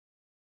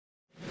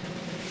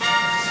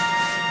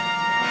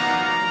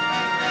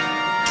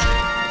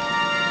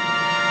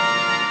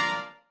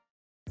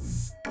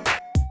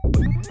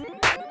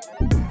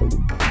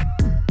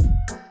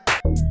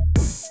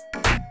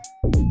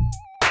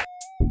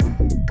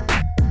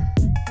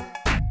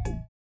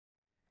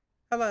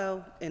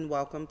Hello and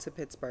welcome to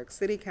Pittsburgh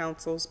City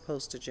Council's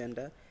Post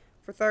Agenda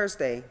for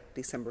Thursday,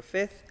 December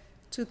 5th,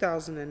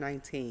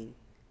 2019.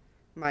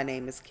 My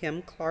name is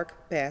Kim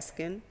Clark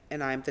Baskin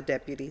and I'm the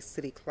Deputy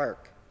City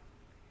Clerk.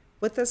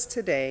 With us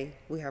today,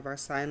 we have our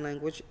sign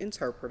language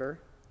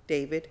interpreter,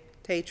 David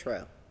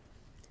Tatro.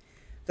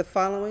 The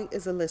following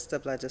is a list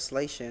of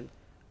legislation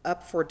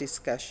up for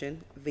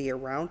discussion via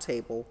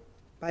roundtable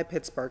by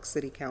Pittsburgh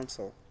City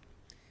Council.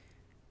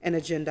 An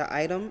agenda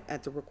item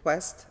at the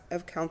request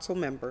of council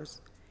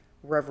members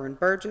Reverend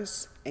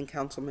Burgess and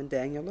Councilman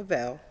Daniel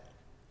Lavelle,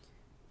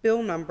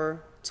 Bill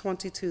number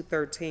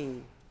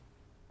 2213,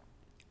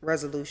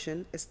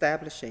 Resolution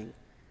establishing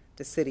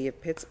the City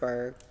of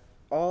Pittsburgh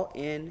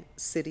All-In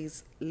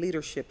Cities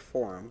Leadership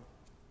Forum,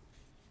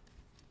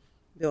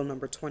 Bill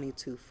number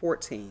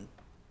 2214,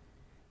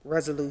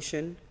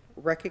 Resolution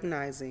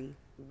recognizing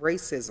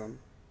racism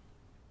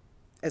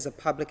as a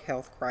public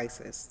health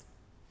crisis,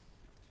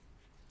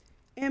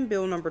 and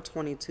Bill number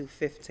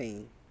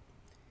 2215,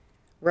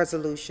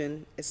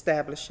 Resolution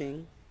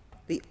establishing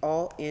the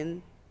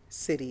All-In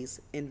Cities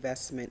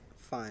Investment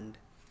Fund.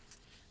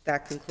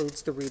 That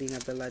concludes the reading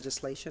of the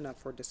legislation up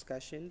for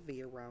discussion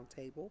via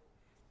roundtable.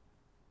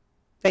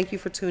 Thank you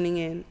for tuning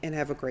in and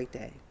have a great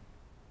day.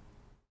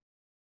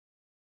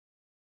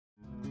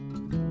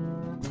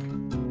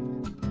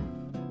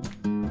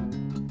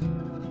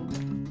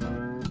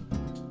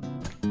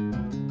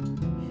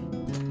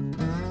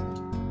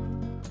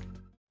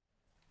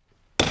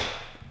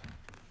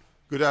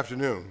 Good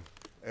afternoon,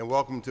 and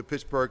welcome to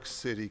Pittsburgh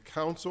City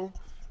Council.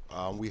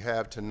 We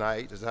have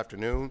tonight, this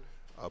afternoon,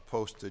 a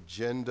post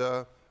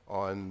agenda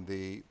on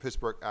the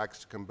Pittsburgh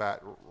Acts to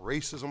Combat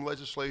Racism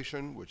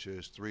legislation, which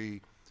is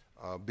three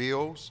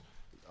bills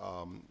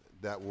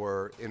that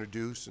were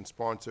introduced and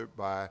sponsored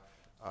by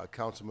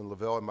Councilman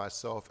Lavelle and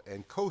myself,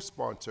 and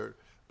co-sponsored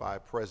by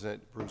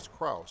President Bruce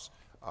Krause.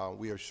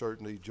 We are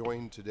certainly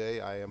joined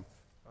today. I am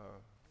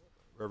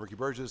Reverend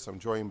Burgess. I'm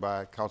joined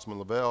by Councilman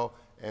Lavelle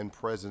and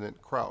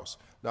President Krause.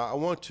 Now, I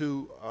want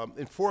to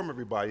inform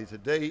everybody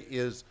today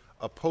is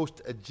a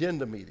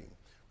post-agenda meeting,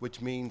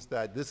 which means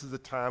that this is the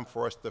time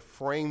for us to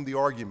frame the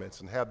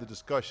arguments and have the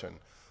discussion.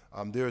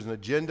 There's an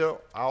agenda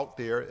out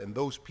there, and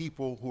those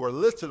people who are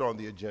listed on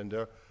the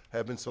agenda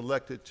have been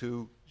selected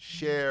to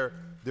share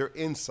their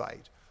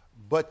insight.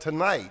 But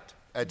tonight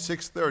at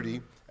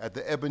 6:30 at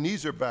the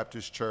Ebenezer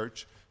Baptist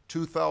Church,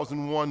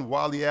 2001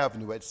 Wiley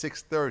Avenue at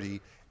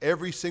 6:30,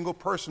 every single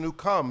person who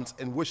comes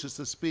and wishes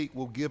to speak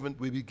will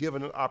be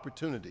given an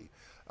opportunity.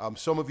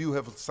 Some of you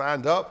have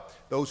signed up.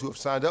 Those who have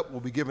signed up will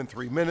be given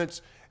 3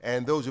 minutes,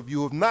 and those of you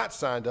who have not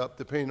signed up,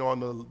 depending on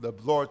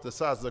the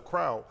size of the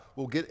crowd,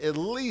 will get at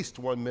least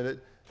 1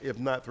 minute, if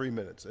not 3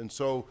 minutes. And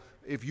so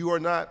if you're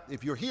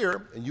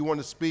here and you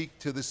want to speak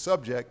to this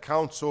subject,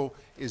 council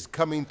is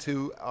coming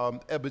to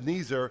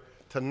Ebenezer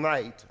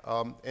tonight,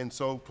 and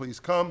so please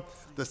come.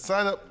 The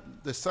sign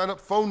up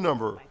phone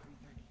number,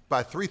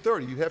 by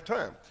 3:30, you have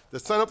time. The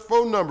sign-up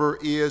phone number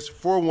is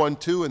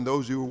 412, and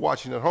those who are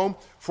watching at home,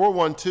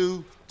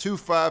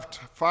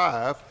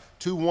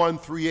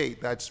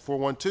 412-255-2138. That's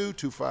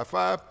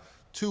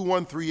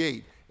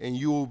 412-255-2138, and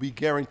you will be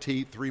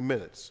guaranteed 3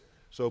 minutes.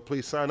 So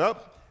please sign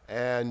up,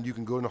 and you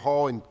can go in the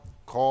hall and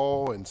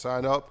call and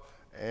sign up.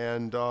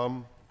 And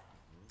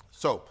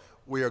so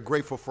we are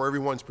grateful for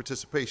everyone's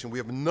participation. We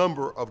have a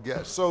number of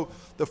guests. So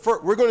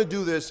we're going to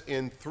do this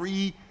in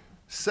 3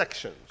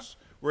 sections.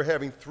 We're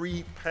having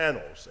 3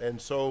 panels, and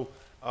so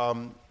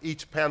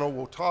each panel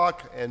will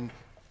talk, and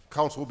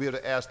council will be able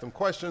to ask them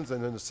questions,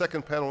 and then the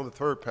second panel and the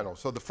third panel.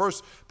 So the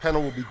first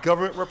panel will be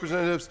government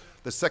representatives,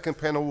 the second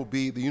panel will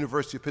be the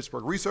University of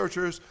Pittsburgh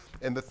researchers,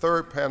 and the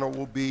third panel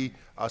will be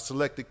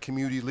selected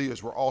community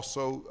leaders. We're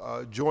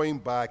also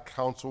joined by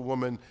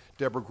Councilwoman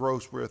Deborah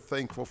Gross. We're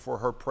thankful for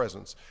her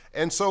presence.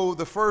 And so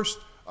the first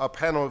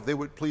panel, if they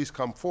would please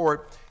come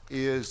forward,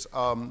 is,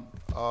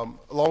 along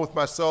with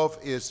myself,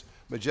 is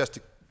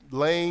Majestic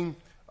Lane,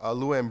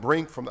 Luann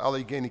Brink from the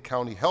Allegheny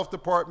County Health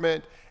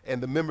Department,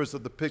 and the members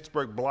of the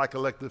Pittsburgh Black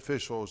elected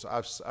officials.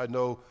 I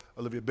know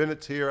Olivia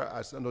Bennett's here,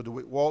 I know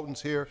DeWitt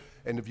Walton's here,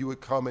 and if you would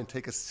come and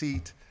take a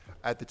seat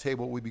at the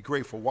table, we'd be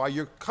grateful. While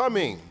you're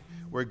coming,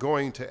 we're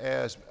going to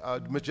ask,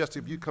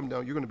 Majestic, if you come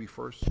down, you're going to be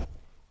first.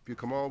 If you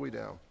come all the way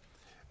down.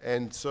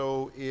 And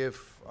so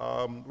if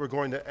we're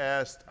going to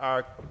ask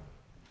our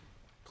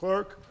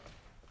clerk,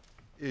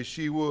 if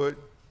she would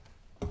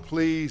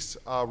please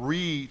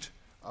read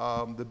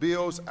the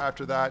bills.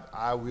 After that,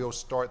 I will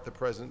start the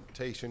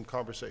presentation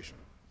conversation.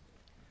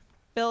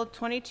 Bill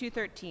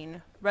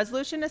 2213,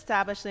 Resolution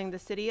Establishing the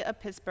City of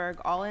Pittsburgh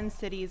All-In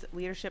Cities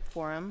Leadership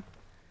Forum.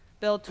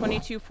 Bill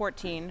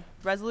 2214,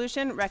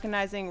 Resolution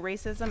Recognizing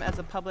Racism as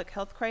a Public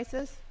Health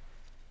Crisis.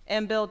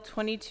 And Bill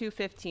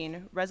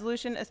 2215,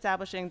 Resolution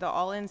Establishing the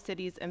All-In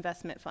Cities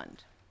Investment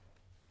Fund.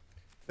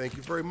 Thank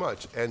you very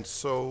much. And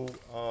so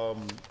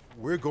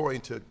we're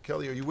going to,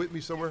 Kelly, are you with me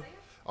somewhere?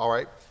 All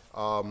right.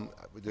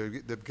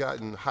 They've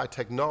gotten high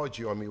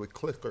technology on me with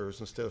clickers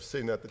instead of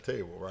sitting at the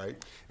table, right,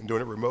 and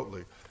doing it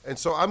remotely. And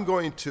so I'm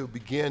going to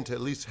begin to at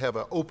least have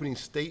an opening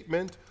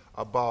statement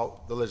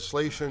about the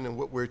legislation and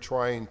what we're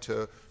trying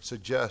to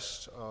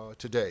suggest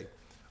today.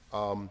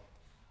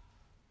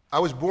 I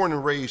was born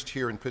and raised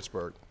here in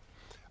Pittsburgh.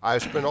 I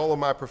have spent all of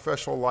my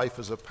professional life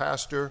as a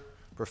pastor,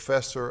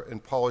 professor,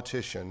 and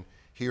politician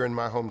here in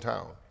my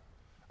hometown.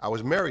 I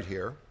was married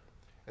here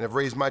and have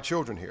raised my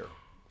children here.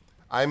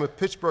 I am a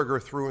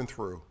Pittsburgher through and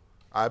through.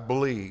 I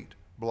bleed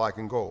black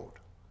and gold.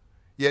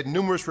 Yet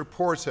numerous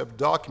reports have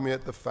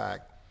documented the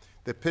fact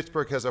that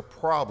Pittsburgh has a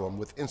problem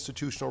with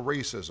institutional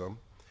racism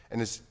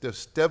and its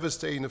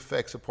devastating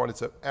effects upon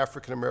its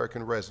African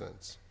American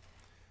residents.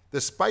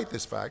 Despite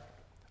this fact,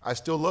 I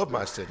still love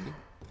my city,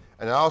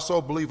 and I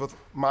also believe with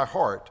my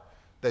heart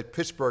that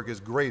Pittsburgh is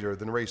greater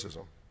than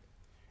racism.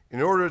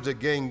 In order to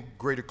gain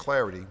greater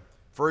clarity,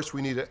 first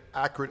we need an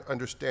accurate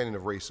understanding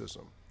of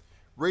racism.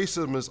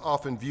 Racism is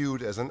often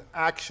viewed as an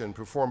action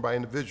performed by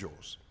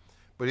individuals.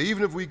 But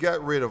even if we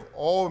got rid of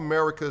all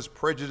America's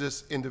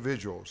prejudiced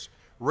individuals,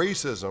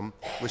 racism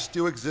would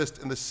still exist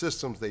in the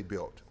systems they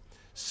built.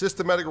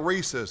 Systematic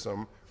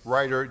racism,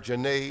 writer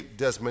Janae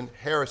Desmond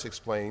Harris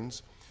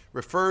explains,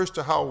 refers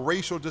to how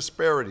racial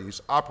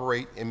disparities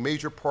operate in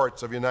major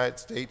parts of United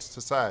States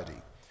society,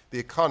 the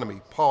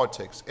economy,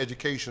 politics,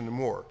 education, and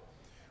more.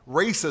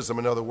 Racism,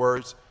 in other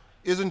words,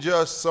 isn't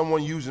just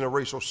someone using a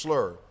racial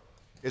slur.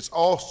 It's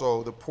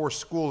also the poor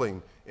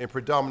schooling in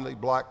predominantly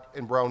black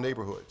and brown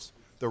neighborhoods,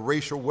 the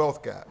racial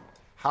wealth gap,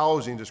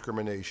 housing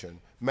discrimination,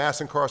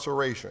 mass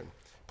incarceration,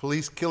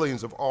 police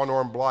killings of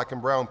unarmed black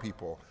and brown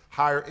people,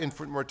 higher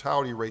infant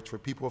mortality rates for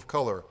people of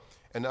color,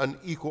 and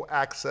unequal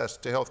access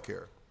to health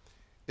care.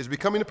 It's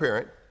becoming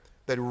apparent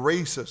that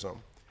racism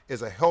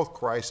is a health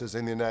crisis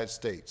in the United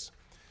States.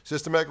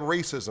 Systematic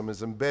racism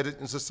is embedded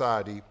in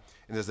society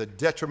and has a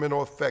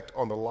detrimental effect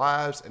on the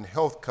lives and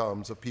health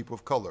outcomes of people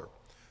of color.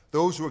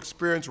 Those who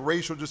experience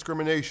racial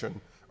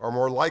discrimination are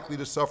more likely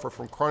to suffer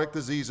from chronic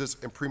diseases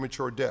and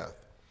premature death.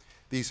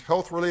 These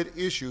health-related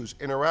issues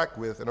interact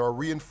with and are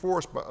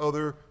reinforced by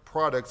other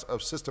products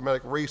of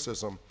systematic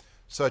racism,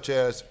 such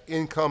as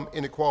income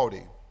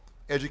inequality,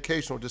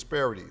 educational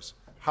disparities,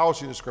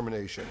 housing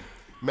discrimination,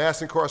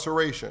 mass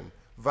incarceration,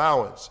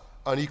 violence,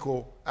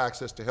 unequal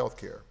access to health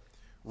care.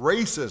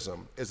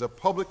 Racism is a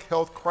public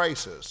health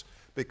crisis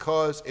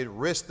because it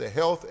risks the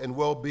health and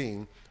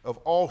well-being of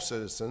all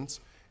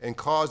citizens and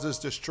causes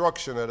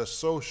destruction at a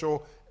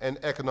social and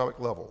economic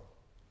level.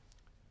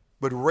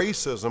 But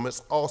racism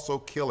is also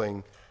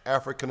killing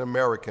African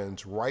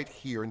Americans right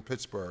here in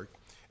Pittsburgh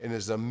and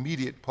is an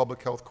immediate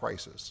public health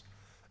crisis.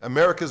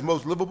 America's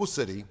most livable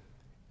city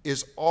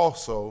is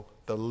also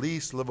the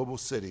least livable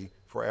city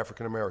for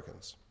African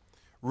Americans.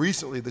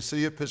 Recently, the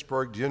City of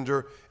Pittsburgh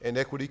Gender and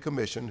Equity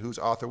Commission, whose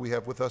author we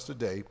have with us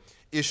today,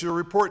 issued a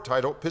report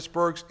titled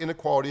Pittsburgh's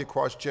Inequality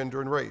Across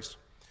Gender and Race.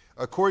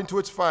 According to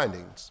its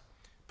findings,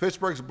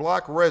 Pittsburgh's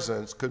black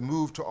residents could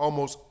move to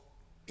almost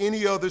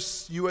any other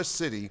U.S.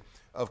 city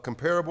of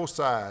comparable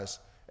size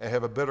and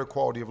have a better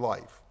quality of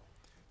life.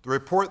 The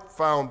report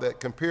found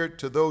that compared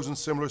to those in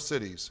similar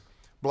cities,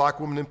 black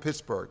women in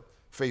Pittsburgh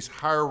face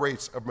higher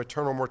rates of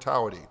maternal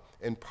mortality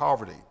and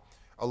poverty,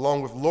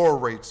 along with lower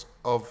rates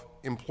of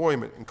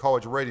employment and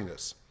college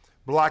readiness.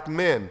 Black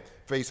men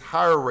face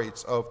higher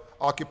rates of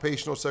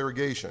occupational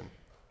segregation,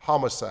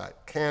 homicide,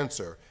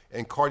 cancer,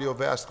 and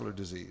cardiovascular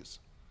disease.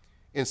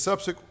 In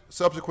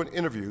subsequent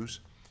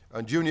interviews,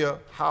 Junia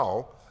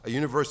Howe, a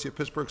University of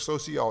Pittsburgh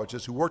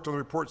sociologist who worked on the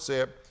report,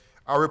 said,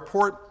 "Our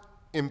report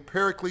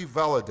empirically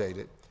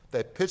validated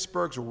that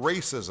Pittsburgh's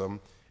racism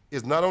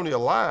is not only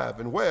alive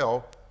and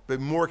well, but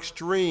more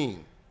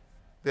extreme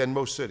than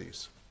most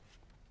cities."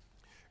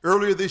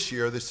 Earlier this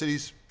year, the city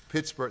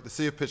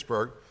of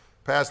Pittsburgh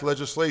passed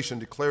legislation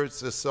declaring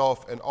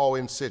itself an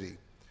all-in city.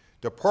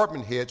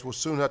 Department heads will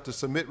soon have to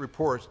submit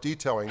reports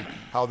detailing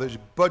how their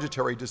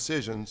budgetary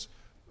decisions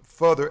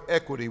further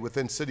equity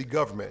within city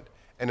government,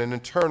 and an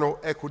internal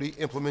equity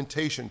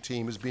implementation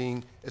team is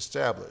being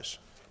established.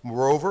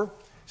 Moreover,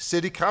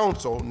 City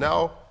Council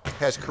now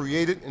has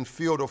created and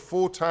filled a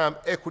full-time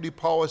equity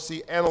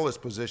policy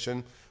analyst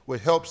position,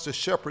 which helps to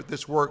shepherd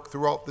this work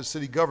throughout the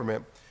city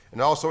government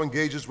and also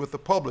engages with the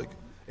public,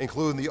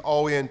 including the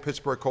All In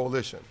Pittsburgh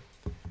Coalition.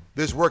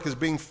 This work is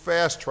being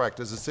fast-tracked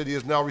as the city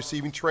is now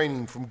receiving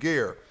training from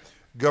GARE,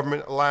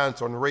 Government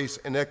Alliance on Race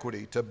and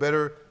Equity, to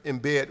better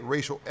embed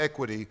racial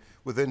equity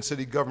within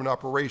city government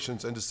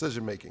operations and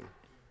decision-making.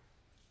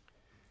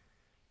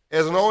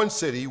 As an all-in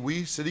city,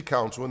 we, City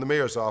Council, and the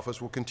Mayor's Office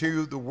will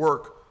continue the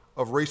work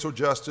of racial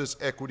justice,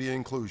 equity, and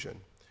inclusion.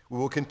 We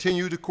will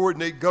continue to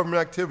coordinate government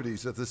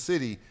activities as the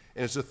city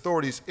and its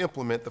authorities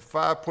implement the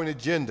 5-point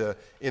agenda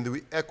in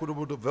the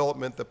equitable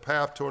development, the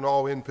path to an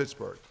all-in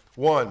Pittsburgh.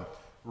 1,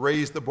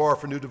 raise the bar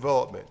for new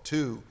development.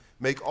 2,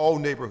 make all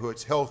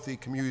neighborhoods healthy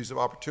communities of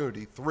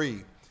opportunity.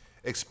 3,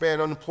 expand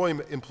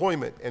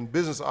employment and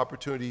business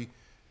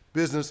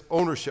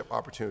ownership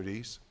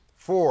opportunities.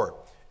 4,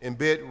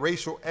 embed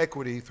racial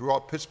equity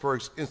throughout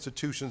Pittsburgh's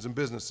institutions and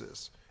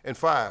businesses. And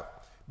 5,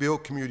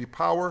 build community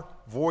power,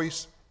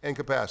 voice, and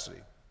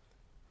capacity.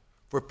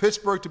 For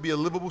Pittsburgh to be a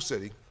livable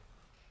city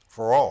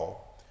for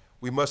all,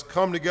 we must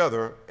come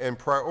together and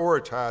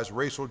prioritize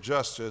racial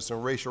justice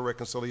and racial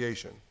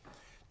reconciliation.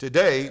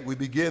 Today, we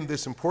begin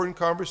this important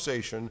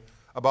conversation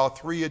about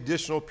 3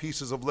 additional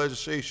pieces of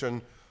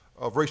legislation,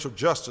 of racial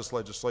justice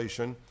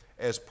legislation,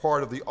 as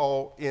part of the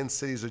All in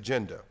Cities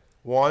agenda.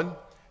 1,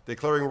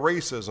 declaring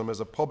racism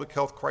as a public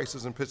health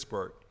crisis in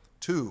Pittsburgh.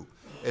 2,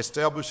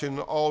 establishing an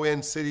All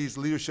in Cities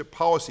Leadership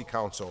Policy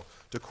Council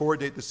to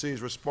coordinate the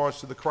city's response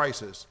to the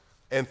crisis.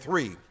 And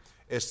 3,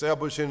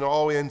 establishing an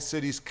All in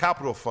Cities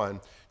Capital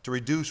Fund to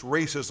reduce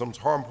racism's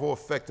harmful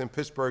effect in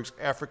Pittsburgh's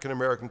African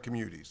American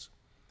communities.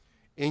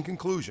 In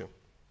conclusion,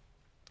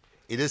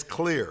 it is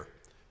clear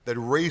that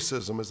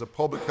racism is a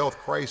public health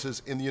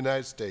crisis in the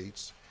United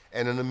States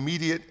and an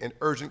immediate and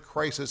urgent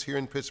crisis here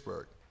in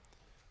Pittsburgh.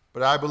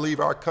 But I believe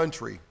our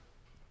country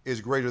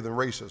is greater than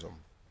racism.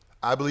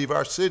 I believe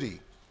our city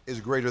is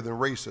greater than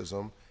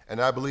racism, and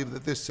I believe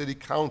that this city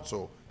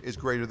council is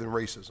greater than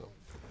racism.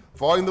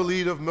 Following the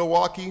lead of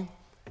Milwaukee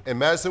and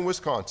Madison,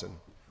 Wisconsin,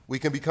 we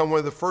can become one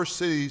of the first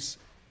cities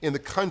in the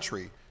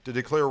country to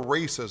declare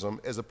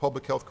racism as a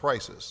public health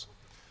crisis.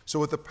 So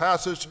with the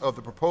passage of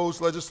the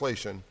proposed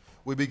legislation,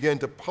 we begin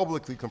to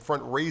publicly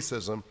confront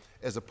racism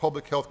as a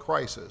public health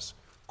crisis,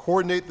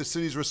 coordinate the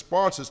city's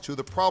responses to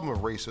the problem of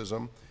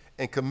racism,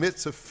 and commit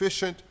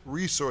sufficient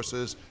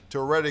resources to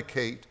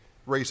eradicate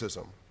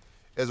racism.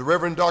 As the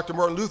Reverend Dr.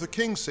 Martin Luther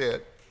King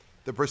said,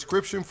 the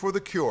prescription for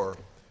the cure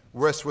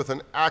rests with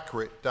an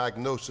accurate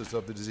diagnosis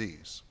of the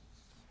disease.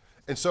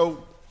 And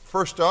so,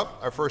 first up,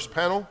 our first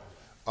panel,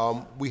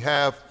 we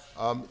have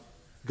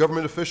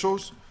government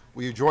officials.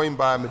 We are joined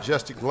by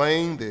Majestic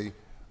Lane, the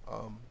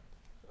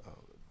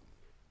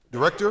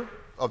Director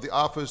of the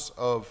Office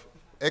of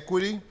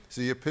Equity,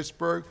 City of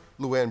Pittsburgh,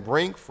 Luann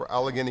Brink for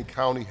Allegheny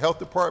County Health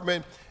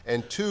Department,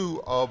 and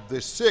 2 of the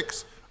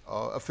 6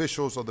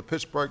 officials of the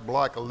Pittsburgh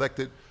Black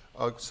elected,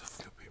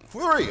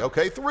 3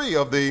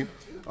 of the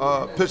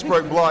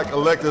Pittsburgh Black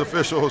elected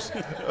officials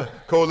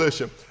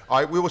coalition. All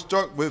right, we will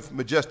start with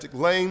Majestic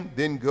Lane,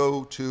 then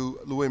go to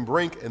Luann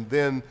Brink, and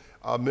then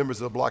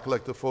members of the Black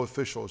elected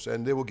officials,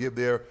 and they will give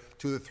their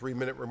 2 to 3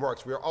 minute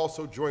remarks. We are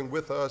also joined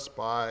with us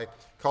by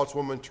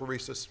Councilwoman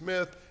Teresa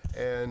Smith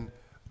and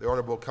the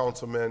Honorable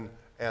Councilman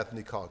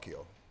Anthony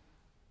Calkio.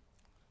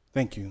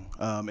 Thank you,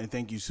 and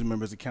thank you to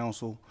members of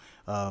council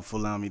for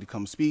allowing me to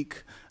come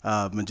speak.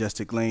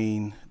 Majestic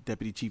Lane,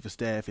 Deputy Chief of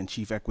Staff and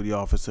Chief Equity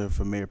Officer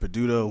for Mayor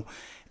Peduto,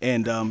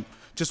 and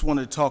just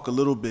wanted to talk a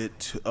little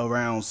bit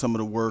around some of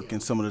the work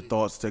and some of the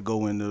thoughts that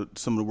go into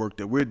some of the work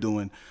that we're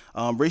doing.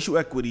 Racial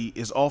equity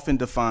is often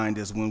defined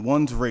as when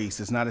one's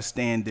race is not a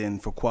stand-in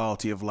for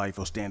quality of life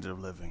or standard of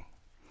living.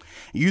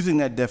 Using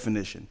that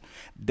definition,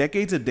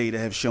 decades of data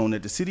have shown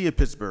that the city of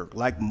Pittsburgh,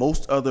 like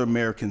most other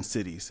American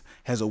cities,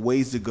 has a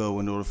ways to go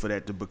in order for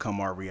that to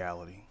become our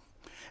reality.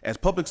 As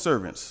public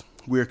servants,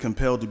 we are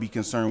compelled to be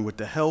concerned with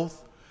the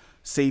health,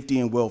 safety,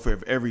 and welfare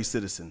of every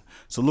citizen.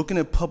 So looking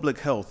at public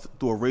health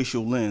through a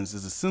racial lens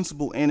is a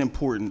sensible and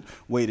important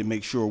way to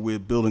make sure we're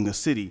building a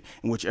city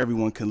in which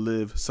everyone can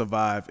live,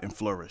 survive, and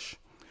flourish.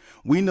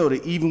 We know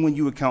that even when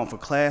you account for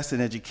class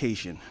and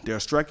education, there are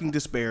striking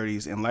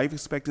disparities in life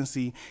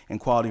expectancy and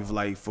quality of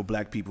life for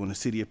Black people in the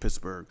city of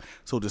Pittsburgh,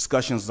 so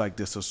discussions like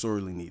this are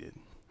sorely needed.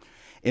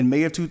 In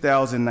May of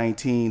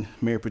 2019,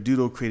 Mayor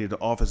Peduto created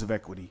the Office of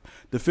Equity,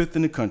 the 5th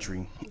in the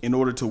country, in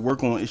order to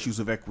work on issues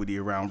of equity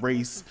around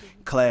race,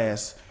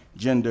 class,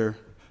 gender,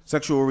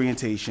 sexual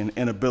orientation,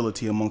 and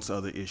ability, amongst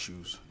other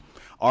issues.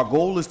 Our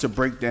goal is to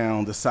break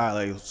down the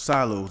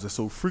silos that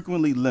so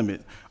frequently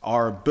limit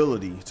our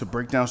ability to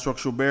break down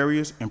structural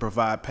barriers and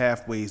provide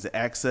pathways to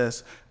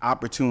access,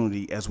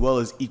 opportunity, as well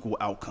as equal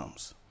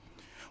outcomes.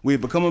 We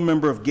have become a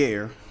member of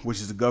GARE, which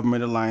is the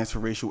Government Alliance for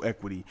Racial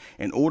Equity,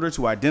 in order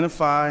to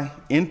identify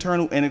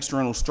internal and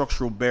external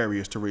structural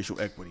barriers to racial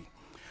equity.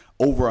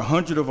 Over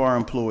 100 of our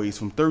employees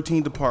from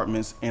 13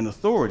 departments and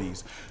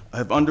authorities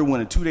have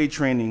underwent a 2-day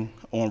training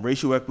on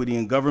racial equity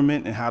in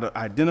government and how to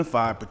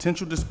identify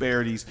potential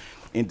disparities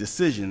in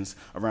decisions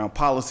around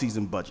policies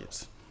and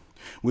budgets.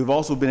 We've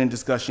also been in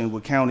discussion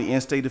with county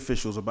and state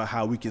officials about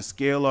how we can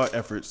scale our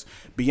efforts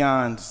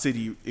beyond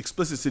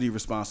explicit city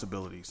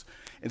responsibilities.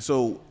 And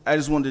so I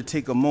just wanted to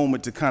take a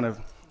moment to kind of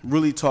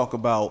really talk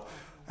about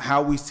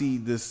how we see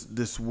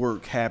this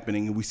work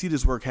happening. And we see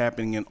this work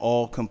happening in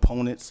all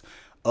components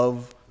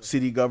of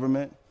city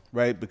government,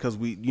 right? Because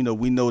we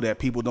know that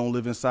people don't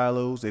live in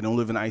silos, they don't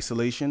live in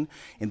isolation,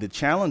 and the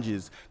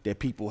challenges that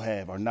people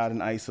have are not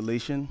in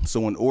isolation.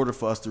 So in order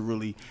for us to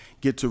really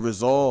get to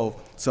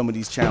resolve some of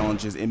these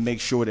challenges and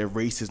make sure that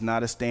race is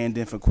not a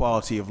stand-in for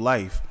quality of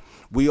life,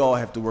 we all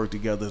have to work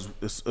together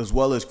as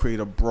well as create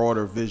a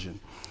broader vision.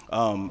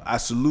 I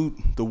salute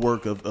the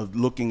work of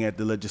looking at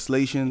the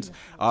legislations.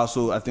 I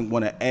also, I think,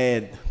 want to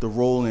add the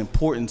role and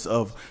importance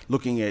of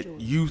looking at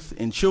youth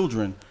and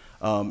children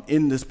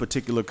in this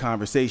particular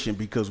conversation,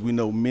 because we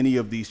know many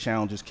of these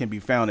challenges can be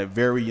found at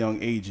very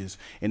young ages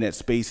and at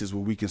spaces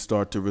where we can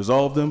start to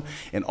resolve them,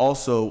 and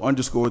also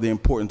underscore the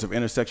importance of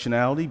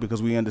intersectionality,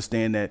 because we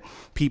understand that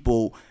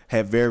people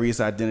have various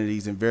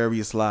identities and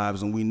various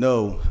lives, and we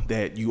know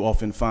that you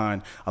often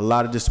find a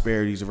lot of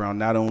disparities around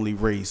not only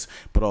race,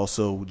 but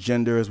also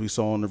gender, as we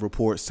saw in the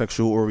report,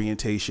 sexual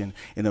orientation,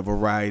 and a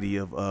variety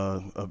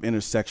of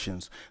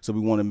intersections. So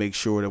we want to make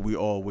sure that we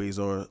always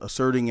are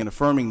asserting and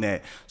affirming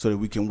that so that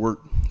we can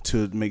work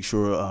to make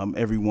sure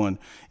everyone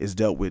is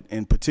dealt with.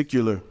 In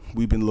particular,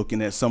 we've been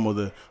looking at some of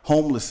the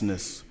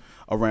homelessness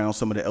around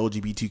some of the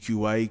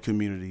LGBTQIA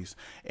communities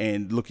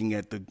and looking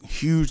at the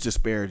huge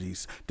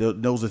disparities.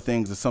 Those are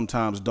things that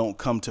sometimes don't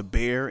come to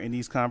bear in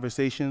these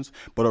conversations,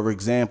 but are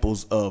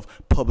examples of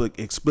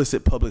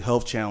explicit public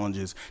health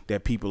challenges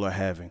that people are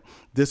having.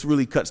 This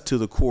really cuts to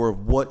the core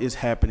of what is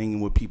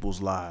happening with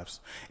people's lives.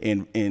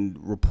 And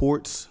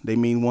reports, they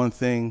mean one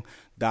thing,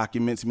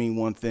 documents mean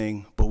one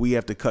thing, but we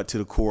have to cut to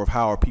the core of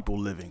how are people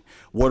living?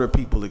 What are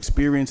people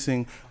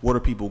experiencing? What are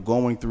people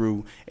going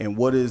through? And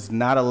what is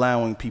not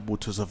allowing people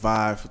to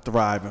survive,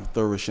 thrive, and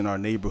flourish in our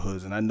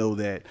neighborhoods? And I know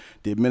that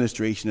the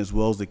administration as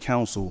well as the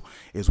council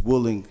is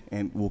willing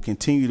and will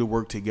continue to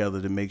work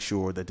together to make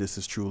sure that this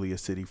is truly a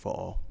city for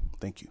all.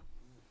 Thank you.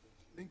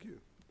 Thank you.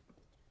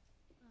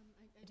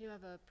 I do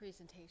have a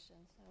presentation,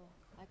 so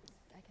I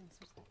can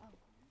switch that. Oh.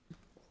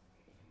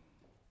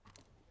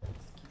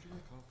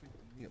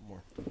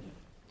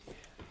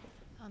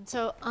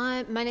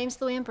 My name's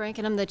Luann Brink,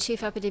 and I'm the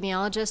Chief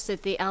Epidemiologist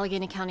at the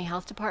Allegheny County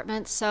Health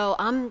Department. So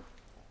I'm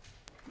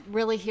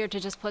really here to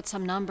just put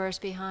some numbers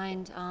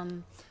behind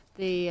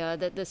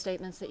the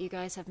statements that you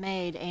guys have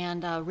made,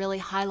 and really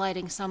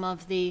highlighting some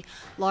of the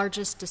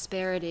largest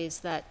disparities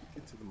that.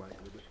 Get to the mic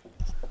a little bit.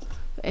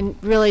 And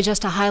really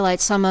just to highlight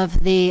some of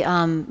the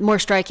more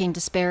striking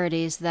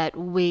disparities that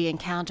we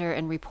encounter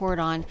and report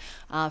on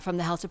from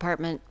the health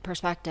department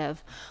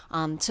perspective.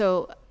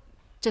 So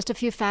just a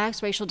few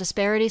facts: racial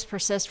disparities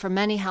persist for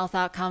many health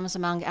outcomes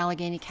among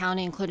Allegheny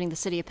County, including the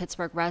city of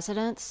Pittsburgh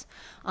residents.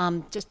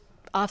 Just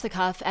off the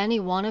cuff, any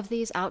one of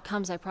these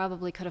outcomes I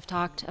probably could have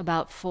talked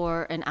about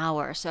for an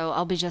hour. So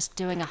I'll be just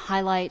doing a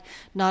highlight,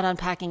 not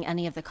unpacking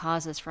any of the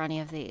causes for any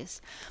of these.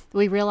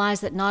 We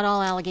realize that not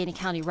all Allegheny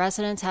County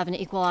residents have an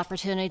equal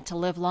opportunity to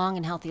live long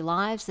and healthy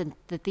lives, and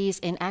that these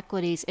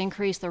inequities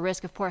increase the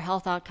risk of poor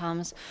health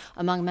outcomes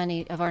among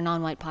many of our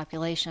non-white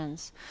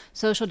populations.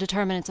 Social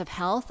determinants of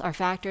health are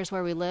factors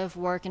where we live,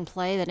 work, and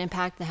play that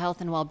impact the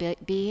health and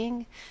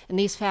well-being, and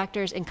these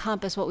factors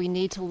encompass what we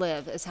need to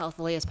live as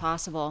healthily as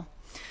possible.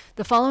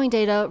 The following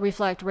data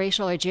reflect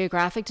racial or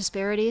geographic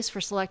disparities for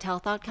select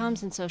health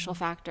outcomes and social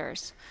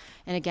factors.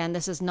 And again,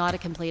 this is not a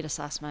complete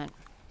assessment.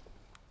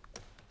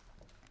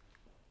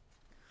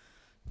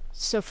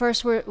 So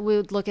first, we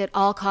would look at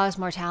all-cause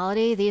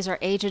mortality. These are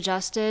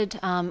age-adjusted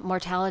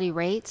mortality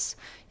rates.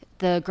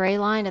 The gray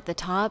line at the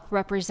top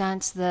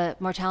represents the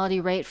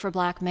mortality rate for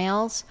black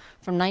males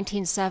from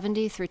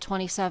 1970 through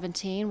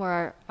 2017,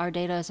 where our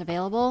data is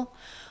available.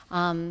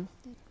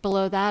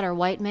 Below that are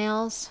white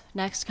males.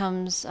 Next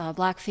comes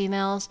black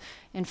females.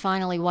 And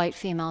finally, white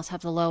females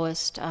have the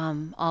lowest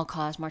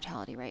all-cause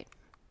mortality rate.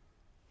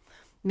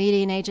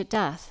 Median age at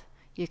death.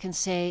 You can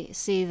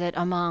see that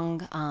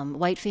among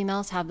white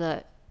females have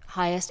the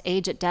highest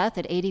age at death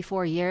at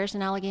 84 years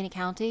in Allegheny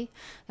County.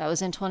 That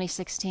was in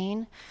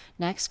 2016.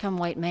 Next come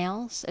white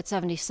males at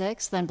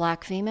 76, then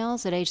black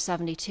females at age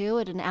 72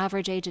 at an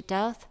average age at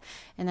death,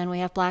 and then we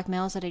have black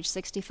males at age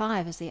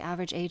 65 as the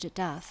average age at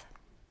death.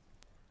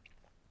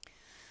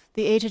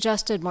 The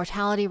age-adjusted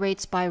mortality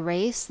rates by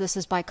race, this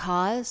is by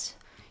cause.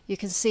 You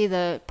can see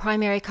the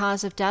primary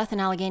cause of death in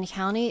Allegheny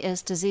County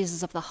is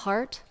diseases of the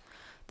heart.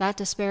 That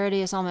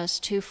disparity is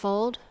almost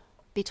twofold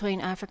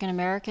between African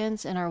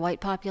Americans and our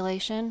white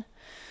population.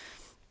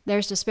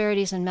 There's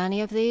disparities in many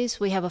of these.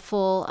 We have a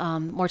full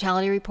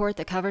mortality report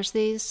that covers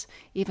these.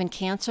 Even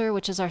cancer,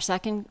 which is our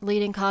second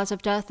leading cause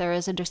of death, there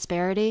is a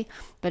disparity.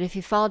 But if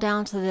you fall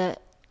down to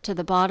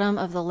the bottom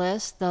of the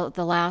list,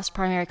 the last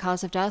primary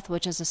cause of death,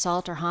 which is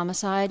assault or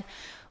homicide,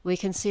 we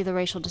can see the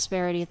racial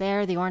disparity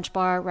there. The orange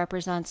bar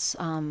represents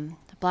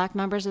black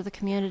members of the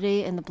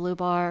community, and the blue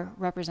bar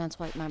represents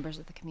white members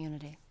of the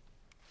community.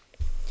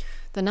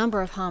 The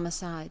number of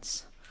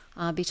homicides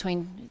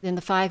in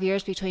the 5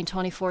 years between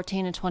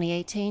 2014 and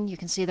 2018, you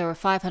can see there were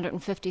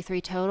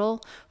 553 total.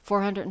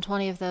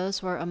 420 of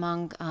those were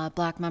among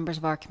black members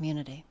of our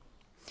community.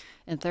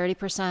 And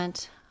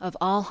 30% of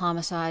all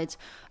homicides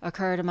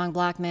occurred among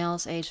black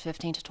males aged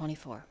 15 to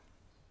 24.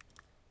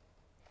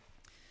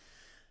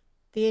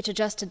 The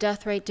age-adjusted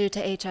death rate due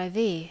to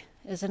HIV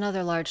is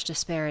another large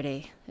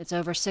disparity. It's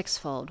over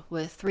sixfold,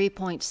 with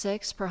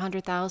 3.6 per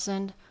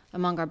 100,000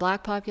 among our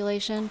black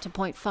population to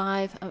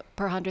 0.5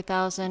 per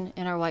 100,000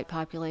 in our white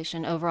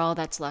population. Overall,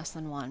 that's less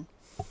than 1.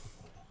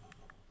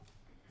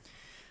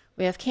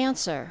 We have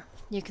cancer.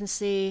 You can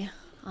see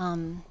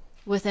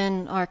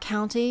within our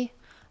county,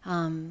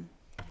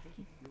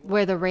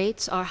 where the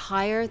rates are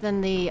higher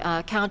than the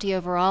county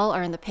overall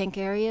are in the pink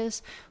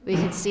areas. We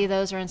can see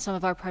those are in some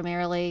of our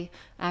primarily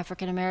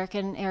African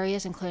American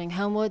areas, including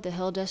Homewood, the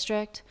Hill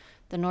District,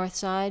 the North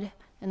Side,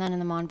 and then in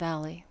the Mon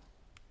Valley.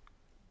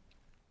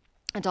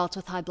 Adults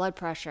with high blood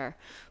pressure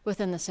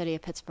within the city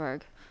of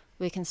Pittsburgh.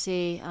 We can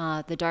see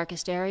the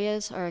darkest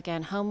areas are,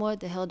 again,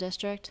 Homewood, the Hill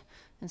District,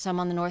 and some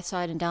on the north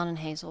side and down in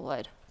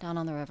Hazelwood, down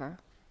on the river.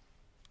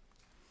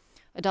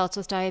 Adults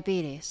with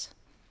diabetes,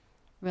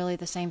 really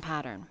the same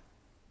pattern.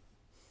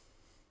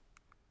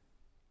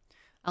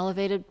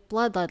 Elevated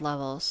blood lead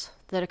levels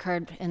that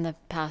occurred in the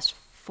past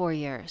 4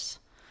 years.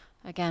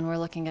 Again, we're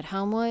looking at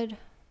Homewood,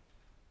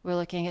 we're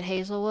looking at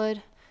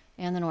Hazelwood,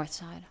 and the north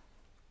side.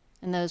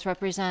 And those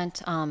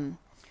represent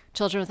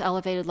children with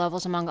elevated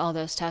levels among all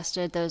those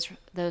tested.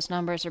 Those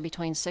numbers are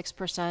between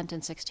 6%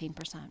 and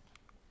 16%.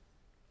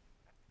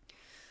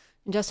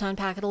 And just to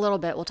unpack it a little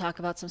bit, we'll talk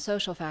about some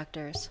social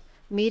factors.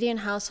 Median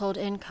household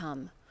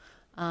income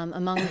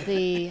among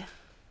the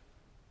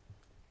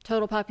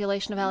total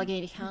population of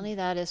Allegheny County,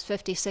 that is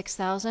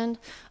 56,000.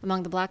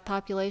 Among the black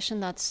population,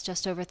 that's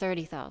just over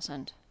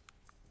 30,000.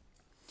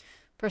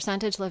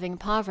 Percentage living in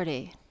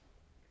poverty.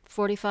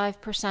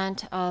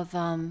 45% of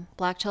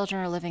black children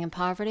are living in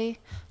poverty,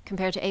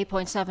 compared to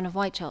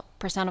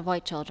 8.7% of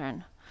white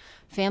children.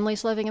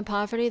 Families living in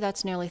poverty,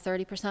 that's nearly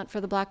 30%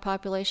 for the black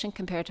population,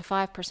 compared to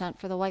 5%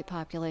 for the white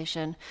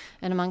population.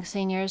 And among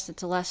seniors,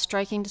 it's a less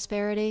striking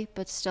disparity,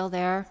 but still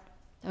there,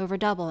 over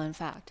double, in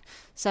fact.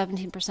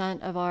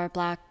 17% of our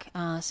black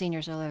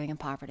seniors are living in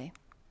poverty.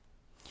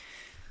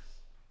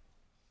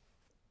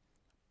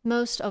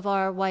 Most of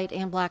our white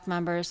and black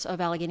members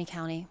of Allegheny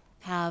County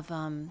have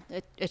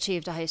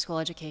achieved a high school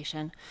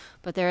education,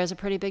 but there is a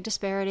pretty big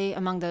disparity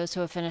among those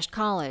who have finished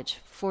college.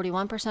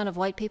 41% of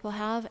white people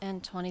have,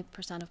 and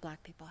 20% of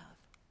black people have.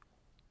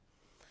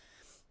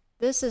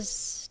 This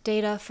is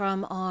data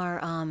from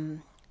our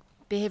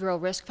behavioral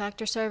risk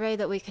factor survey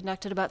that we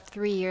conducted about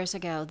 3 years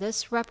ago.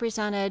 This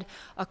represented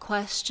a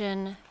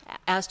question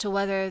as to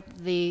whether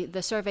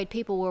the surveyed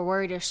people were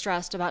worried or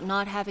stressed about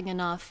not having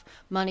enough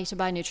money to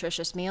buy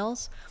nutritious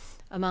meals.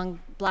 Among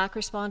black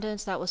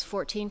respondents, that was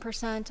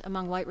 14%.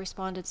 Among white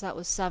respondents, that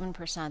was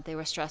 7%. They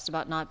were stressed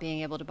about not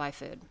being able to buy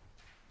food.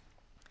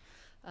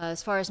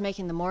 As far as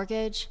making the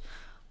mortgage,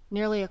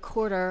 nearly a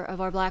quarter of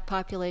our black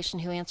population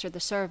who answered the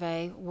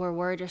survey were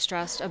worried or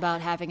stressed about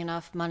having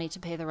enough money to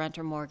pay the rent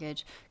or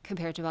mortgage,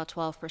 compared to about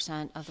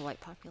 12% of the white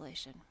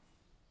population.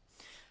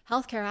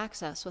 Healthcare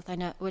access,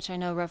 which I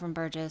know Reverend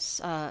Burgess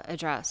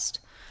addressed.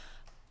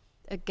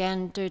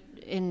 Again,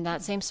 in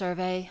that same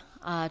survey,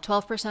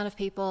 12% of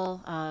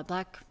people,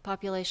 black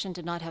population,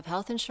 did not have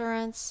health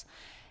insurance.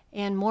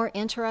 And more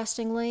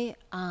interestingly,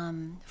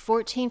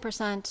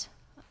 14%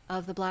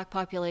 of the black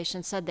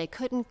population said they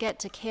couldn't get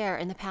to care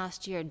in the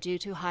past year due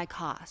to high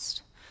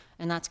cost.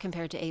 And that's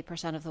compared to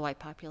 8% of the white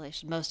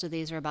population. Most of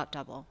these are about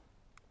double.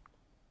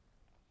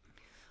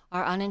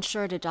 Our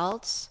uninsured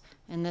adults,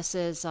 and this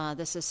is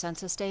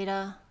census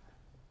data.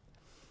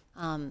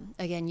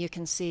 Again, you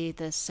can see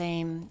the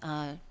same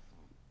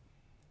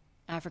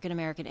African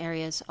American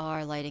areas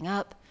are lighting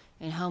up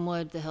in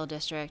Homewood, the Hill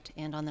District,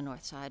 and on the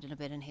north side, and a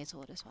bit in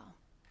Hazelwood as well.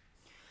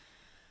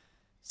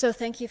 So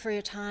thank you for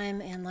your time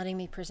and letting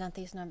me present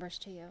these numbers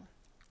to you.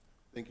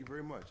 Thank you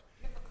very much.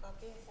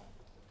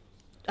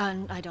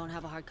 I don't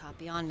have a hard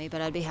copy on me,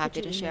 but I'd be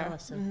happy to share.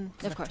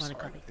 Of course.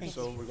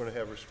 So we're going to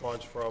have a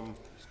response from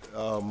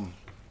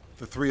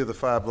the 3 of the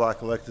 5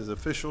 black elected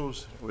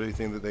officials with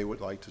anything that they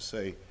would like to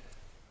say.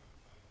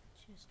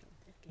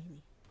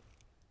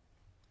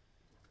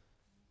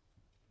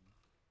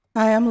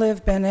 Hi, I'm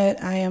Liv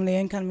Bennett. I am the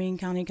incoming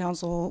county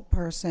council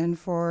person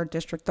for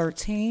District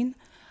 13.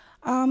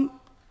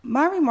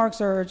 My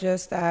remarks are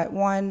just that,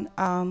 one,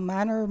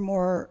 mine are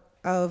more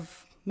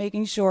of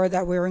making sure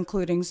that we're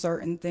including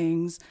certain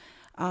things.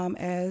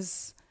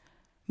 As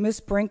Ms.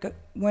 Brink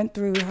went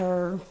through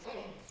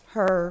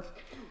her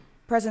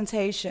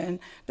presentation,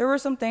 there were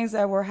some things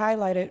that were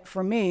highlighted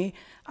for me.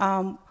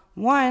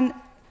 One,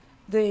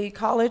 the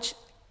college,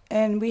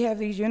 and we have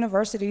these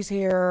universities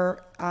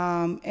here,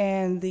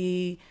 and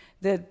the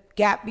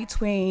gap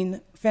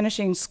between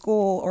finishing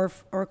school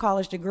or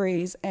college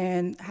degrees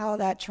and how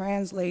that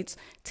translates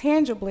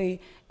tangibly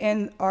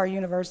in our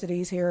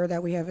universities here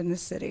that we have in the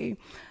city.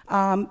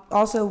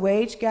 Also,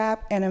 wage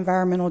gap and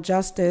environmental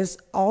justice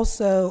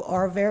also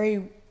are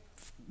very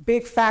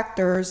big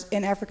factors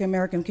in African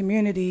American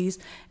communities,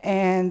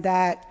 and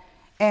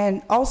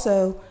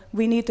also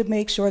we need to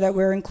make sure that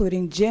we're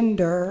including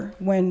gender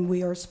when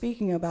we are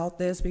speaking about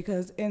this,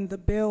 because in the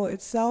bill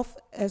itself,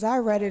 as I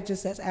read it,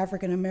 just says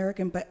African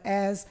American, but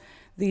as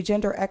the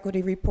gender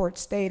equity report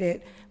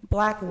stated,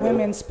 black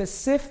women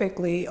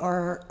specifically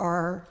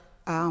are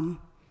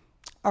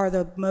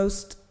the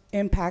most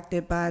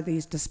impacted by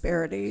these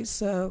disparities.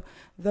 So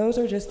those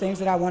are just things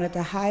that I wanted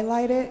to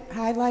highlight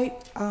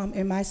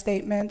in my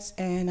statements,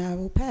 and I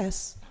will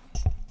pass.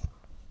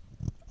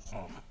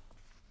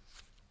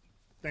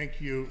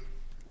 Thank you,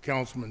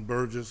 Councilman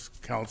Burgess,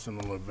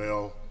 Councilman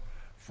Lavelle,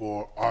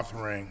 for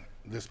authoring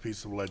this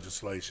piece of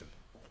legislation.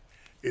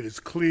 It is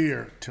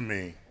clear to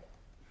me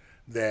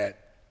that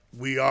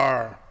we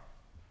are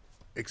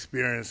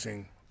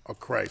experiencing a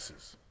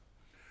crisis.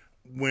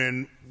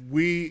 When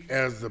we,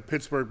 as the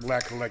Pittsburgh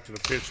Black elected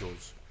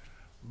officials,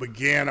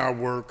 began our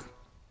work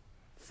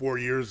 4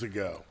 years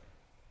ago,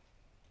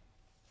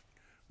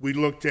 We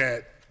looked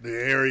at the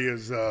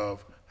areas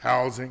of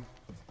housing,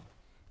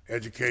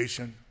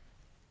 education,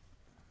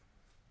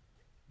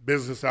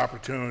 business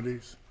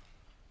opportunities,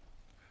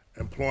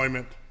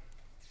 employment,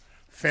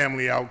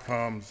 family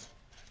outcomes,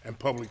 and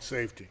public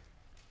safety.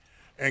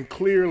 And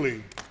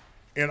clearly,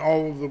 in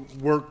all of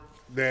the work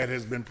that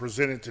has been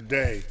presented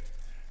today,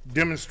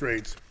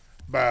 demonstrates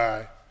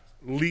by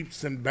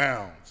leaps and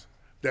bounds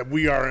that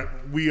we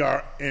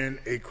are in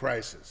a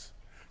crisis.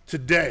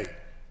 Today,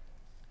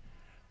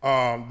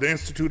 the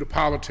Institute of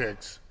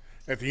Politics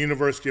at the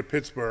University of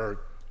Pittsburgh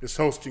is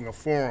hosting a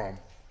forum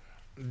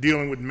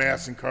dealing with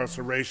mass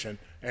incarceration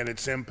and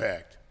its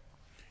impact.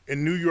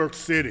 In New York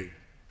City,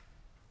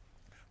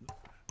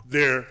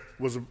 there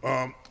was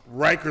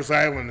Rikers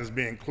Island is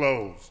being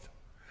closed,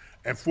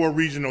 and 4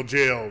 regional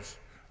jails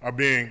are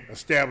being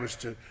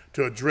established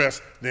to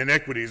address the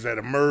inequities that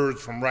emerged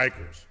from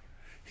Rikers.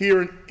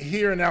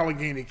 Here in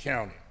Allegheny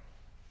County,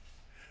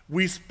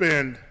 we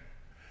spend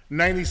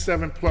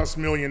 $97+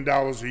 million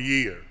a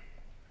year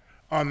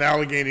on the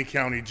Allegheny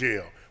County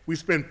Jail. We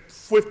spend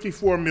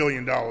 $54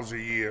 million a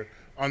year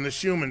on the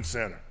Schumann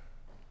Center.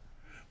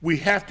 We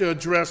have to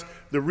address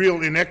the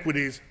real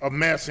inequities of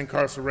mass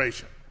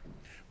incarceration.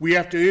 We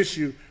have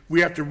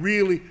to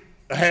really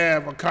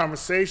have a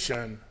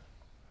conversation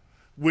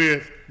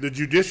with the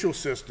judicial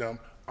system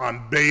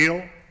on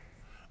bail,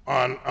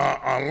 on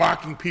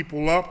locking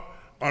people up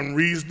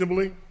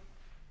unreasonably,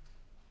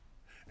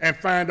 and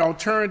find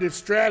alternative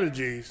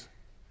strategies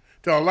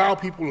to allow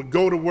people to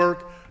go to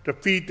work, to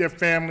feed their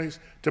families,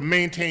 to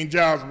maintain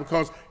jobs,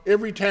 because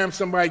every time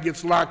somebody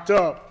gets locked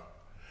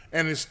up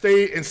and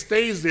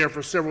stays there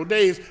for several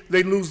days,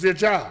 they lose their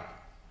job,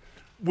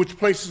 which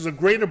places a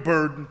greater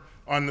burden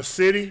on the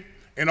city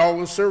and all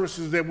the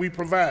services that we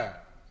provide.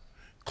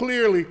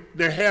 Clearly,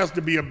 there has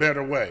to be a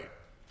better way.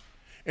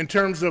 In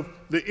terms of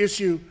the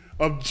issue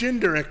of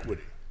gender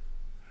equity,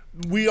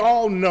 we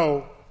all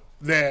know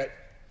that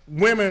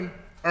women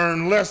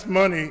earn less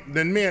money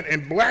than men,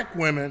 and black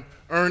women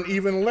earn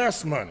even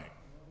less money.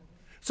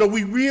 So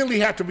we really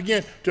have to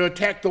begin to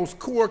attack those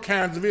core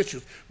kinds of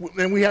issues,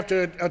 and we have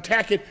to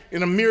attack it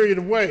in a myriad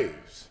of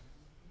ways.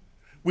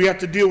 We have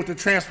to deal with the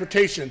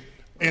transportation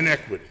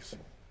inequities.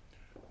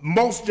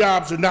 Most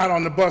jobs are not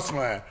on the bus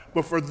line,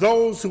 but for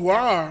those who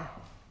are,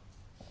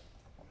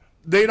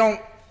 they don't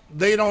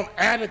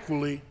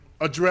adequately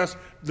address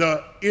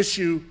the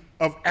issue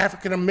of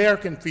African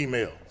American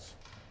females.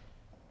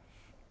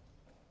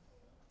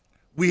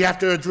 We have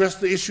to address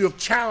the issue of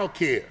child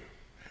care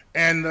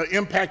and the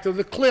impact of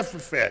the cliff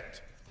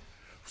effect.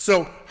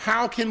 So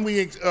how can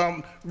we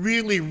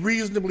really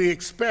reasonably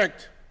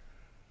expect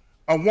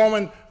a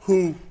woman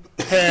who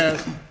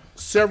has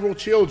several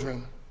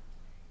children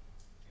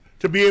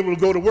to be able to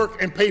go to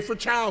work and pay for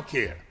child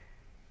care?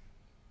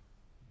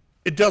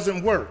 It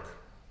doesn't work.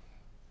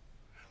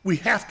 We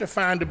have to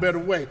find a better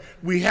way.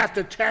 We have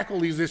to tackle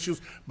these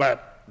issues by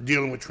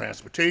dealing with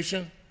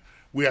transportation.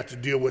 We have to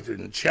deal with it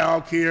in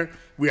child care.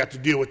 We have to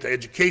deal with the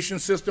education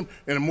system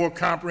in a more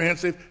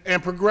comprehensive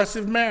and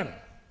progressive manner.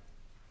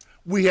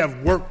 We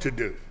have work to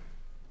do.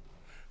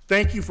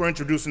 Thank you for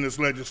introducing this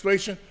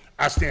legislation.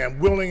 I stand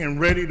willing and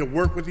ready to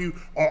work with you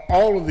on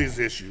all of these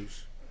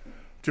issues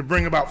to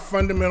bring about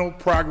fundamental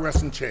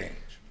progress and change.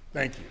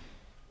 Thank you.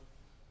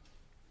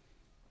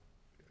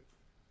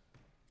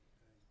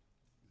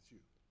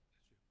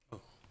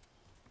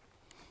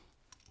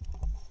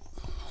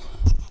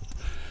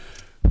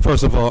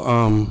 First of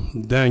all,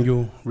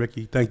 Daniel,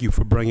 Ricky, thank you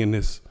for bringing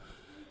this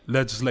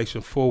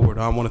legislation forward.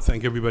 I want to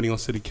thank everybody on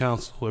City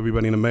Council,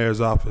 everybody in the Mayor's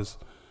office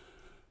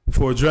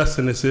for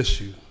addressing this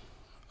issue.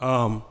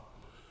 But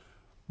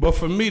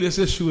for me, this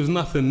issue is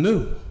nothing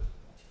new.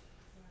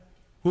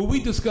 What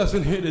we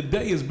discussing here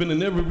today has been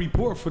in every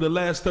report for the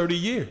last 30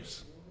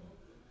 years.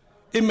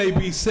 It may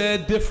be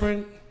said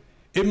different,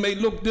 it may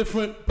look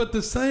different, but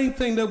the same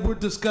thing that we're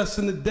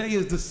discussing today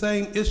is the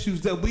same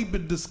issues that we've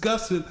been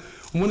discussing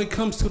when it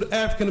comes to the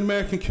African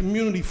American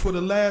community for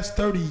the last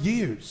 30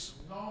 years.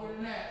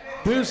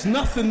 There's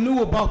nothing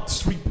new about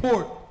this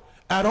report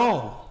at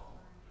all.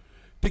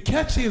 The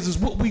catch is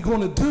what we're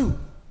going to do.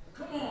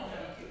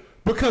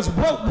 Because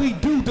what we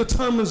do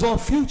determines our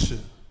future.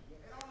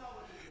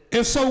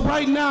 And so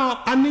right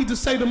now, I need to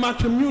say to my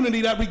community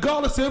that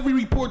regardless of every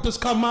report that's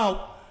come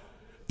out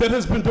that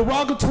has been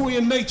derogatory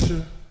in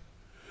nature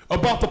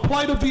about the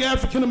plight of the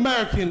African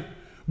American,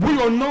 we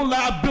are no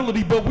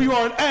liability, but we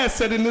are an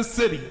asset in this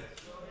city.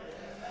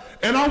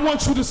 And I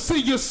want you to see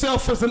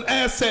yourself as an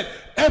asset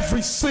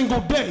every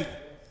single day.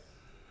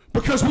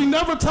 Because we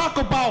never talk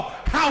about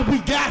how we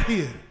got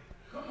here.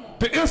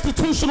 The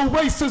institutional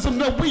racism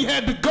that we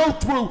had to go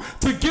through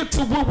to get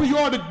to where we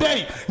are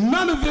today.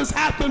 None of this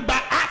happened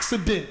by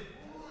accident.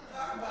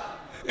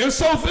 And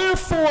so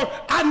therefore,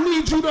 I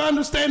need you to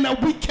understand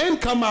that we can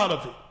come out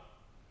of it.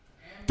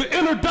 The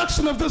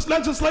introduction of this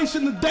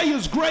legislation today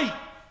is great.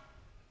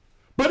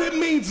 But it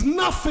means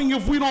nothing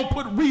if we don't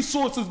put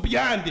resources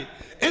behind it.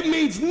 It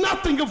means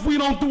nothing if we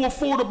don't do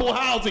affordable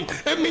housing.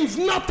 It means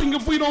nothing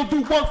if we don't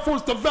do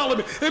workforce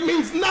development. It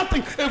means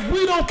nothing if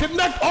we don't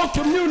connect our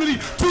community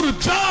to the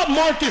job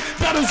market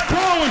that is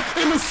growing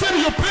in the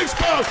city of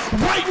Pittsburgh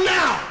right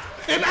now,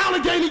 in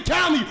Allegheny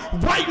County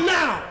right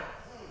now.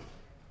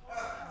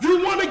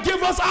 You want to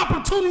give us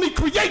opportunity,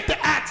 create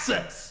the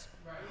access.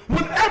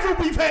 Whenever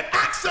we've had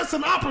access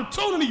and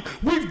opportunity,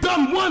 we've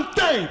done one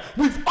thing.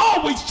 We've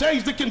always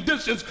changed the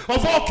conditions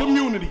of our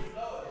community.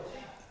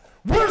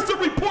 Where's the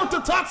report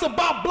that talks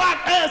about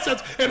black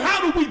assets and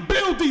how do we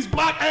build these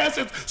black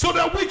assets so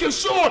that we can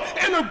ensure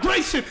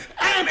integration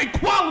and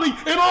equality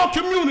in our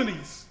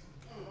communities?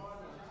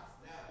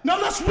 Now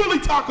let's really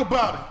talk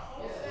about it.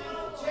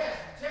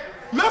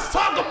 Let's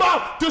talk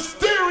about the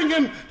steering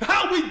and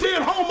how we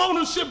did home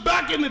ownership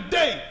back in the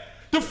day.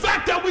 The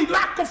fact that we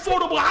lack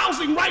affordable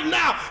housing right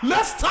now.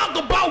 Let's talk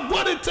about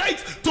what it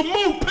takes to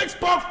move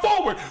Pittsburgh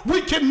forward.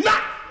 We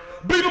cannot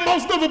be the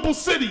most livable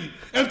city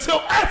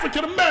until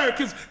African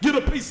Americans get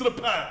a piece of the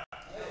pie.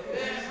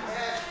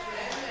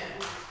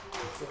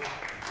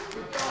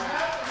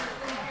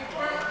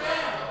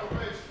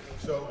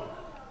 So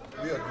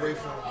we are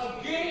grateful.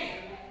 We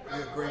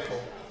are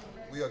grateful.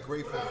 We are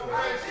grateful for.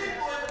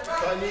 So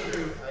I need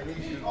you. I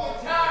need you.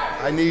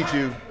 I need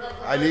you.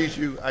 I need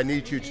you. I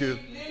need you to.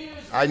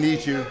 I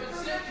need you.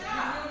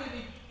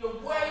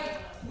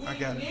 I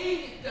got it.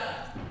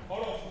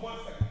 Hold on for 1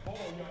 second. Hold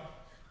on, y'all.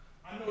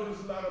 I know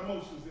there's a lot of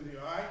emotions in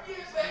here, all right?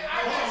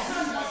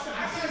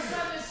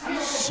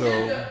 So.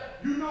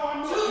 You know I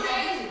know. 2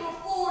 days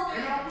before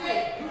the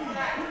date.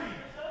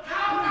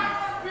 How am I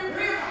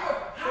prepared for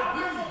it? How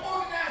am I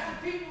organizing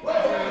people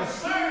that are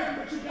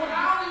concerned when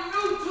I only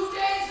knew 2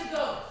 days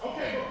ago?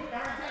 Okay, but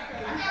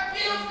I got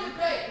bills to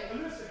pay.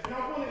 listen,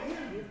 y'all want to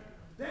hear you.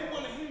 They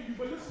want to hear you,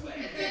 but listen.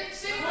 It didn't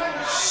seem like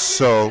I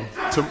So.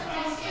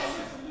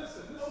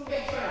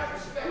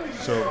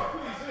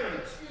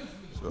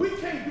 We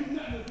can't do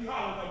nothing if we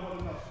holler at one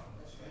another.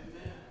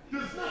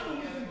 There's nothing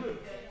we can do.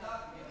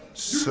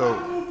 So. You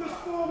gotta move this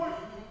forward.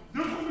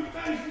 There's gonna be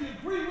things we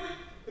agree with,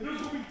 and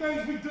there's gonna be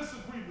things we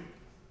disagree with.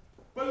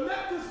 But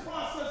let this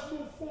process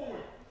move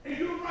forward. And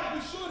you're right,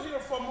 we should hear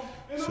from them,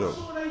 and I'm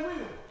sure they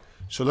will.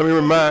 So let me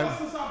remind. Give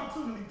us this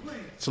opportunity, please.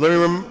 So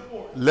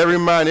let me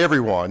remind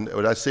everyone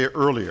what I said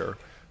earlier,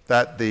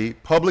 that the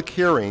public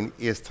hearing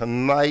is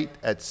tonight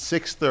at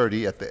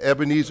 6:30 at the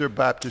Ebenezer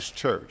Baptist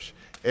Church.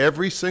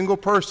 Every single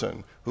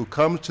person who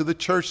comes to the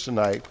church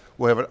tonight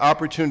will have an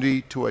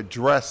opportunity to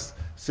address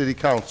City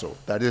Council.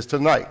 That is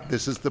tonight.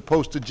 This is the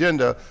post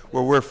agenda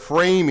where we're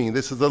framing.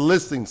 This is a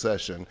listening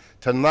session.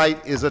 Tonight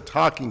is a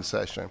talking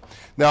session.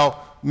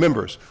 Now,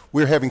 members,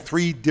 we're having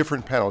 3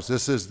 different panels.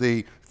 This is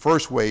the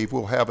first wave.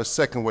 We'll have a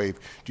second wave.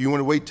 Do you want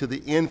to wait to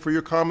the end for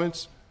your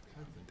comments?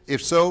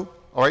 If so,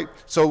 all right.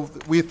 So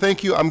we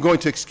thank you. I'm going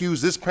to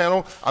excuse this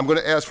panel. I'm going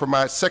to ask for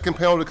my second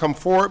panel to come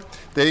forward.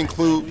 They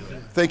include,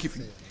 thank you.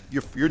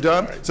 You're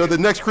done. So the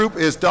next group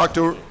is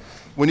Dr.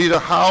 Juanita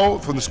Howell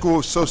from the School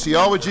of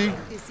Sociology,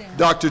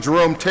 Dr.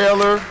 Jerome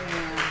Taylor,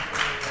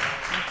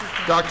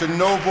 Dr.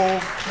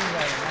 Noble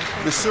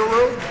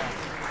Misuru,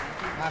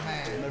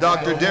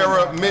 Dr.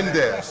 Dara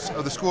Mendez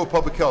of the School of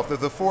Public Health. If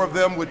the 4 of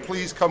them would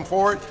please come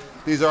forward.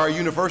 These are our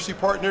university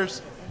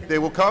partners. They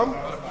will come.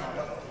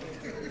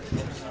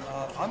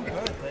 I'm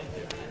good, thank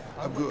you.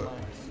 I'm good.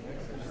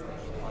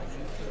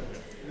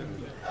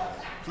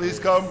 Please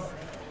come.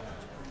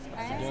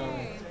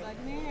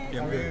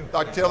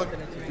 Dr. Taylor,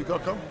 you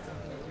gonna come?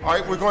 All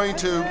right, we're going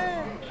to,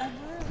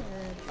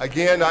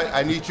 again,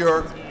 I need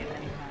your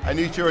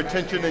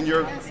attention and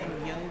your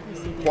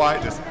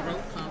quietness.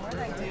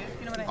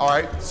 All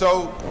right,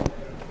 so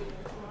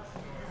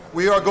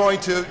we are going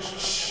to,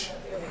 shh.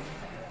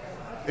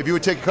 If you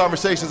would take your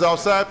conversations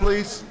outside,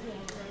 please.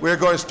 We're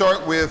going to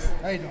start with,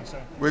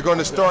 we're going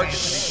to start,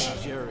 shh.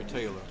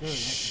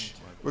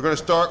 We're going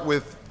to start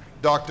with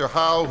Dr.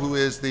 Howe, who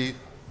is the,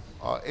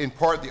 in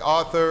part, the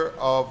author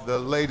of the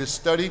latest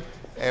study,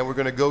 and we're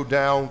going to go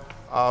down,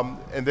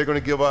 and they're going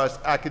to give us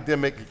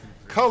academic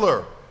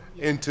color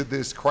into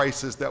this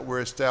crisis that we're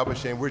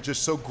establishing. We're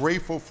just so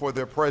grateful for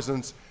their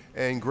presence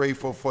and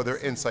grateful for their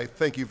insight.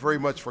 Thank you very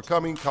much for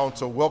coming.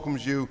 Council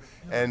welcomes you,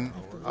 and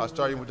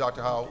starting with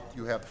Dr. Howe,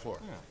 you have the floor.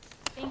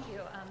 Thank you.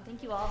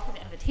 Thank you all for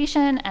the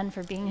invitation and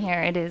for being here.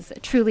 It is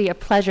truly a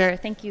pleasure.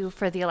 Thank you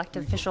for the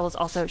elected officials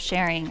also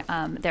sharing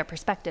their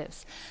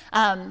perspectives.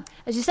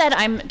 As you said,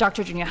 I'm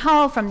Dr. Junia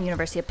Howell from the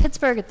University of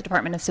Pittsburgh at the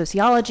Department of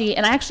Sociology,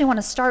 and I actually want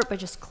to start by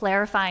just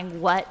clarifying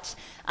what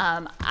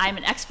I'm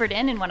an expert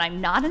in and what I'm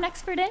not an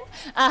expert in.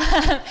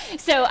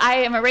 So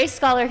I am a race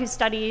scholar who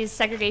studies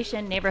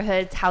segregation,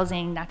 neighborhoods,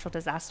 housing, natural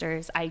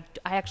disasters. I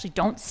actually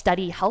don't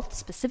study health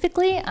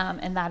specifically,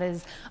 and that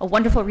is a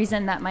wonderful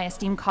reason that my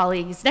esteemed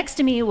colleagues next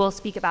to me will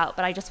speak about,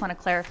 but I just want to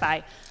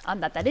clarify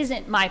that that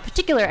isn't my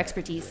particular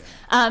expertise.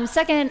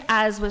 Second,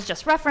 as was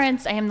just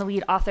referenced, I am the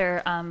lead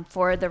author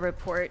for the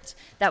report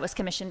that was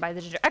commissioned by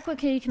the Gender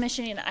Equity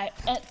Commission,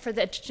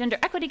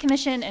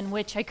 in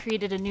which I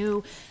created a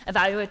new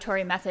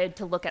evaluatory method method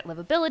to look at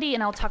livability,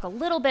 and I'll talk a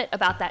little bit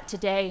about that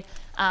today,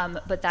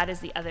 but that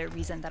is the other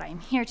reason that I'm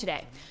here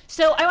today.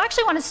 So I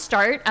actually want to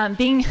start,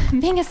 being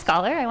a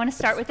scholar, I want to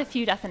start with a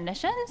few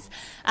definitions.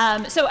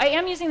 So I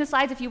am using the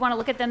slides. If you want to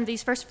look at them,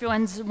 these first few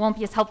ones won't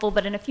be as helpful,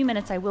 but in a few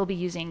minutes I will be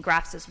using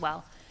graphs as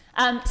well.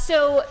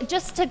 So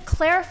just to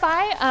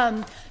clarify,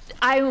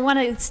 I want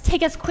to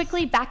take us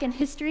quickly back in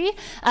history.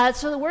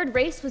 So the word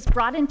race was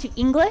brought into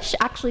English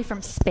actually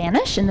from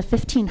Spanish in the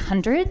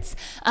 1500s.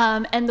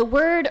 And the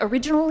word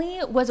originally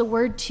was a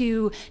word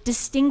to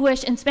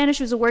distinguish, in Spanish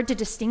it was a word to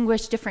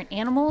distinguish different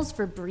animals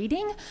for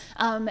breeding.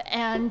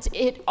 And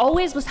it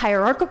always was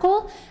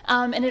hierarchical,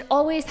 and it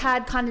always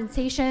had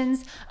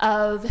condensations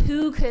of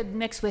who could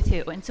mix with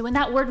who. And so when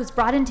that word was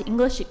brought into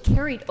English, it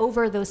carried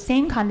over those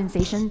same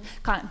condensations,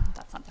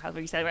 that's not how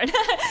you say the word,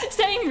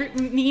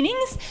 same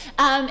meanings,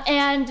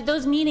 and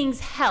those meanings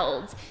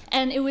held.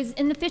 And it was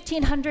in the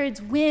 1500s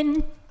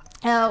when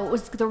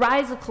was the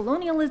rise of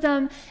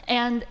colonialism,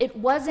 and it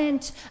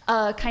wasn't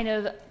a kind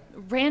of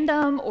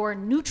random or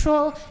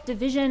neutral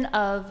division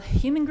of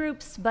human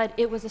groups, but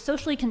it was a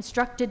socially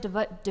constructed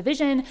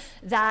division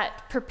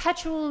that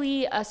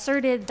perpetually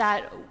asserted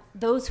that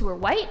those who are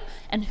white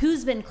and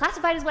who's been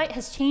classified as white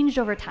has changed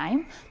over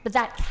time, but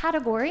that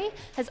category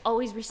has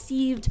always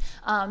received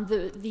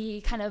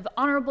the kind of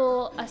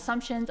honorable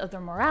assumptions of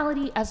their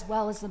morality as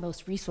well as the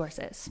most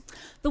resources.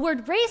 The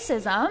word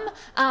racism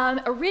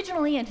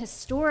originally and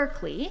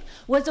historically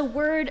was a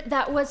word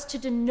that was to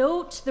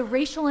denote the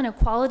racial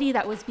inequality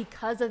that was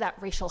because of that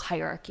racial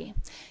hierarchy.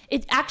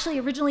 It actually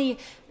originally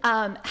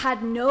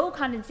had no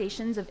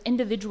condensations of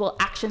individual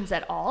actions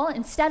at all.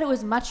 Instead, it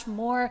was much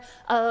more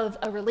of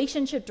a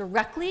relationship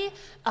directly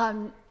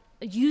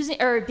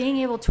using or being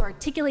able to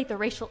articulate the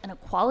racial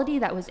inequality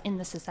that was in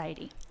the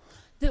society.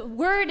 The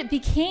word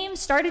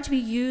started to be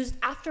used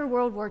after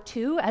World War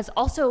II as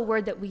also a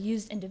word that we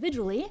used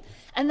individually,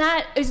 and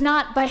that is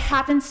not by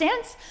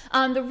happenstance.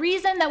 The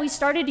reason that we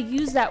started to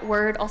use that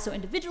word also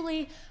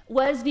individually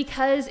was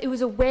because it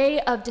was a way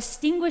of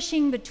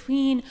distinguishing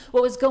between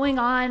what was going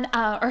on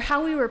or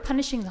how we were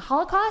punishing the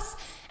Holocaust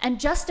and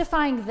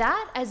justifying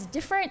that as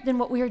different than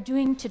what we were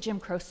doing to Jim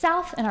Crow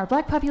South and our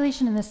black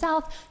population in the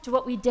South, to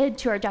what we did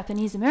to our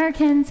Japanese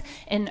Americans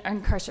in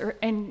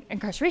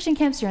incarceration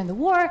camps during the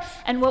war,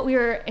 and what we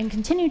were and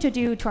continue to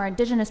do to our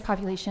indigenous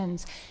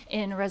populations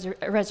in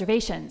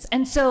reservations.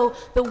 And so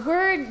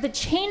the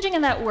changing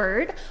of that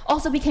word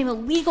also became a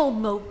legal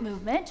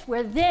movement,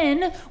 where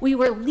then we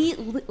were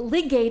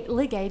ligating,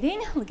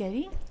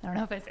 I don't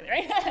know if I said it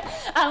right,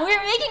 we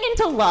were making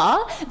into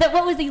law that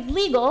what was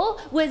illegal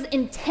was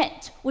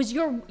intent, was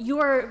your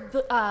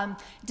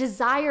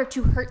desire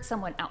to hurt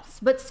someone else.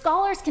 But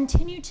scholars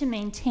continue to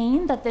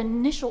maintain that the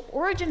initial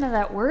origin of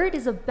that word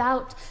is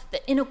about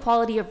the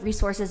inequality of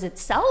resources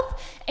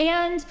itself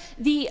and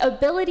the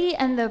ability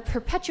and the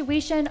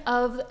perpetuation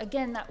of,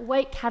 again, that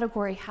white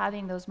category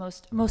having those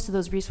most of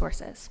those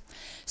resources.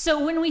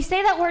 So when we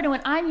say that word, and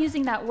when I'm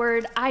using that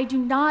word, I do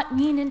not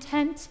mean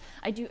intent,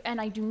 I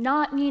do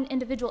not mean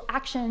individual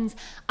actions.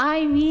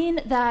 I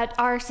mean that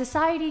our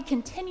society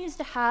continues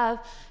to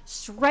have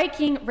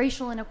striking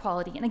racial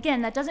inequality. And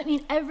again, that doesn't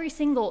mean every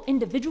single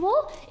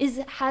individual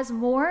has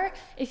more,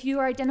 if you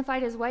are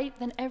identified as white,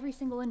 than every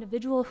single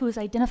individual who is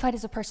identified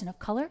as a person of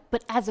color.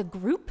 But as a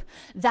group,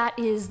 that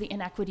is the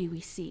inequity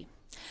we see.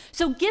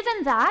 So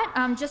given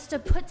that, just to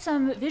put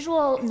some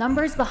visual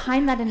numbers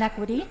behind that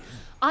inequity,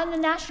 on the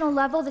national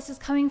level, this is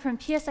coming from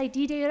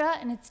PSID data,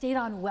 and it's data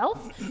on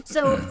wealth.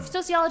 So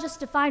sociologists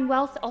define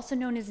wealth, also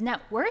known as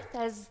net worth,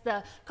 as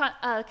the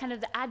kind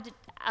of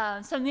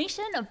the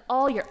summation of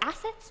all your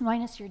assets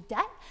minus your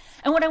debt.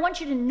 And what I want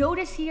you to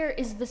notice here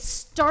is the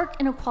stark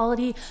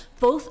inequality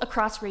both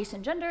across race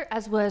and gender,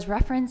 as was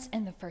referenced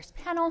in the first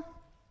panel.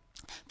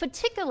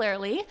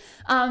 Particularly,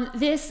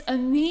 this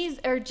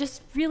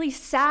just really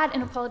sad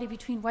inequality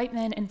between white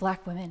men and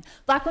black women.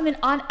 Black women,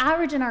 on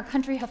average in our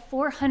country, have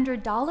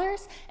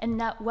 $400 in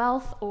net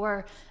wealth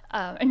or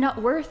net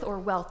worth or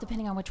wealth,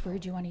 depending on which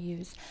word you want to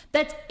use.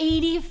 That's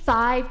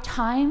 85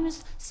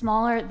 times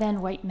smaller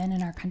than white men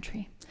in our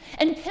country.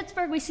 In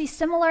Pittsburgh, we see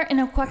similar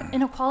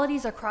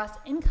inequalities across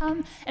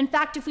income. In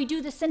fact, if we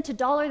do the cent to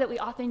dollar that we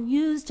often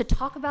use to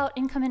talk about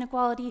income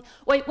inequality,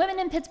 white women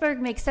in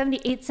Pittsburgh make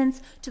 78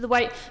 cents to the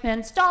white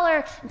man's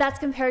dollar. That's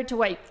compared to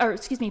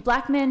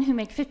black men who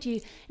make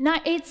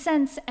 58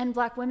 cents and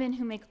black women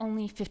who make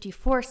only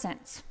 54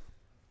 cents.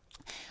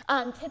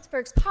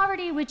 Pittsburgh's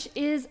poverty, which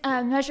is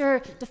a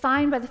measure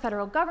defined by the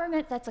federal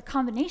government, that's a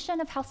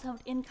combination of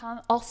household income,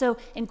 also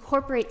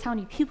incorporates how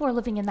many people are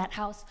living in that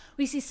house.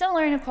 We see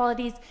similar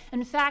inequalities.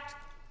 In fact,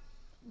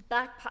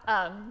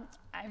 I'm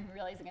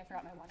realizing I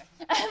forgot my water.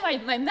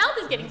 my mouth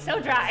is getting so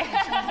dry.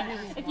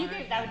 If you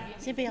could, that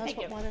would be amazing.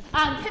 Thank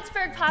you.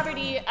 Pittsburgh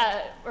poverty,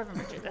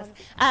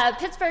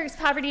 Pittsburgh's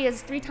poverty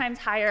is 3 times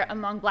higher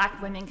among black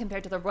women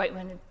compared to their white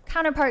women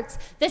counterparts.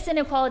 This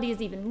inequality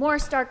is even more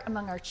stark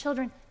among our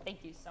children.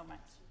 Thank you so much.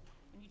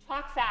 When you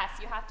talk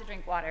fast, you have to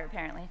drink water,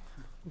 apparently.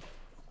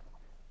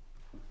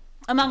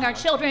 Among our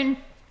children,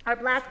 our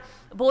black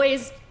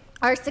boys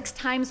are 6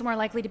 times more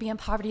likely to be in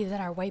poverty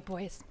than our white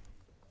boys.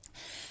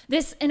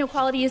 This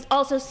inequality is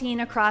also seen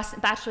across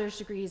bachelor's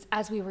degrees,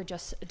 as we were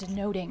just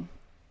denoting.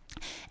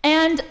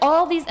 And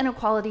all these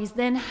inequalities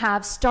then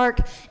have stark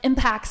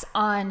impacts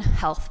on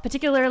health,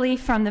 particularly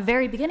from the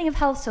very beginning of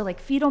health, so like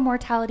fetal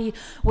mortality,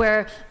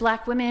 where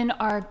Black women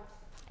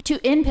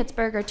in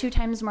Pittsburgh are 2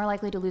 times more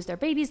likely to lose their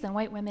babies than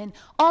white women,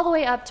 all the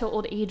way up to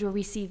old age, where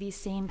we see these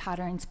same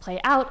patterns play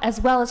out,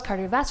 as well as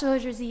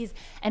cardiovascular disease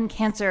and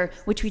cancer,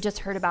 which we just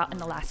heard about in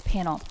the last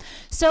panel.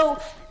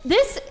 So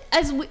this,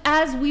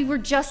 as we were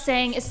just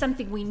saying, is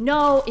something we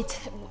know.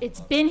 It's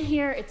been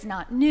here. It's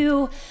not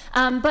new.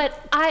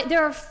 But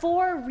there are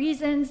 4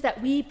 reasons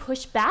that we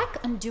push back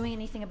on doing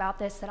anything about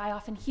this that I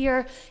often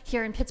hear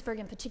here in Pittsburgh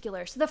in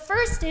particular. So the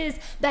first is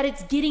that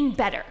it's getting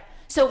better.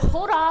 So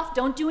hold off,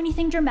 don't do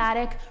anything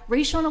dramatic.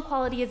 Racial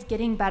inequality is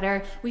getting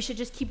better. We should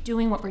just keep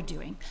doing what we're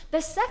doing.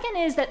 The second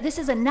is that this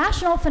is a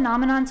national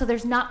phenomenon, so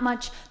there's not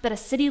much that a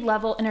city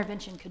level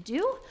intervention could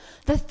do.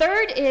 The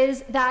third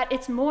is that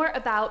it's more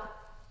about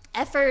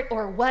effort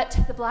or what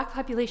the Black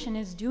population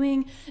is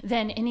doing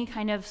than any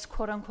kind of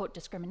quote unquote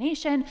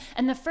discrimination.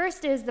 And the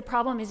first is the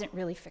problem isn't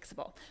really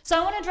fixable. So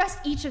I want to address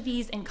each of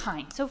these in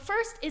kind. So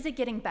first, is it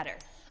getting better?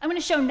 I'm going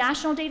to show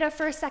national data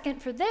for a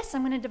second for this.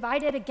 I'm going to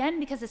divide it again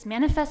because this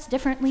manifests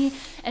differently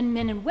in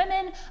men and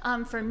women.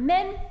 For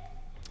men,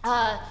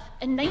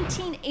 in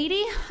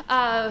 1980,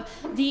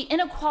 the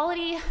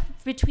inequality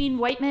between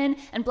white men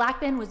and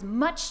Black men was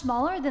much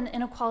smaller than the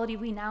inequality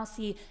we now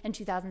see in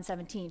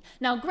 2017.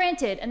 Now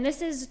granted, and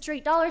this is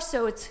straight dollars,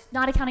 so it's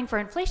not accounting for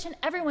inflation,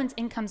 everyone's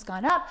income's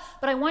gone up,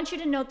 but I want you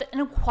to note that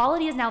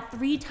inequality is now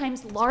 3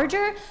 times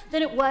larger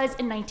than it was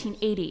in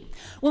 1980.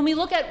 When we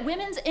look at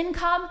women's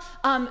income,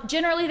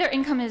 generally their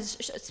income is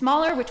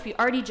smaller, which we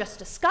already just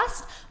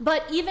discussed,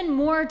 but even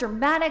more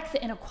dramatic,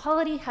 the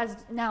inequality has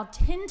now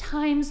 10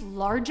 times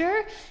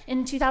larger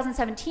in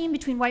 2017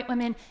 between white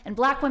women and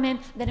Black women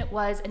than it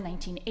was in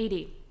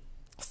 1980.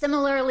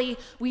 Similarly,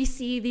 we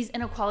see these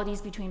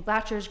inequalities between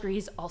bachelor's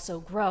degrees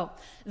also grow.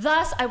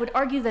 Thus, I would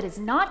argue that it's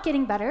not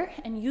getting better,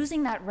 and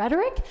using that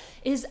rhetoric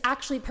is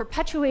actually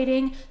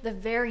perpetuating the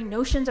very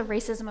notions of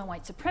racism and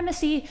white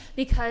supremacy,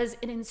 because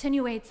it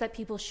insinuates that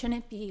people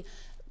shouldn't be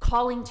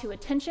calling to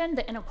attention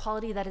the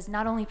inequality that is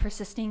not only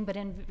persisting, but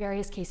in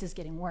various cases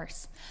getting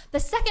worse. The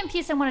second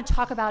piece I want to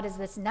talk about is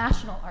this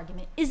national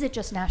argument. Is it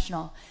just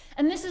national?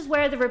 And this is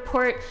where the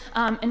report,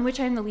 in which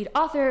I'm the lead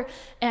author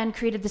and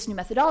created this new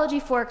methodology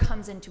for,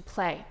 comes into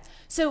play.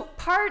 So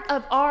part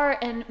of our,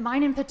 and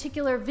mine in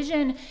particular,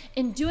 vision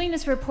in doing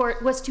this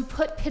report was to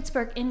put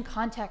Pittsburgh in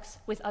context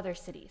with other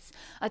cities.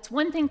 It's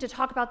one thing to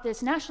talk about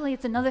this nationally,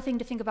 it's another thing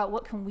to think about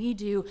what can we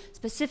do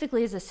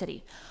specifically as a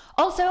city.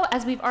 Also,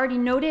 as we've already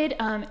noted,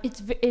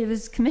 it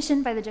was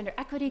commissioned by the Gender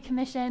Equity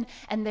Commission,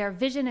 and their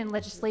vision and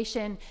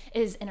legislation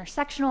is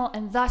intersectional,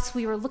 and thus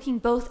we were looking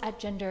both at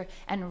gender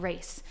and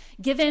race.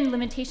 Given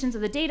limitations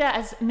of the data,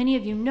 as many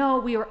of you know,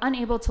 we were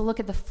unable to look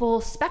at the full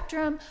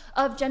spectrum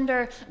of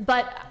gender,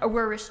 but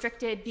were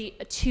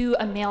restricted to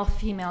a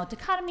male-female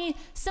dichotomy.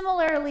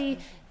 Similarly,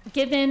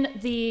 given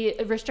the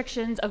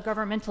restrictions of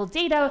governmental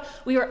data,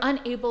 we were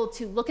unable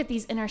to look at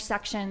these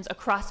intersections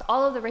across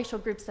all of the racial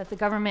groups that the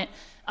government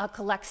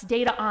collects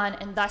data on,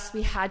 and thus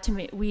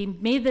we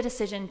made the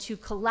decision to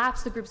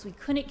collapse the groups we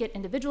couldn't get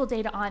individual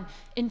data on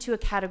into a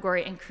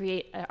category and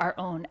create our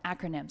own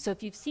acronym. So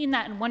if you've seen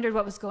that and wondered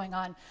what was going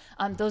on,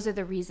 those are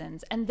the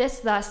reasons. And this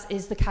thus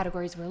is the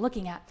categories we're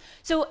looking at.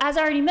 So as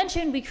I already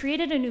mentioned, we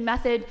created a new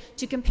method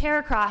to compare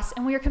across,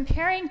 and we are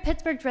comparing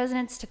Pittsburgh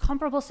residents to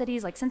comparable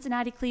cities like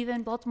Cincinnati,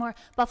 Cleveland, Baltimore,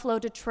 Buffalo,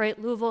 Detroit,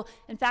 Louisville,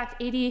 in fact,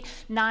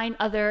 89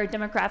 other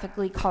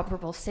demographically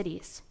comparable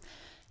cities.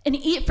 And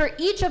for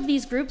each of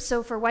these groups,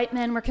 so for white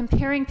men, we're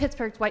comparing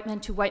Pittsburgh's white men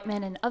to white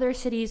men in other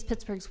cities,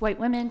 Pittsburgh's white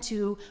women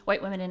to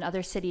white women in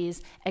other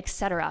cities,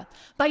 etc.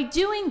 By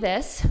doing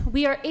this,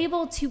 we are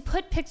able to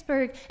put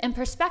Pittsburgh in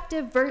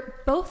perspective,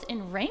 both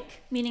in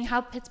rank, meaning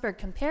how Pittsburgh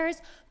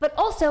compares, but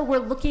also we're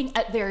looking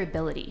at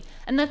variability.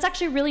 And that's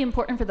actually really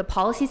important for the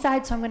policy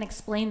side, so I'm going to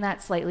explain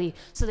that slightly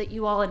so that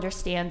you all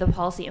understand the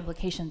policy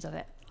implications of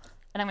it.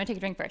 And I'm going to take a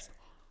drink first.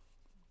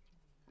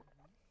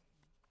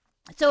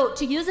 So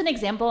to use an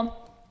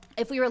example,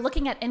 if we were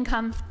looking at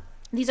income,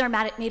 these are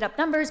made up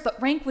numbers, but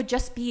rank would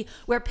just be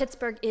where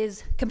Pittsburgh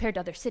is compared to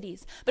other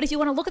cities. But if you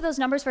want to look at those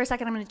numbers for a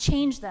second, I'm going to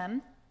change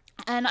them.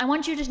 And I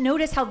want you to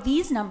notice how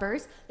these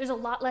numbers, there's a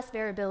lot less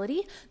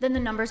variability than the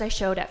numbers I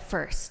showed at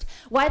first.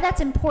 Why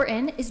that's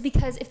important is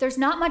because if there's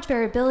not much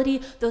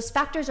variability, those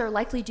factors are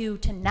likely due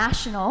to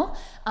national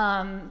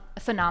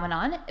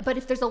phenomenon. But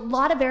if there's a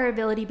lot of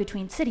variability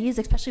between cities,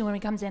 especially when it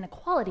comes to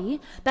inequality,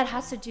 that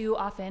has to do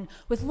often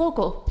with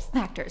local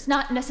factors.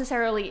 Not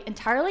necessarily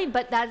entirely,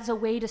 but that is a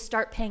way to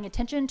start paying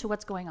attention to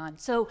what's going on.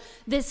 So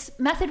this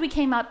method we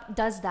came up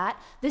does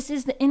that. This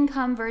is the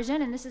income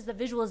version, and this is the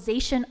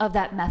visualization of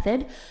that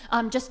method.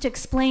 Just to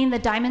explain, the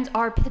diamonds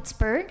are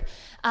Pittsburgh.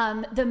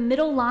 The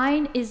middle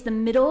line is the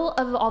middle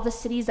of all the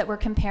cities that we're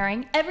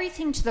comparing.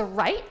 Everything to the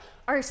right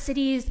are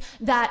cities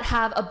that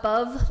have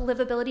above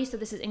livability, so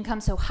this is income,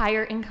 so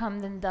higher income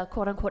than the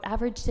quote-unquote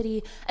average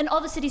city, and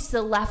all the cities to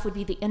the left would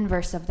be the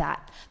inverse of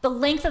that. The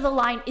length of the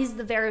line is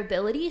the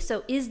variability,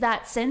 so is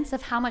that sense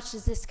of how much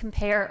does this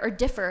compare or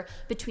differ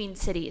between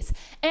cities.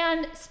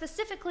 And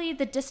specifically,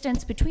 the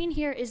distance between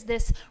here is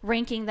this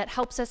ranking that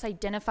helps us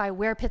identify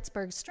where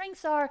Pittsburgh's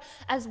strengths are,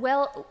 as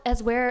well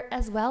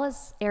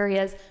as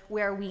areas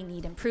where we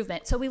need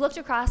improvement. So we looked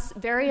across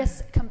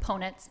various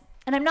components,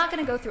 and I'm not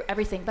going to go through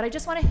everything, but I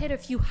just want to hit a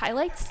few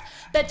highlights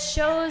that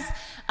shows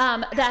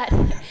that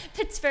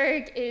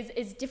Pittsburgh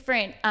is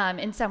different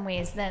in some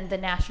ways than the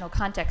national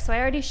context. So I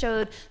already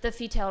showed the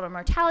fetal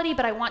mortality,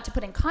 but I want to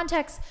put in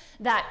context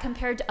that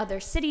compared to other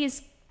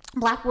cities,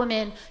 Black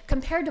women,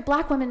 compared to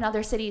Black women in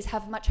other cities,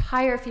 have much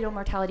higher fetal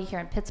mortality here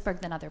in Pittsburgh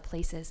than other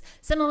places.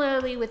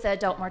 Similarly, with the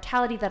adult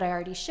mortality that I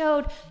already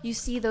showed, you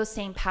see those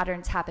same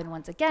patterns happen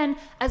once again,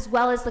 as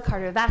well as the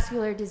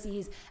cardiovascular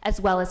disease,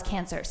 as well as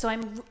cancer. So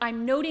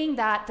I'm noting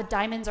that the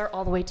diamonds are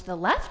all the way to the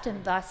left,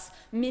 and thus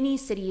many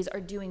cities are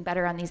doing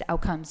better on these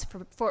outcomes,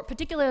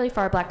 particularly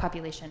for our Black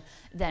population,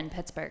 than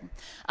Pittsburgh.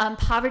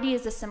 Poverty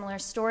is a similar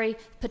story,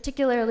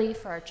 particularly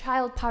for our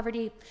child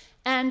poverty.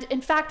 And in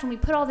fact, when we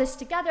put all this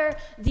together,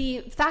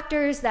 the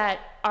factors that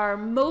are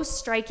most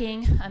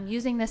striking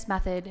using this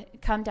method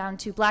come down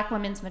to Black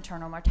women's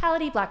maternal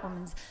mortality, Black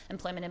women's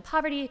employment and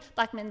poverty,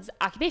 Black men's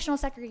occupational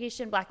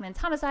segregation, Black men's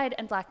homicide,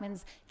 and Black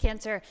men's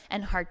cancer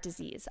and heart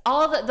disease.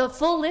 All the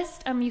full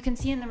list you can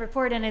see in the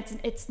report, and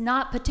it's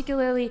not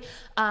particularly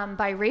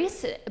by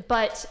race,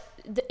 but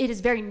it is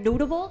very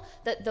notable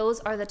that those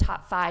are the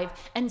top 5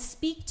 and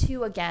speak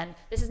to, again,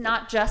 this is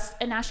not just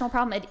a national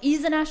problem. It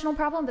is a national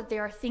problem, but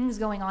there are things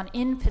going on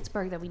in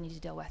Pittsburgh that we need to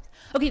deal with.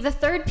 Okay, the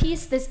third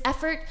piece, this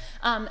effort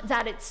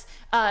that it's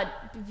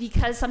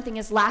because something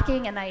is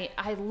lacking, and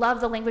I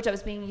love the language that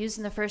was being used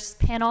in the first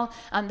panel,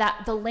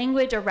 that the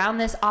language around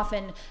this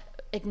often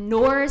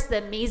ignores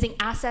the amazing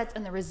assets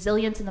and the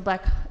resilience in the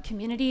Black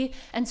community.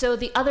 And so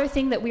the other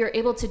thing that we were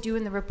able to do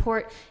in the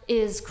report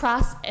is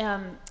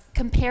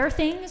compare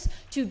things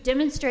to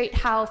demonstrate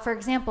how, for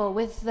example,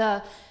 with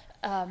the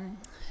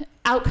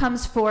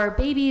outcomes for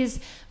babies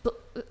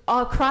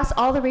across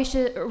all the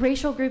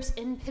racial groups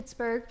in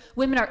Pittsburgh,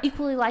 women are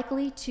equally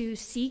likely to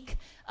seek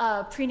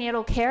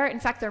prenatal care. In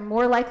fact, they're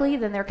more likely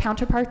than their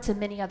counterparts in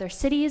many other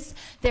cities.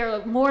 They're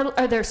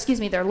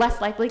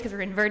less likely, because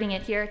we're inverting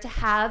it here, to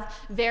have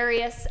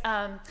various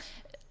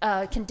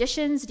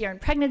conditions during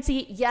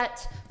pregnancy,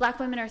 yet Black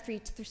women are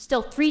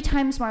still 3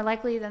 times more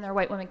likely than their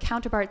white women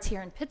counterparts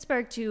here in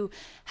Pittsburgh to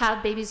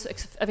have babies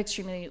of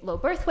extremely low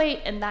birth weight,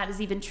 and that is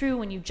even true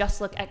when you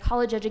just look at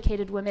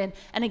college-educated women,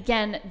 and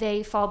again,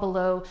 they fall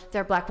below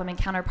their Black women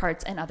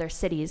counterparts in other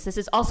cities. This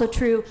is also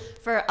true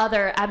for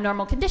other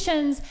abnormal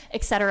conditions,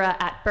 etc.,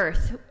 at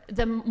birth.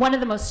 One of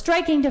the most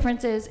striking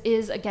differences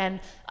is, again,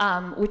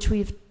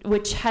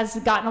 which has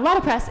gotten a lot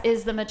of press,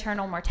 is the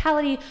maternal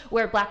mortality,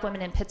 where Black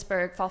women in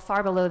Pittsburgh fall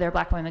far below their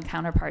Black women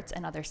counterparts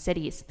in other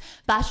cities.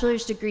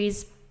 Bachelor's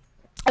degrees.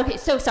 Okay,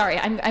 so sorry,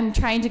 I'm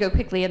trying to go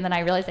quickly, and then I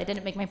realized I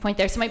didn't make my point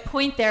there. So my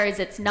point there is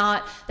it's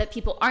not that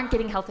people aren't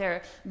getting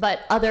healthier, but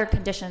other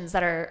conditions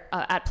that are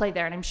at play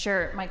there, and I'm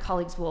sure my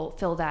colleagues will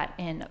fill that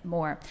in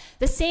more.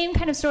 The same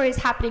kind of story is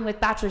happening with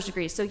bachelor's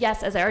degrees. So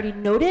yes, as I already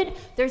noted,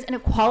 there's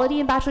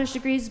inequality in bachelor's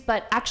degrees,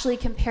 but actually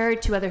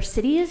compared to other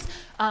cities,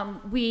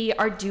 we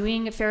are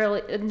doing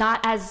fairly, not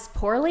as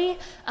poorly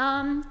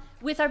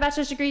with our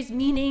bachelor's degrees,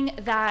 meaning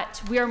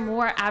that we are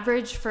more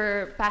average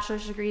for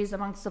bachelor's degrees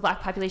amongst the Black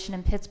population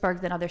in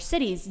Pittsburgh than other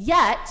cities.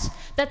 Yet,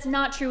 that's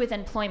not true with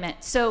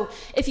employment. So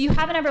if you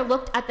haven't ever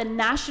looked at the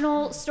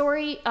national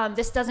story,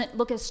 this doesn't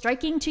look as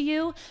striking to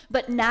you,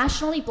 but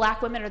nationally,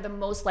 Black women are the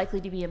most likely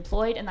to be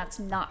employed, and that's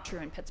not true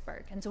in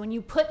Pittsburgh. And so when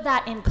you put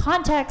that in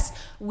context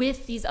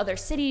with these other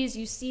cities,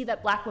 you see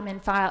that Black women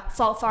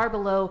fall far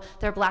below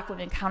their Black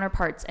women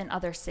counterparts in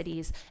other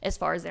cities as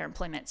far as their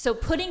employment. So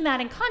putting that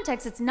in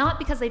context, it's not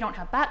because they don't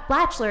have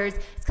bachelors,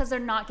 it's because they're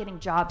not getting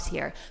jobs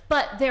here.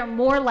 But they're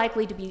more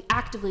likely to be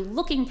actively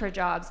looking for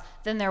jobs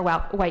than their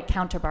white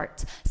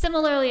counterparts.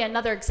 Similarly,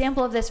 another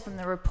example of this from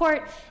the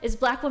report is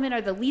Black women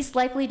are the least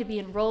likely to be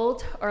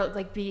enrolled, or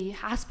be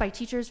asked by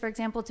teachers, for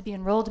example, to be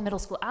enrolled in middle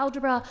school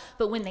algebra,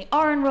 but when they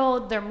are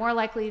enrolled, they're more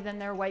likely than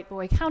their white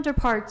boy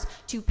counterparts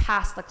to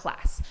pass the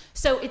class.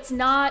 So it's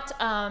not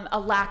a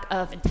lack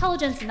of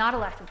intelligence, not a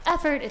lack of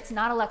effort, it's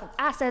not a lack of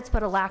assets,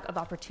 but a lack of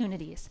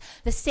opportunities.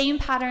 The same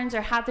patterns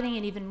are happening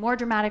in even more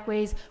dramatic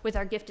ways with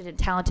our gifted and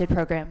talented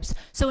programs.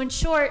 So in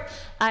short,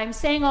 I'm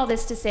saying all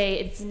this to say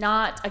it's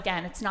not,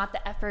 again, it's not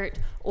the effort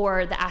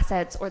or the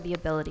assets or the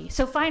ability.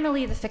 So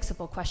finally, the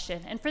fixable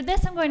question. And for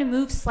this, I'm going to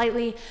move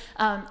slightly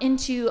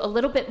into a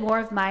little bit more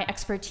of my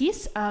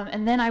expertise,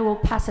 and then I will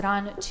pass it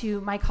on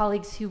to my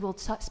colleagues who will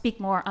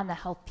speak more on the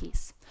health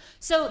piece.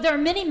 So there are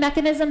many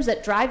mechanisms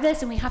that drive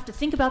this, and we have to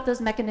think about those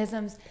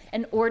mechanisms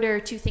in order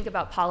to think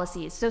about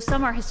policies. So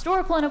some are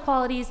historical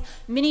inequalities.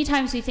 Many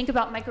times we think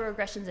about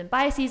microaggressions and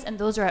biases, and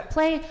those are at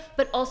play,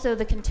 but also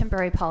the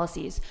contemporary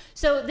policies.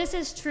 So this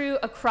is true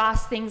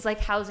across things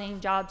like housing,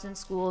 jobs, and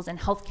schools, and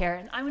healthcare.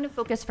 And I'm going to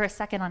focus for a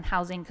second on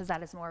housing because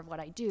that is more of what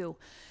I do.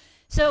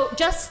 So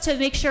just to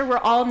make sure we're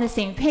all on the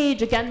same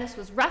page, again, this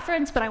was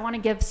referenced, but I want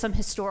to give some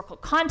historical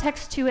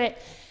context to it.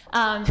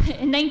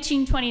 In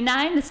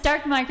 1929, the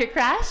stock market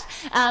crash,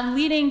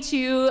 leading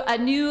to a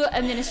new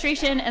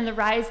administration and the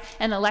rise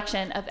and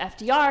election of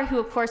FDR, who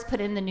of course put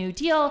in the New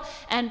Deal,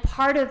 and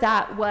part of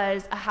that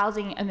was a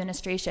housing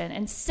administration.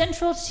 And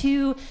central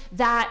to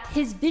that,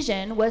 his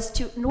vision was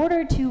to, in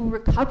order to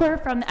recover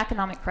from the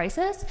economic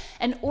crisis,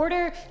 in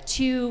order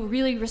to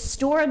really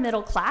restore a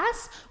middle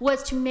class,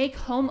 was to make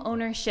home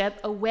ownership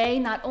a way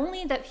not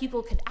only that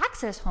people could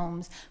access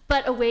homes,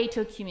 but a way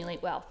to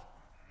accumulate wealth.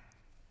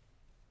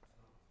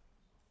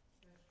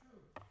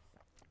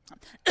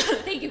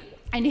 Thank you.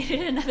 I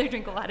needed another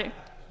drink of water.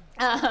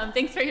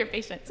 Thanks for your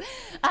patience.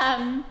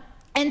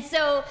 And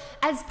so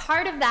as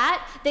part of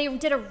that, they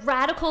did a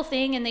radical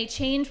thing, and they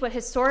changed what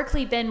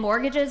historically been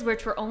mortgages,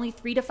 which were only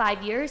 3 to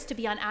 5 years, to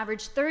be on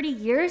average 30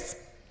 years.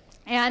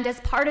 And as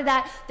part of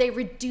that, they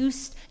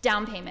reduced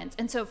down payments.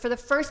 And so for the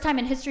first time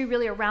in history,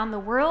 really around the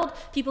world,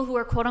 people who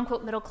are quote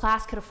unquote middle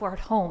class could afford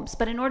homes.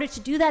 But in order to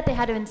do that, they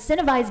had to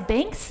incentivize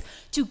banks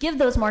to give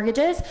those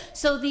mortgages.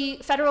 So the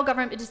federal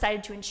government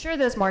decided to insure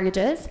those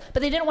mortgages,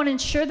 but they didn't want to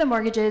insure the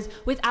mortgages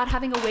without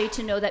having a way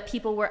to know that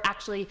people were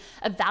actually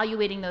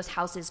evaluating those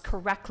houses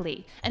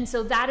correctly. And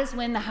so that is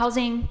when the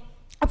housing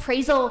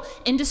appraisal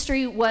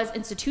industry was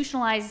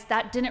institutionalized.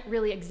 That didn't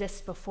really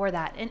exist before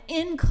that. And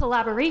in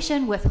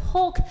collaboration with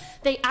Hulk,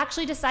 they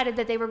actually decided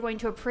that they were going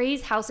to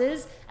appraise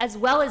houses as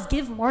well as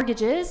give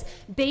mortgages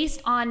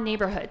based on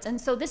neighborhoods.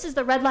 And so this is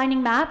the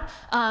redlining map,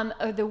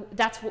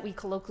 that's what we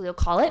colloquially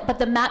call it, but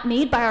the map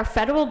made by our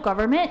federal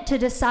government to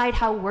decide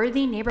how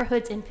worthy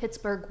neighborhoods in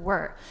Pittsburgh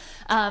were.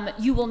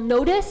 You will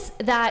notice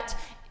that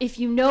if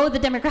you know the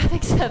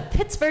demographics of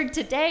Pittsburgh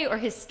today or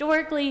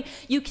historically,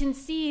 you can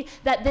see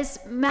that this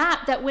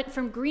map that went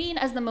from green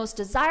as the most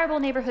desirable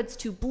neighborhoods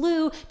to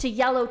blue to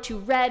yellow to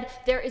red,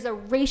 there is a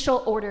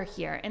racial order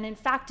here. And in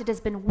fact, it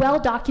has been well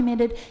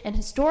documented in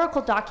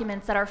historical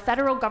documents that our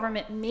federal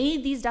government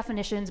made these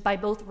definitions by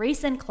both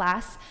race and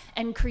class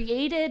and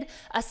created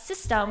a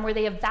system where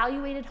they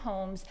evaluated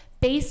homes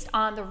based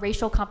on the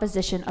racial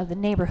composition of the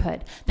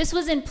neighborhood. This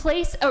was in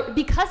place, or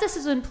because this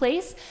was in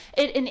place,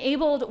 it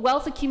enabled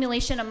wealth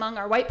accumulation among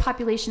our white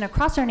population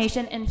across our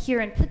nation, and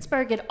here in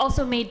Pittsburgh, it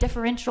also made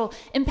differential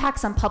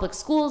impacts on public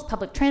schools,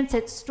 public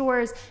transit,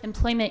 stores,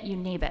 employment, you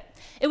name it.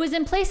 It was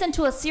in place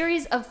until a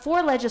series of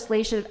 4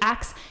 legislative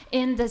acts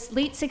in the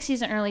late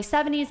 60s and early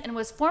 70s, and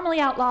was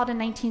formally outlawed in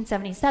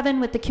 1977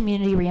 with the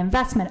Community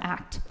Reinvestment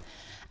Act.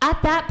 At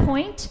that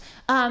point,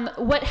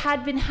 what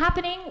had been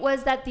happening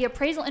was that the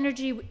appraisal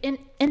industry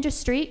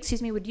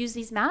would use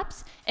these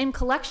maps in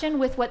collection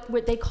with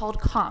what they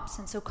called comps.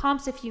 And so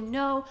comps, if you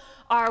know,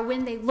 are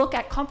when they look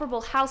at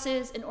comparable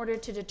houses in order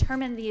to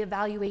determine the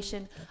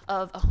evaluation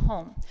of a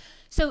home.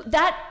 So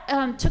that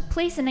took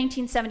place in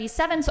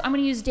 1977. So I'm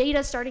going to use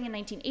data starting in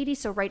 1980.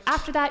 So right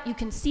after that, you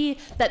can see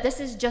that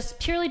this is just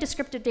purely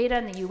descriptive data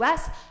in the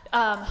US.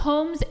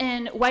 Homes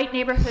in white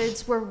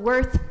neighborhoods were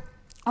worth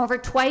over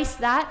twice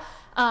that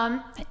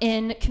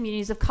in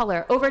communities of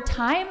color. Over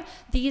time,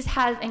 these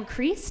have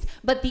increased,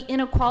 but the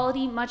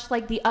inequality, much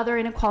like the other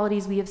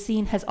inequalities we have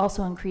seen, has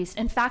also increased.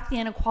 In fact, the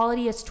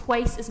inequality is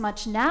twice as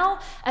much now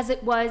as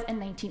it was in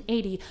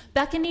 1980,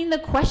 beckoning the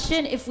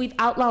question, if we've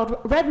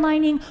outlawed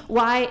redlining,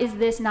 why is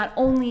this not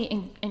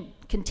only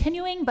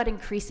continuing but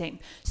increasing?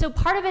 So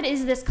part of it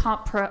is this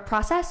comp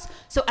process.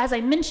 So as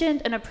I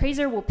mentioned, an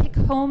appraiser will pick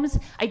homes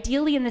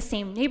ideally in the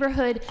same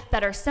neighborhood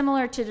that are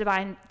similar to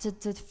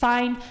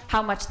define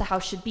how much the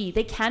house should be.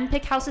 They can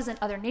pick houses in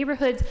other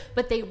neighborhoods,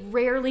 but they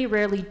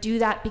rarely do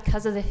that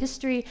because of the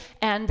history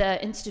and the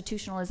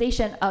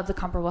institutionalization of the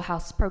comparable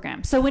house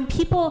program. So when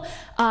people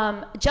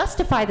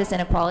justify this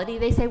inequality,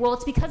 they say, well,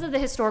 it's because of the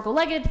historical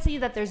legacy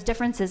that there's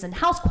differences in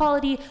house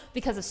quality,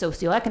 because of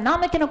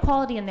socioeconomic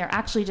inequality, and they're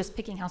actually just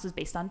picking houses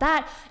based on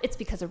that. It's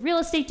because of real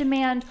estate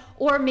demand,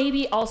 or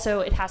maybe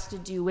also it has to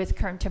do with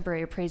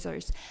contemporary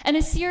appraisers. And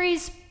a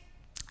series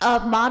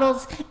of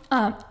models,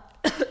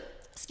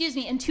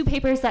 in 2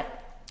 papers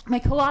that my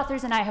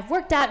co-authors and I have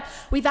worked at,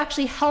 we've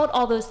actually held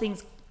all those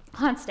things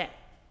constant.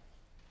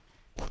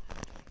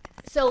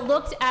 So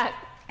looked at,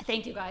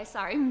 thank you guys,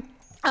 sorry.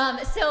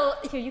 So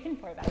here, you can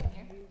pour it back in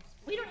here.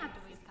 We don't have to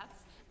use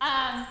cups.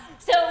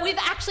 So we've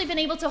actually been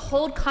able to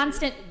hold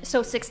constant,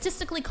 so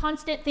statistically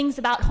constant things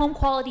about home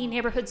quality,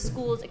 neighborhoods,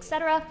 schools,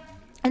 etc.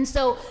 And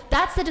so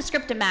that's the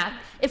descriptive map.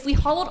 If we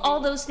hold all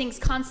those things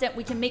constant,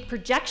 we can make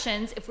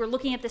projections if we're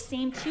looking at the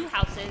same two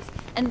houses,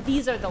 and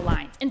these are the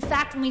lines. In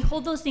fact, when we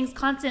hold those things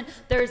constant,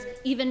 there's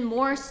even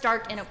more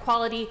stark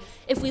inequality.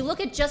 If we look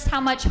at just how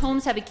much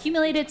homes have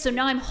accumulated, so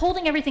now I'm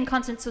holding everything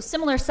constant, so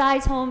similar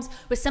size homes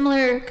with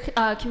similar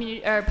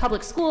community or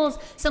public schools,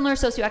 similar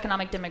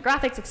socioeconomic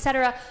demographics, et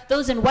cetera,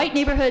 those in white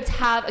neighborhoods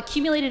have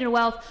accumulated in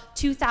wealth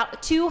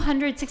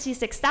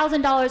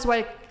 $266,000,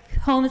 while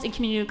homes in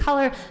community of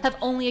color have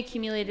only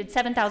accumulated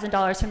 $7,000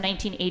 from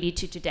 1980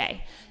 to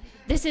today.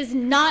 This is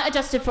not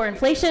adjusted for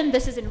inflation.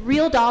 This is in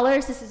real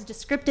dollars. This is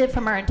descriptive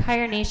from our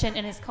entire nation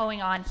and is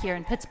going on here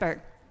in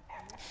Pittsburgh.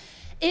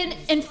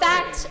 In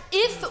fact,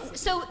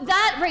 so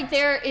that right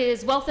there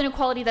is wealth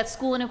inequality, that's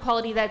school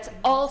inequality, that's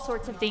all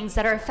sorts of things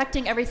that are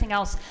affecting everything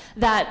else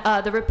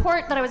that the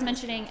report that I was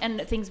mentioning and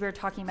the things we were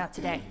talking about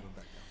today.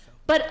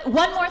 But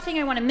one more thing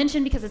I want to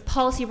mention, because it's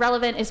policy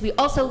relevant, is we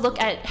also look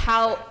at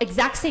how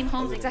exact same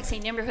homes, exact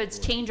same neighborhoods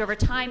change over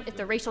time if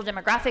the racial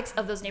demographics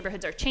of those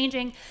neighborhoods are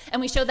changing. And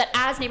we show that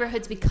as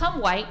neighborhoods become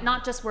white,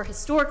 not just we're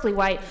historically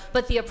white,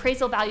 but the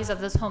appraisal values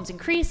of those homes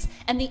increase,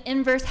 and the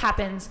inverse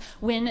happens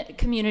when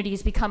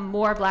communities become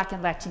more Black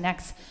and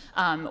Latinx,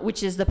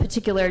 which is the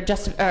particular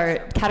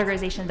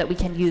categorization that we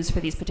can use for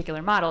these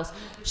particular models,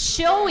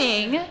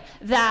 showing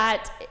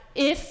that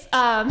if,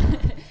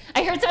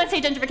 I heard someone say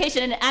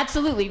gentrification, and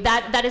absolutely,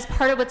 that is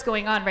part of what's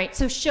going on, right?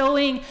 So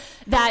showing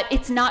that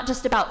it's not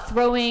just about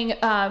throwing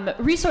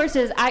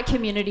resources at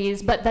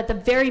communities, but that the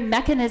very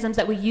mechanisms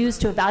that we use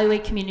to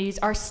evaluate communities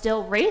are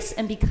still race,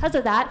 and because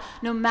of that,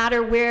 no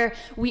matter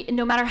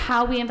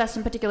how we invest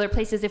in particular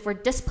places, if we're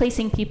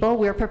displacing people,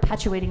 we're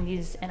perpetuating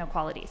these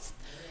inequalities.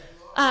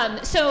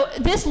 So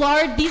these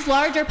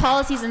larger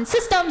policies and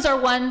systems are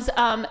ones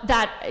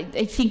that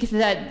I think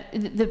that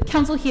the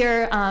council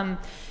here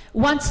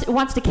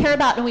wants to care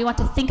about, and we want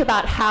to think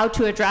about how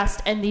to address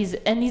and these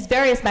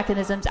various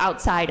mechanisms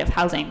outside of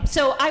housing.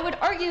 So I would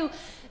argue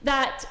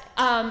that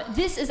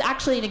this is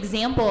actually an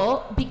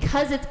example,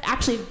 because it's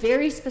actually a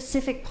very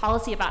specific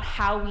policy about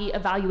how we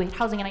evaluate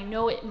housing. And I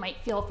know it might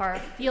feel far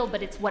afield,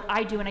 but it's what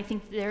I do. And I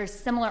think there's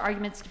similar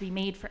arguments to be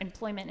made for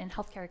employment and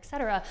healthcare, et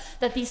cetera,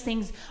 that these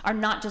things are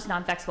not just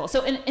non-flexible.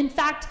 So in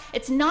fact,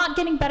 it's not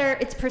getting better,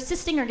 it's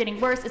persisting or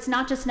getting worse. It's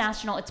not just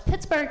national, it's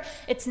Pittsburgh.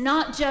 It's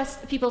not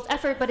just people's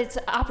effort, but it's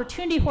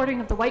opportunity hoarding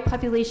of the white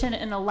population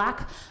and a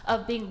lack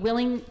of being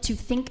willing to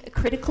think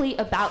critically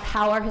about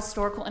how our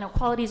historical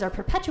inequalities are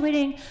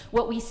perpetuating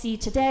what we see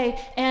today,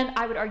 and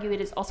I would argue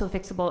it is also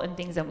fixable and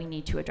things that we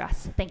need to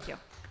address. Thank you.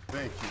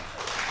 Thank you.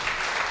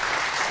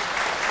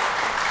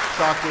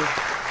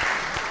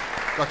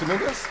 Dr.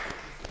 Mendez?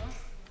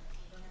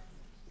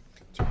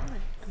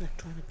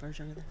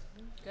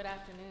 Good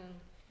afternoon.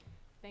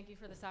 Thank you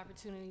for this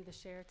opportunity to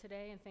share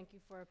today, and thank you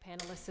for our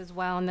panelists as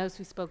well and those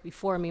who spoke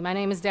before me. My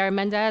name is Dara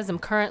Mendez. I'm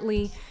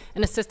currently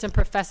an assistant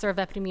professor of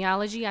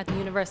epidemiology at the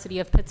University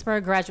of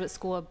Pittsburgh Graduate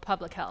School of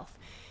Public Health.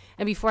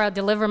 And before I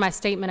deliver my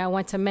statement, I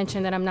want to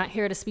mention that I'm not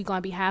here to speak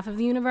on behalf of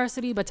the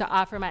university, but to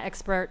offer my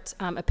expert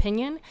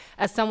opinion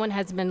as someone who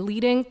has been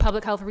leading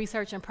public health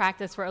research and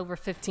practice for over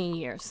 15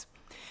 years.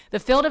 The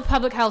field of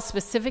public health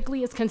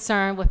specifically is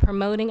concerned with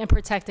promoting and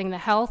protecting the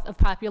health of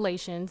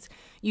populations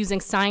using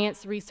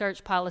science,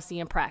 research, policy,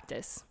 and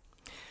practice.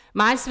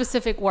 My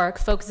specific work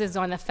focuses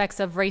on the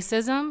effects of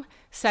racism,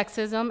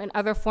 sexism, and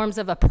other forms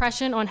of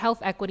oppression on health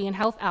equity and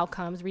health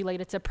outcomes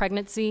related to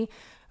pregnancy,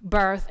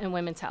 birth, and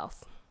women's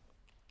health.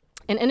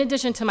 And in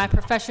addition to my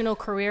professional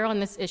career on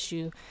this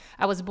issue,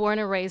 I was born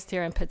and raised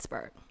here in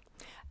Pittsburgh.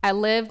 I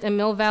lived in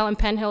Millvale and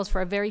Penn Hills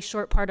for a very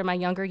short part of my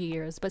younger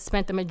years, but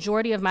spent the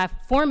majority of my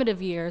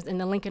formative years in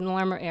the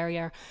Lincoln-Lerner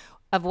area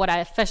of what I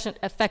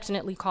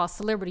affectionately call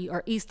Celebrity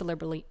or East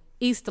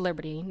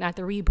Liberty, not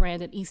the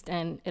rebranded East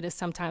End it is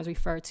sometimes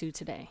referred to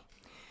today.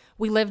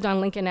 We lived on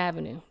Lincoln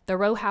Avenue. The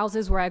row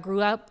houses where I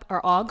grew up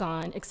are all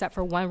gone except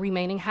for one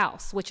remaining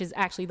house, which is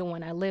actually the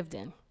one I lived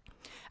in.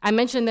 I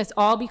mention this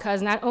all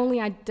because not only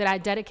did I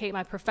dedicate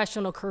my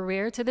professional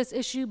career to this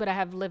issue, but I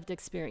have lived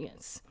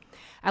experience.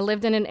 I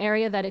lived in an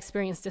area that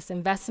experienced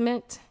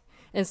disinvestment,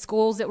 in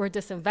schools that were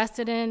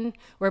disinvested in,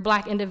 where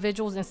Black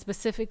individuals and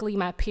specifically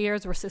my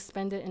peers were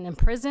suspended and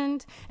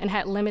imprisoned and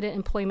had limited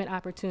employment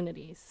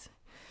opportunities.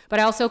 But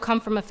I also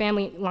come from a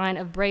family line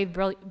of brave,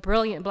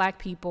 brilliant Black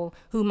people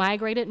who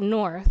migrated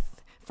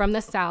north from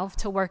the South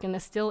to work in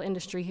the steel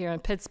industry here in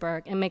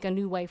Pittsburgh and make a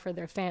new way for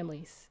their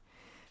families.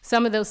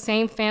 Some of those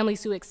same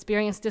families who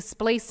experienced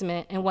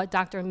displacement and what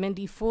Dr.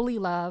 Mindy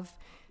Fully-Love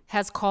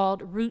has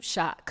called root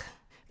shock,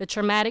 the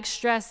traumatic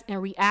stress and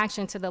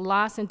reaction to the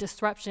loss and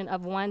disruption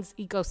of one's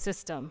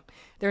ecosystem,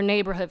 their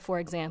neighborhood, for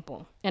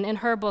example. And in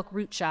her book,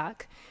 Root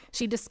Shock,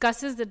 she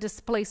discusses the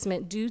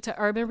displacement due to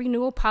urban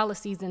renewal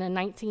policies in the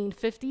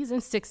 1950s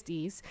and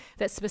 60s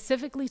that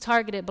specifically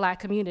targeted Black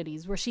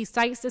communities, where she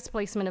cites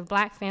displacement of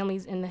Black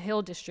families in the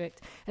Hill District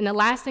and the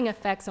lasting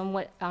effects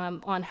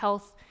on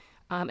health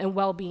and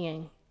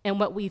well-being and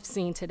what we've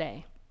seen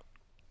today.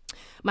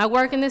 My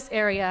work in this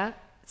area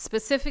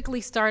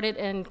specifically started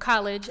in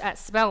college at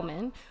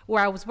Spelman,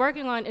 where I was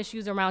working on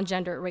issues around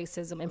gender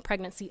racism and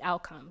pregnancy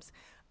outcomes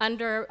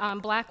under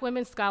Black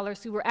women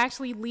scholars who were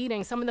actually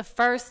leading some of the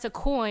first to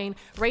coin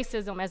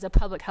racism as a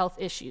public health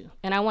issue.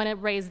 And I want to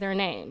raise their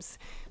names.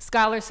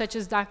 Scholars such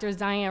as Drs.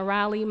 Diane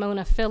Rowley,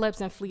 Mona Phillips,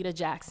 and Fleta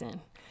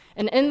Jackson.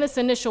 And in this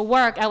initial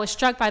work, I was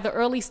struck by the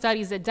early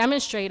studies that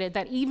demonstrated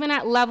that even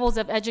at levels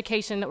of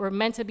education that were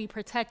meant to be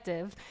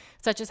protective,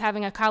 such as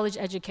having a college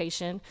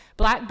education,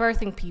 Black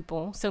birthing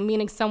people, so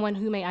meaning someone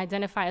who may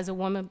identify as a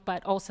woman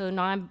but also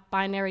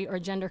non-binary or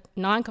gender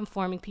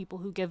non-conforming people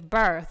who give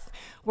birth,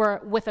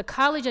 were with a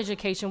college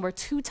education were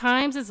 2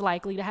 times as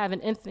likely to have an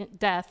infant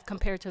death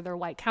compared to their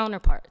white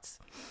counterparts.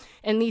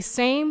 And these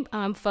same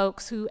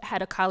folks who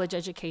had a college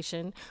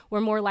education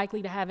were more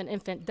likely to have an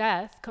infant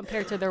death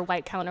compared to their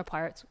white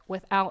counterparts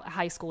without a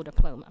high school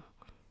diploma.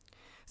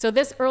 So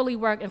this early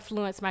work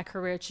influenced my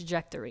career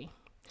trajectory.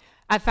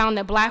 I found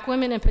that Black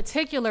women in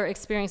particular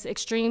experience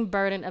extreme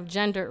burden of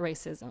gendered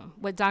racism,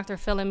 what Dr.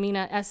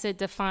 Philomena Essett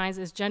defines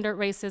as gendered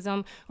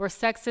racism, where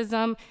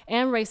sexism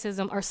and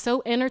racism are so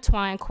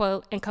intertwined,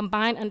 quote, and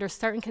combined under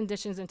certain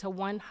conditions into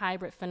one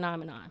hybrid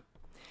phenomenon.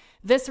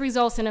 This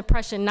results in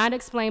oppression not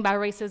explained by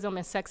racism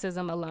and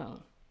sexism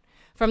alone.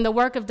 From the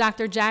work of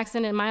Dr.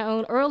 Jackson and my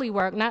own early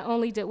work, not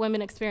only did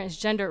women experience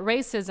gendered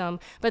racism,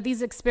 but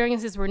these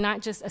experiences were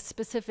not just a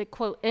specific,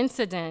 quote,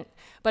 incident,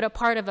 but a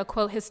part of a,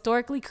 quote,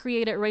 historically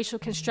created racial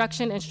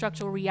construction and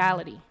structural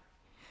reality.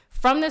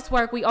 From this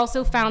work, we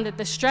also found that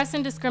the stress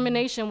and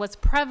discrimination was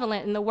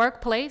prevalent in the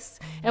workplace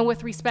and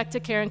with respect to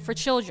caring for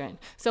children.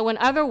 So in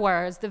other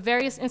words, the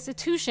various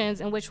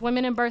institutions in which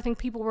women and birthing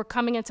people were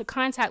coming into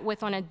contact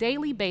with on a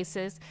daily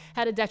basis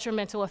had a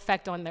detrimental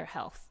effect on their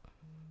health.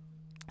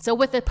 So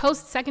with the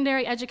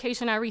post-secondary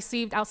education I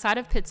received outside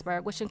of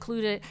Pittsburgh, which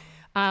included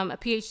a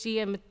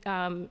PhD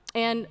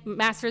and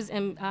master's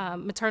in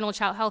maternal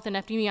child health and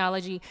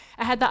epidemiology,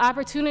 I had the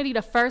opportunity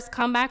to first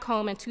come back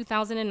home in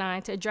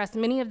 2009 to address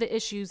many of the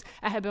issues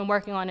I had been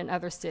working on in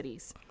other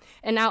cities,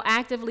 and now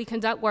actively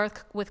conduct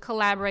work with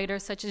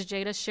collaborators such as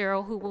Jada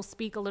Sherrill, who will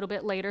speak a little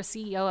bit later,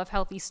 CEO of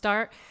Healthy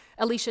Start,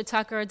 Alicia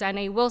Tucker,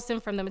 Danae Wilson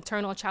from the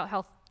Maternal Child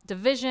Health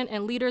Division,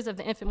 and leaders of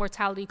the Infant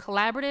Mortality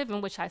Collaborative,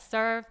 in which I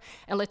serve,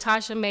 and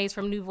Latasha Mays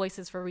from New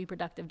Voices for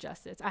Reproductive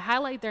Justice. I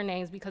highlight their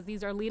names because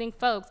these are leading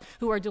folks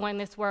who are doing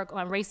this work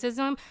on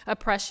racism,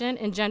 oppression,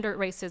 and gendered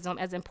racism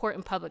as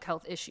important public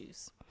health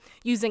issues,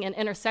 using an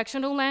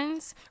intersectional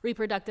lens,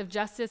 reproductive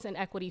justice, and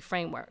equity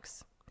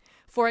frameworks.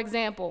 For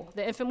example,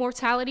 the Infant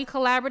Mortality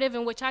Collaborative,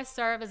 in which I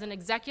serve as an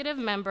executive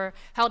member,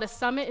 held a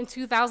summit in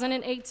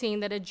 2018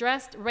 that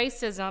addressed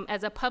racism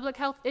as a public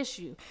health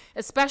issue,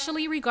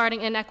 especially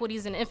regarding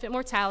inequities in infant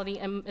mortality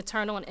and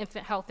maternal and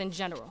infant health in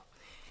general.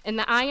 And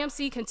the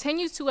IMC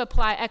continues to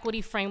apply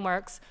equity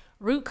frameworks,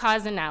 root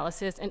cause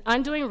analysis, and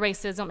undoing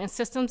racism and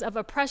systems of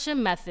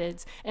oppression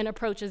methods and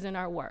approaches in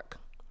our work.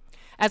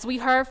 As we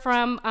heard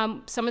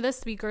from some of the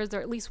speakers,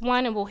 or at least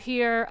one, and we'll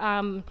hear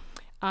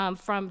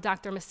from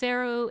Dr.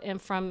 Maseru and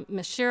from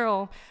Ms.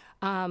 Sherrill,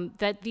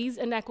 that these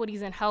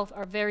inequities in health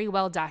are very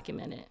well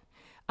documented.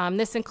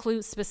 This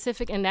includes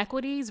specific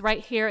inequities right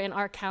here in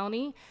our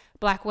county.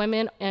 Black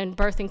women and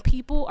birthing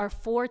people are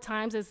 4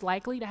 times as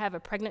likely to have a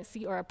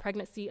pregnancy or a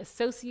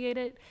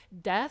pregnancy-associated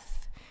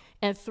death,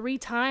 and 3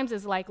 times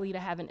as likely to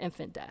have an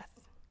infant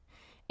death.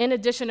 In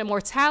addition to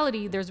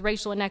mortality, there's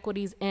racial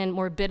inequities in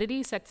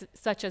morbidity,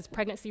 such as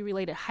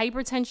pregnancy-related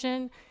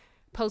hypertension,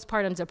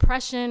 postpartum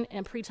depression,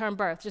 and preterm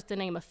birth, just to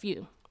name a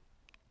few.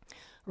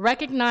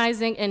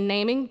 Recognizing and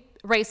naming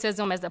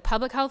racism as a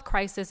public health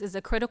crisis is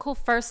a critical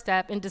first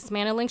step in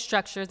dismantling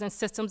structures and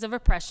systems of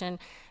oppression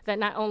that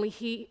not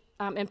only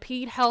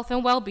impede health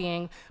and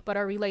well-being, but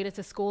are related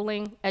to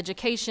schooling,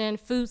 education,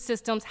 food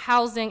systems,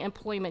 housing,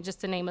 employment, just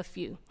to name a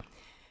few.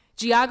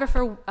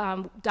 Geographer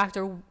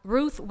Dr.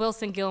 Ruth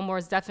Wilson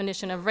Gilmore's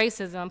definition of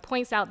racism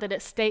points out that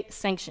it's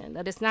state-sanctioned,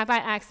 that it's not by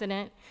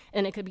accident,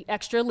 and it could be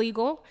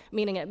extra-legal,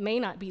 meaning it may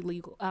not be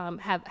legal,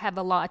 have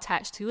a law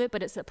attached to it,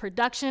 but it's a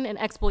production and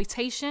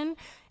exploitation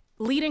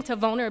leading to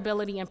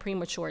vulnerability and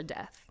premature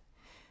death.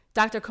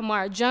 Dr.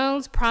 Kamara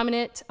Jones,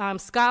 prominent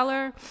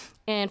scholar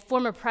and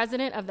former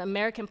president of the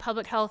American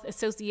Public Health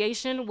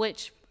Association,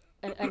 which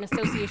an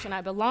association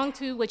I belong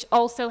to, which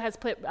also has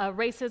put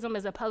racism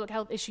as a public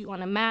health issue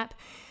on a map,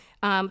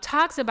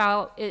 talks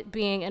about it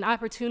being an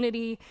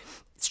opportunity,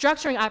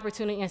 structuring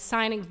opportunity and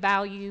assigning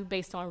value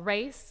based on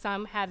race,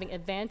 some having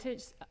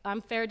advantage,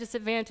 unfair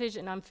disadvantage,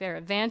 and unfair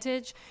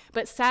advantage,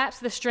 but saps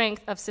the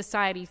strength of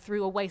society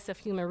through a waste of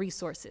human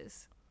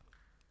resources.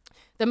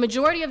 The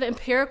majority of the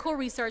empirical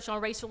research on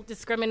racial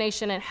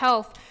discrimination in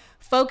health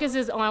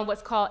focuses on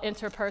what's called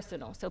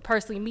interpersonal, so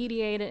personally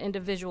mediated,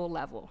 individual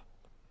level.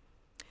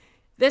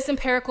 This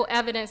empirical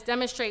evidence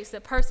demonstrates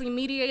that personally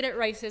mediated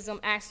racism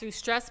acts through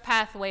stress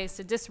pathways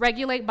to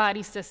dysregulate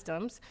body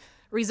systems,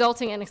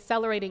 resulting in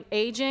accelerating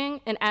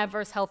aging and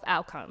adverse health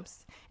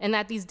outcomes, and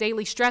that these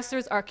daily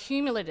stressors are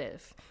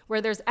cumulative, where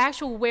there's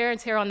actual wear and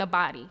tear on the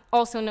body,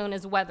 also known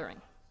as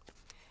weathering.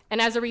 And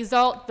as a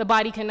result, the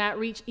body cannot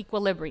reach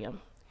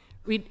equilibrium.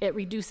 It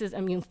reduces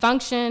immune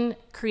function,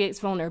 creates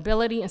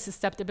vulnerability and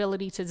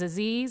susceptibility to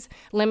disease,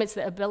 limits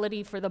the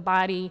ability for the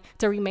body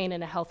to remain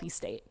in a healthy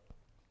state.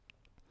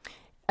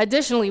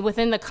 Additionally,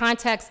 within the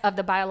context of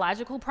the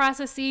biological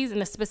processes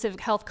and the specific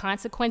health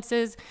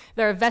consequences,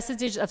 there are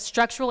vestiges of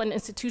structural and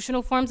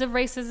institutional forms of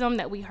racism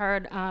that we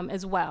heard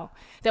as well.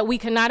 That we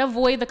cannot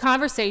avoid the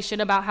conversation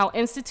about how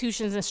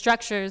institutions and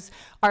structures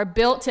are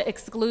built to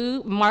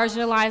exclude,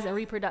 marginalize, and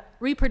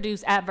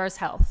reproduce adverse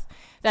health.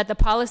 That the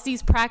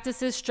policies,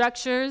 practices,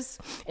 structures,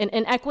 and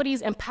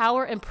inequities in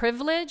power and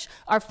privilege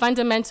are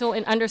fundamental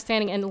in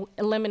understanding and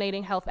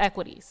eliminating health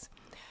equities.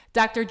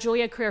 Dr.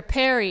 Joya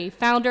Crear-Perry,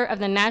 founder of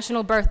the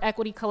National Birth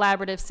Equity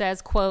Collaborative,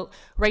 says, quote,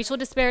 "Racial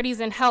disparities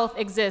in health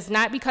exist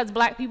not because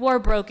Black people are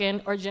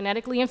broken or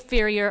genetically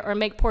inferior or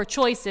make poor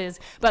choices,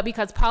 but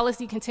because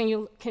policy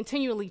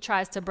continually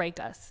tries to break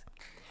us."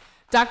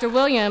 Dr.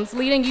 Williams,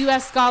 leading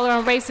U.S. scholar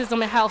on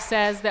racism and health,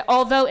 says that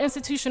although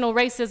institutional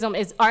racism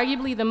is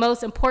arguably the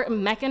most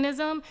important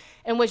mechanism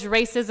in which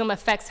racism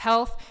affects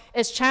health,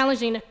 it's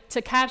challenging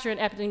to capture in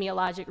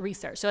epidemiologic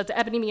research. So as an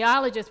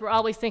epidemiologist, we're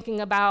always thinking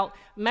about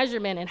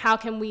measurement and how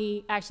can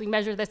we actually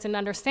measure this and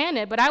understand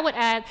it. But I would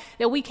add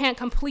that we can't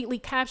completely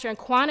capture and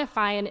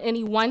quantify in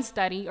any one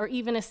study or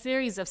even a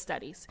series of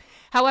studies.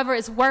 However,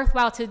 it's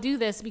worthwhile to do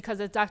this because,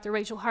 as Dr.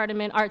 Rachel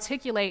Hardiman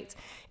articulates,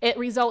 it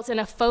results in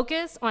a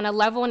focus on a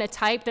level and a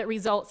type that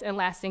results in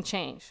lasting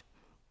change.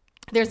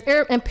 There's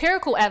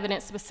empirical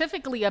evidence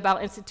specifically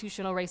about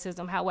institutional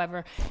racism,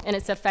 however, and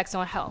its effects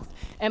on health.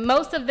 And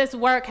most of this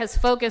work has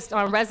focused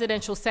on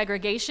residential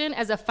segregation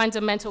as a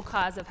fundamental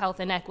cause of health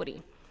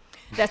inequity.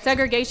 That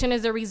segregation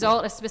is a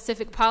result of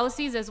specific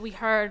policies, as we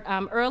heard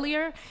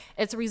earlier.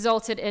 It's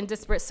resulted in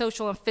disparate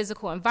social and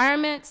physical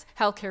environments,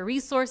 healthcare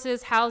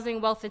resources,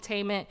 housing, wealth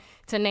attainment,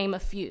 to name a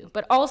few,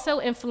 but also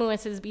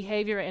influences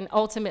behavior and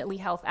ultimately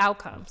health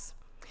outcomes.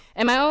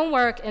 And my own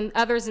work and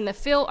others in the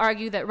field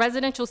argue that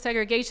residential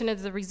segregation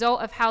is the result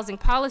of housing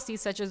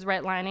policies such as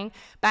redlining,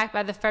 backed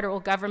by the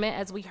federal government,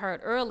 as we heard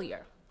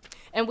earlier.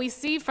 And we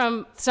see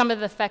from some of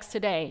the effects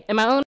today. In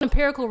my own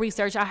empirical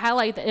research, I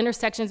highlight the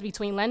intersections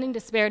between lending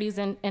disparities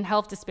and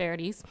health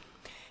disparities,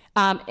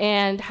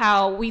 and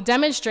how we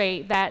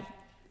demonstrate that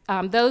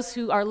those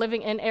who are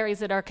living in areas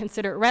that are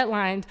considered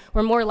redlined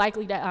were more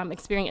likely to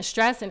experience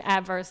stress and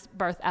adverse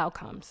birth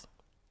outcomes.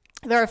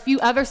 There are a few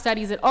other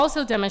studies that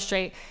also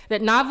demonstrate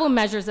that novel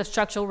measures of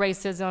structural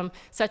racism,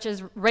 such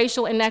as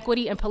racial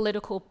inequity and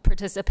political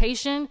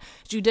participation,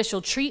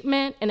 judicial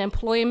treatment, and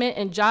employment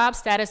and job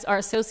status, are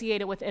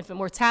associated with infant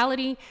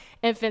mortality,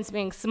 infants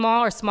being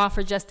small or small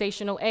for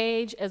gestational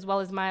age, as well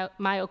as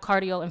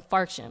myocardial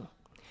infarction.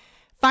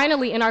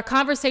 Finally, in our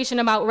conversation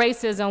about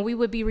racism, we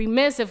would be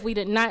remiss if we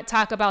did not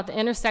talk about the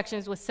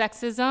intersections with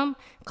sexism,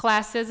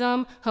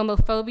 classism,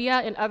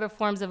 homophobia, and other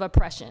forms of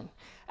oppression.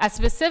 I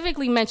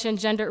specifically mentioned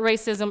gendered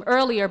racism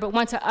earlier, but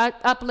want to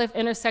uplift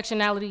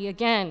intersectionality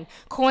again,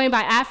 coined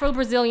by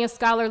Afro-Brazilian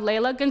scholar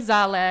Leila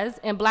Gonzalez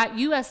and Black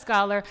U.S.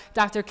 scholar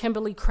Dr.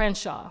 Kimberly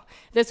Crenshaw.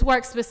 This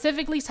work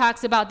specifically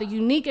talks about the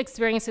unique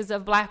experiences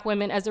of Black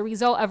women as a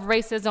result of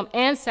racism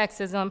and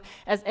sexism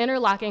as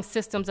interlocking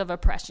systems of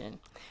oppression.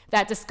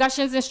 That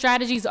discussions and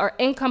strategies are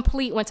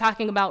incomplete when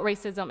talking about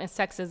racism and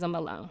sexism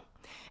alone.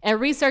 And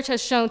research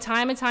has shown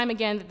time and time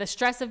again that the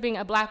stress of being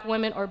a Black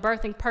woman or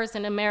birthing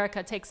person in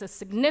America takes a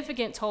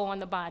significant toll on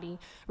the body,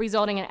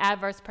 resulting in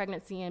adverse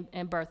pregnancy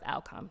and birth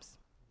outcomes.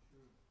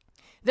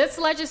 This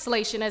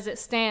legislation, as it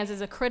stands,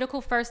 is a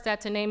critical first step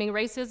to naming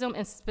racism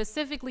and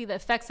specifically the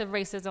effects of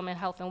racism in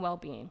health and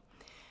well-being.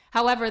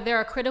 However, there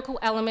are critical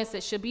elements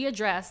that should be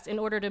addressed in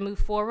order to move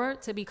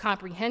forward, to be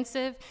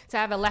comprehensive, to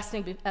have a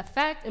lasting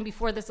effect, and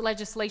before this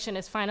legislation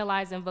is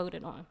finalized and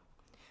voted on.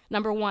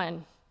 Number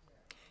one,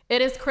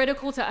 it is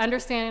critical to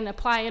understand and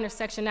apply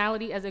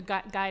intersectionality as a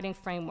guiding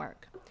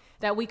framework,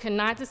 that we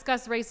cannot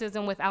discuss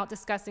racism without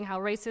discussing how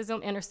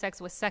racism intersects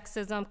with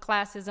sexism,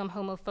 classism,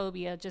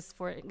 homophobia, just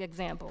for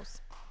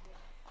examples.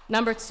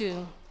 Number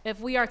two, if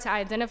we are to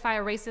identify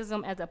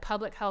racism as a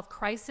public health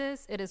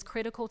crisis, it is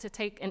critical to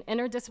take an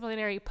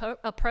interdisciplinary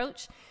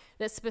approach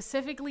that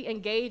specifically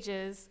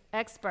engages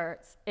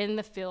experts in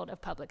the field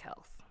of public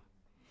health.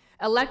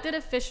 Elected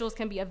officials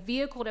can be a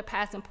vehicle to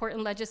pass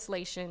important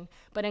legislation,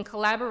 but in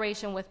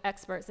collaboration with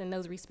experts in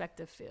those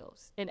respective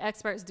fields. And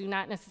experts do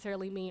not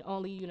necessarily mean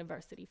only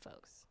university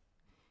folks.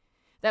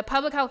 That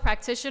public health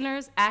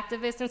practitioners,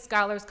 activists, and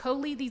scholars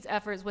co-lead these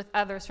efforts with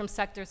others from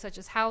sectors such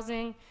as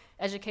housing,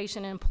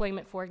 education, and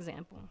employment, for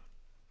example.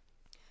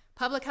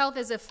 Public health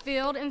is a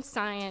field in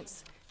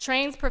science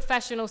trains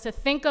professionals to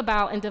think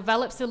about and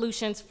develop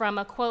solutions from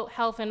a, quote,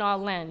 health in all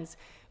lens,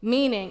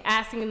 meaning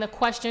asking the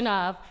question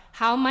of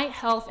how might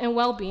health and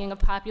well-being of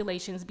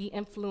populations be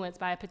influenced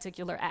by a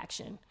particular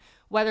action,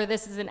 whether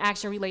this is an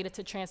action related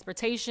to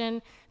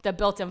transportation, the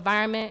built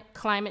environment,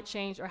 climate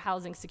change, or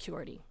housing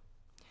security.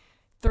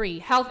 3,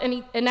 health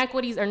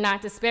inequities are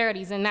not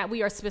disparities in that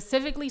we are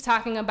specifically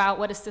talking about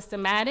what is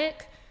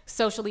systematic,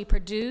 socially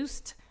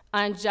produced,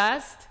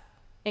 unjust,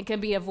 and can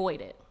be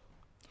avoided.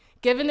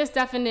 Given this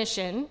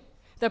definition,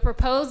 The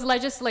proposed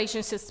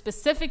legislation should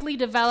specifically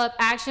develop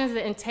actions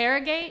that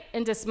interrogate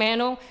and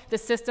dismantle the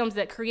systems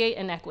that create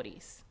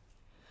inequities.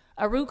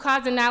 A root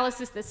cause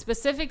analysis that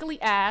specifically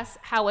asks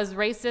how is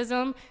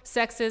racism,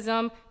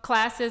 sexism,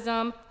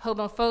 classism,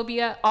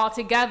 homophobia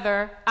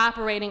altogether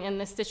operating in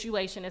this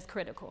situation is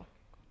critical.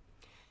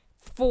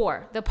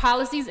 4, the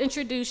policies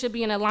introduced should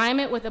be in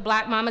alignment with the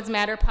Black Mamas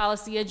Matter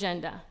policy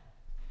agenda,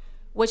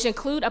 which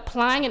include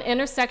applying an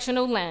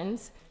intersectional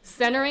lens,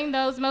 centering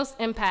those most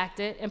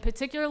impacted, and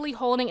particularly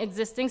holding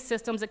existing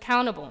systems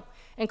accountable,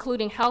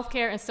 including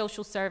healthcare and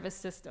social service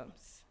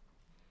systems.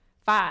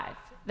 5,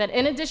 that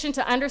in addition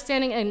to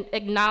understanding and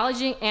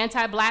acknowledging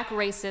anti-Black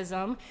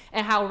racism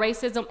and how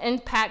racism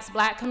impacts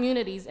Black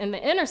communities in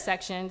the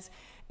intersections,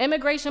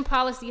 immigration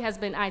policy has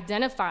been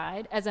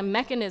identified as a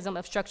mechanism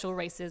of structural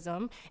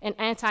racism, and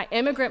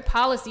anti-immigrant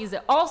policies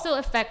that also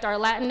affect our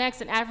Latinx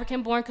and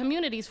African-born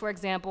communities, for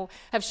example,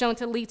 have shown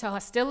to lead to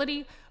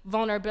hostility,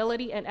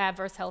 vulnerability, and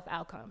adverse health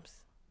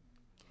outcomes.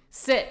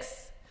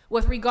 6,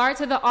 with regard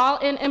to the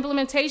All-In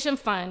Implementation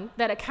Fund,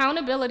 that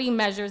accountability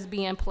measures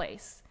be in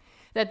place,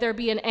 that there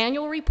be an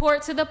annual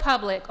report to the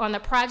public on the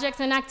projects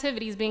and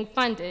activities being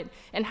funded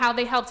and how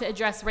they help to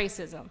address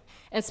racism,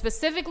 and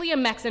specifically a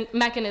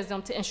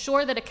mechanism to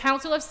ensure that a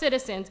council of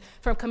citizens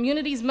from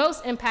communities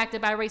most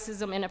impacted by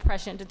racism and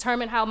oppression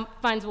determine how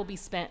funds will be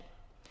spent.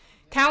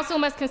 Council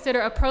must consider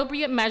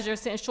appropriate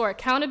measures to ensure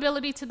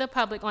accountability to the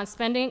public on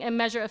spending and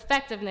measure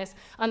effectiveness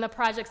on the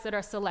projects that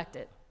are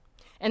selected.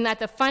 And that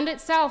the fund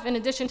itself, in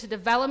addition to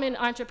development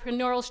and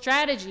entrepreneurial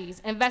strategies,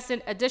 invest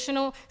in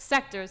additional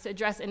sectors to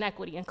address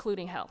inequity,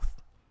 including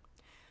health.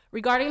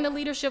 Regarding the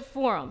Leadership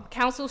Forum,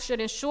 Council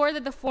should ensure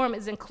that the forum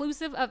is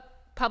inclusive of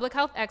public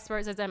health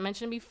experts, as I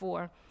mentioned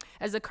before,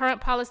 as the current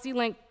policy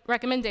link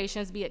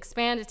recommendations be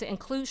expanded to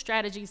include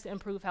strategies to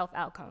improve health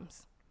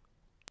outcomes.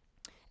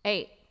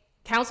 8,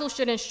 Council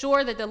should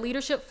ensure that the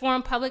Leadership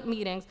Forum public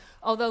meetings,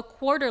 although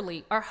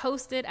quarterly, are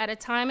hosted at a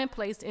time and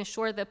place to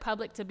ensure the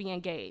public to be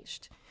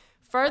engaged.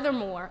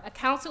 Furthermore, a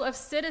council of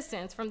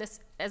citizens from this,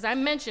 as I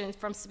mentioned,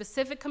 from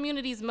specific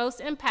communities most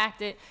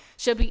impacted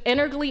should be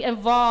integrally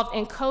involved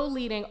in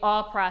co-leading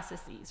all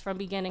processes from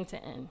beginning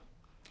to end,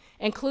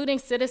 including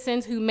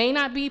citizens who may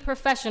not be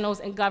professionals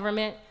in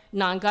government,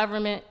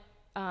 non-government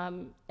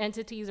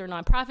entities or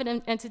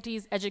nonprofit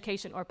entities,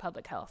 education, or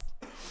public health.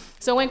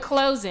 So in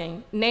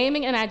closing,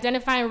 naming and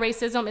identifying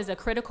racism is a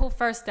critical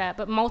first step,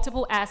 but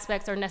multiple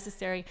aspects are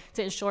necessary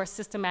to ensure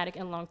systematic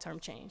and long-term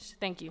change.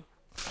 Thank you.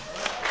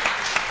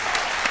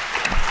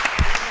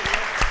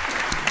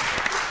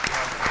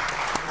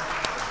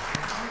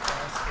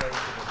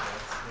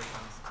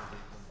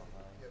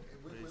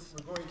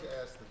 We're going to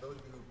ask that those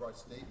of you who brought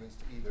statements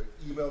to either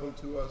email them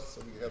to us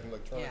so we can have them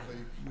electronically,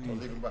 or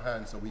leave them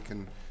behind so we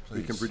can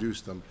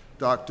produce them.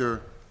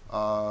 Dr.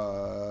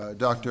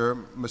 Macero,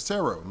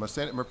 am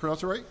I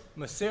pronouncing it right?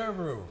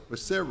 Macero.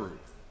 Macero.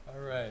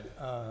 All right.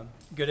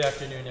 Good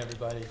afternoon,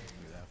 everybody.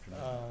 Good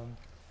afternoon.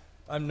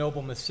 I'm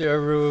Noble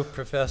Macero,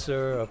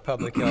 Professor of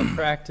Public Health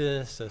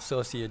Practice,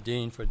 Associate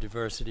Dean for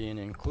Diversity and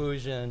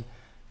Inclusion,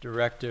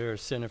 Director,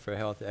 Center for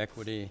Health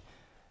Equity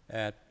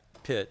at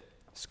Pitt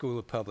School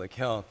of Public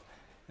Health.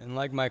 And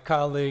like my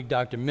colleague,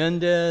 Dr.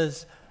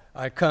 Mendez,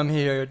 I come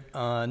here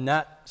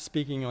not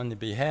speaking on the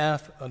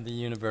behalf of the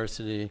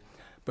university,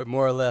 but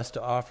more or less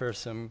to offer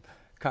some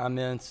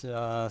comments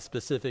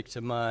specific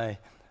to my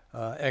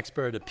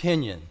expert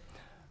opinion.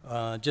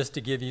 Just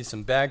to give you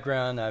some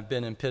background, I've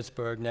been in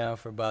Pittsburgh now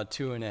for about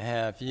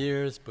 2.5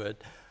 years,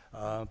 but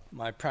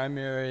my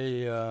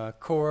primary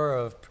core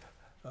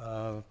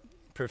of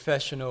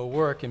professional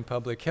work in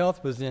public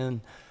health was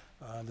in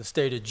the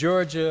state of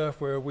Georgia,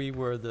 where we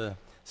were the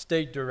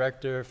state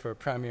director for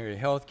primary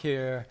health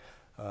care,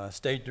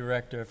 state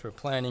director for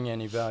planning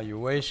and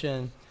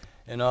evaluation,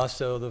 and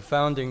also the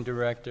founding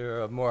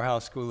director of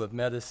Morehouse School of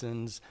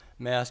Medicine's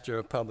Master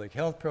of Public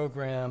Health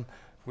program,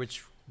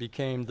 which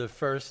became the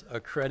first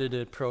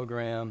accredited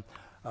program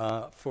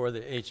for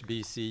the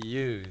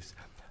HBCUs.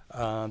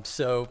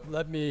 So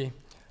let me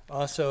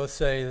also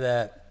say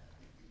that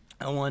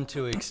I want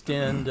to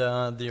extend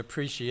the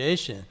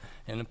appreciation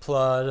and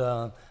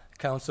applaud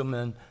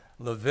Councilman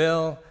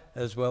Lavelle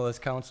as well as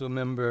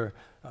Councilmember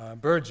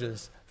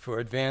Burgess for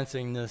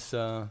advancing this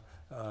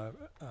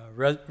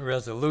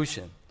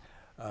resolution.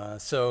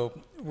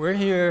 So we're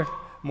here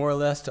more or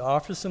less to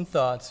offer some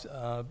thoughts,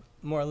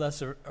 more or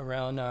less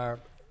around our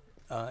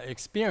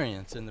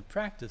experience in the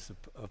practice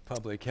of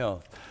public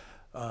health.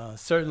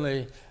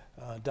 Certainly,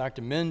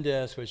 Dr.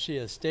 Mendez, what she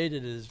has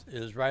stated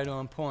is right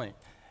on point.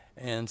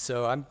 And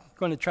so I'm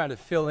going to try to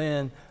fill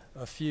in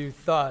a few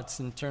thoughts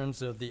in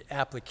terms of the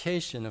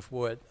application of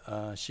what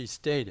she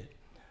stated.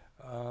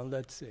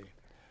 Let's see.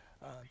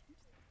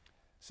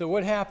 So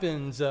what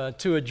happens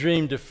to a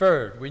dream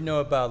deferred? We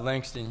know about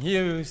Langston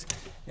Hughes,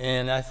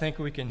 and I think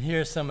we can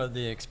hear some of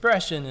the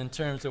expression in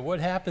terms of what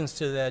happens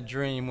to that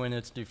dream when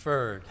it's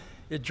deferred.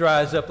 It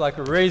dries up like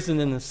a raisin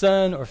in the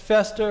sun or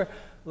fester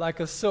like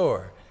a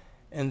sore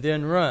and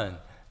then run.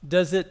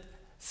 Does it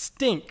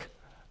stink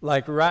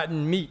like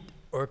rotten meat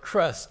or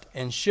crust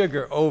and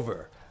sugar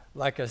over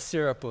like a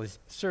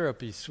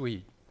syrupy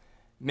sweet?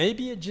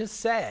 Maybe it just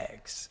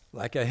sags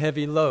like a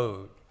heavy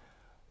load,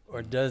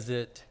 or does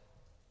it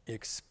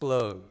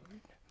explode?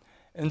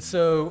 And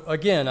so,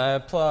 again, I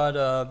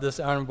applaud this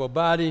honorable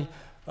body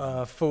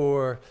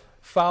for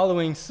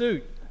following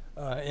suit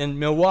in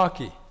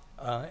Milwaukee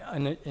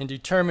in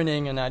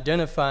determining and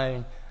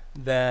identifying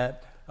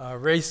that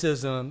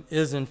racism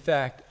is, in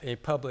fact, a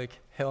public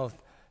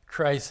health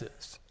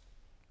crisis.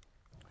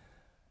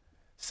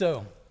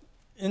 So,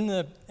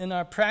 in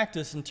our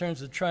practice, in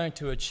terms of trying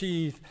to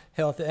achieve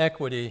health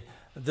equity,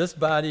 this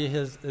body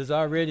is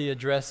already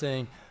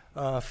addressing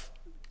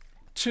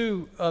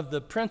two of the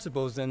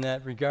principles in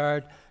that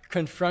regard,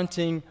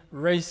 confronting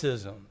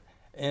racism.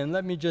 And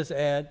let me just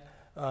add,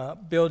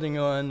 building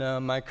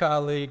on my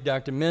colleague,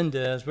 Dr.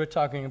 Mendez, we're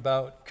talking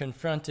about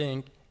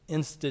confronting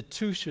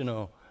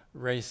institutional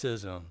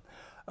racism.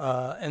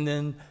 And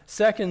then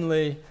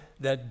secondly,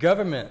 that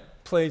government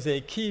plays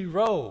a key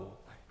role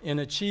in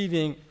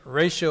achieving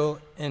racial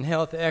and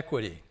health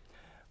equity.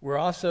 We're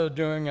also,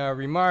 during our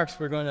remarks,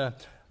 we're going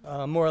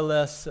to more or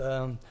less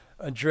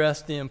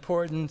address the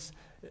importance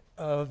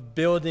of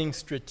building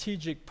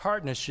strategic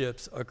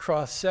partnerships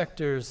across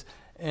sectors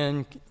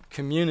and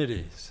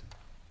communities.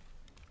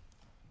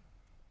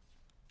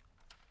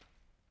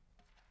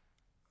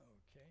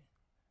 Okay.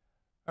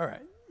 All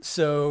right,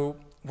 so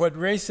what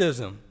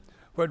racism,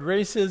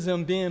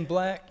 being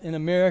black in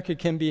America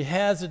can be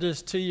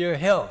hazardous to your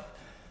health.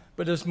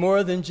 But it's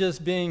more than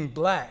just being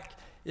black.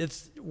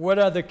 It's what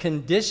are the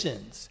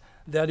conditions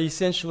that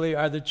essentially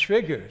are the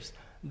triggers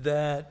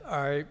that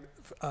are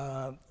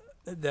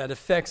that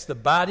affects the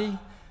body,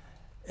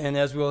 and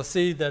as we'll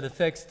see, that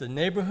affects the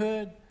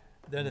neighborhood,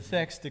 that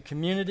affects the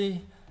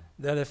community,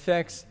 that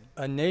affects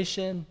a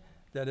nation,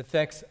 that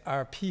affects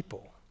our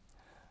people.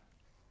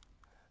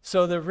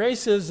 So the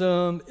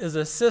racism is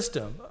a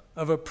system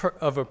of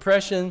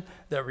oppression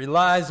that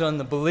relies on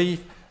the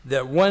belief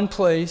that one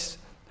place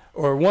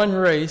or one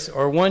race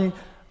or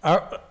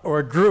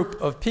a group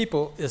of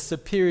people is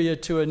superior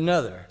to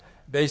another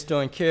based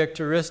on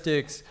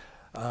characteristics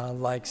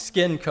like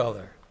skin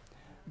color.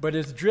 But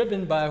it's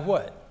driven by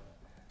what?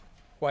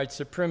 White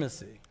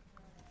supremacy.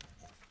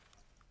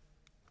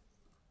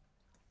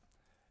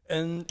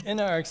 And in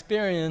our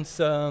experience,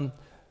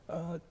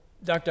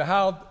 Dr.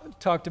 Howe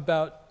talked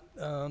about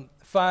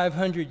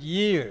 500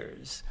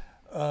 years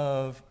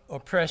of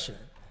oppression,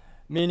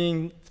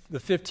 meaning the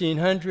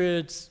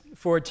 1500s,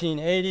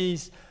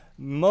 1480s,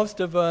 most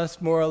of us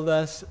more or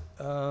less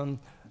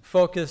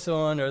focus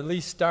on, or at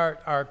least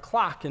start our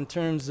clock in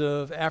terms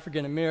of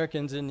African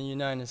Americans in the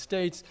United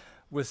States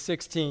with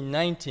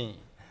 1619.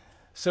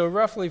 So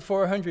roughly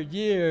 400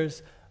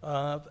 years,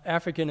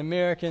 African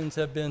Americans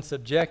have been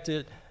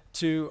subjected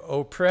to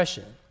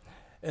oppression.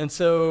 And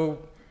so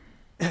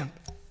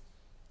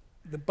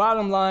the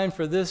bottom line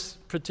for this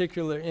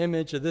particular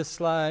image of this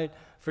slide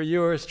for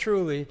yours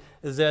truly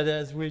is that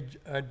as we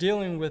are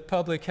dealing with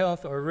public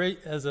health or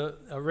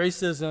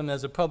racism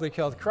as a public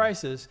health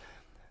crisis,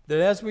 that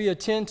as we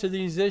attend to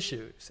these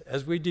issues,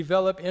 as we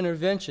develop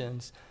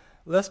interventions,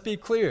 let's be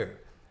clear,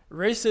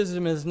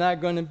 racism is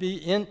not going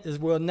to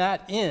will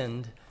not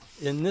end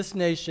in this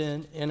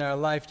nation in our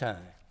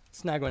lifetime.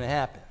 It's not going to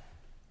happen.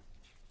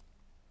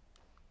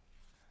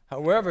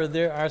 However,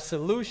 there are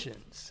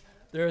solutions.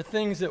 There are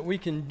things that we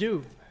can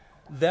do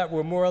that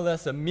will more or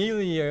less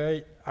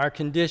ameliorate our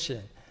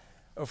condition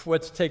of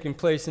what's taking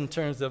place in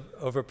terms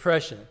of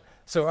oppression.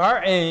 So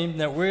our aim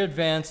that we're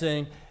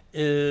advancing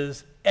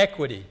is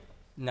equity,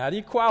 not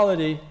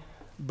equality,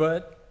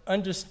 but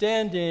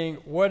understanding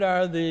what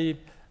are the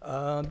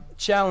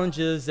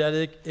challenges that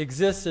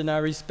exist in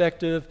our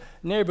respective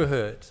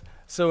neighborhoods.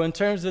 So in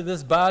terms of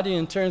this body,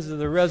 in terms of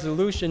the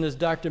resolution, as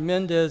Dr.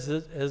 Mendez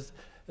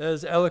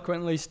has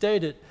eloquently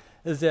stated,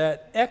 is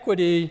that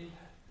equity,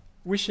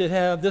 we should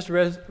have, this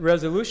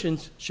resolution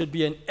should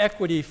be an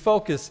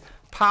equity-focused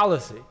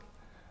policy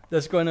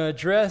that's going to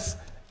address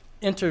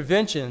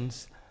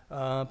interventions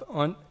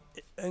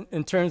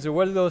in terms of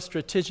what are those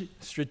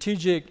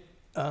strategic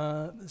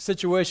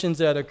situations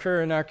that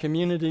occur in our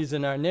communities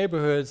and our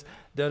neighborhoods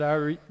that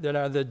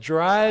are the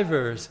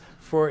drivers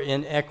for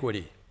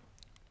inequity.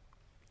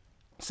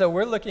 So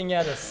we're looking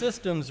at a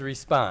systems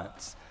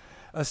response.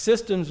 A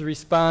systems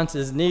response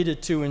is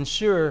needed to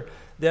ensure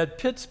that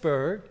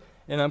Pittsburgh,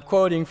 and I'm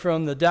quoting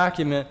from the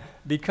document,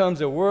 becomes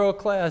a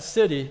world-class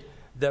city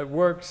that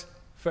works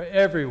for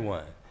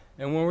everyone.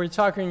 And when we're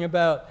talking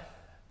about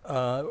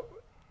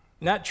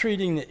not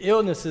treating the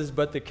illnesses,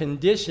 but the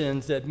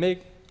conditions that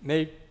make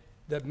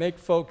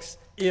folks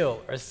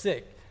ill or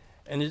sick.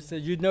 And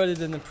you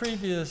noted in the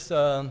previous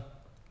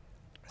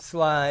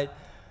slide,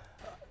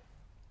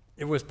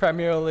 it was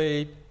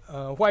primarily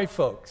white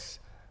folks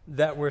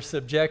that were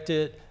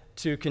subjected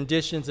to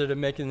conditions that are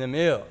making them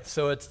ill.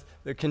 So it's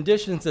the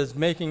conditions that's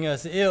making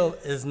us ill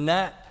is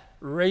not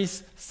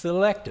race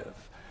selective.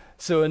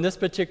 So in this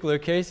particular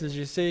case, as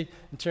you see,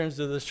 in terms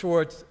of the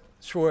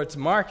Schwartz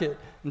market,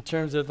 in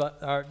terms of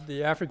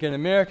the African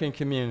American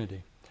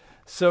community.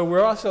 So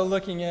we're also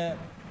looking at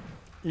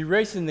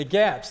erasing the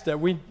gaps, that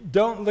we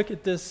don't look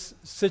at this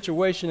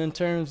situation in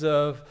terms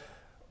of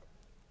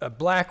a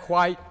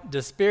black-white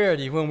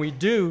disparity. When we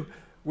do,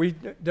 we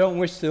don't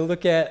wish to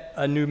look at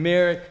a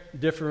numeric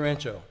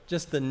differential,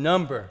 just the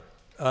number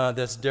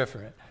that's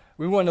different.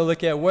 We want to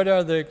look at what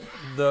are the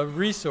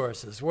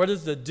resources, what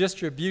is the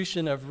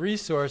distribution of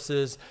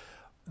resources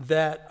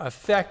that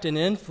affect and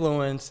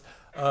influence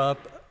a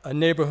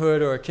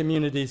neighborhood or a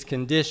community's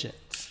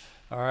conditions,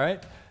 all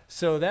right?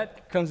 So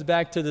that comes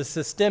back to the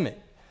systemic.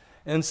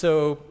 And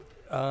so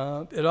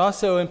it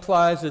also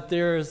implies that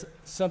there is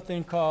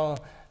something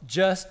called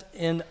just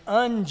and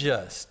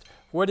unjust.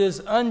 What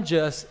is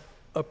unjust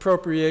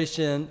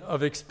appropriation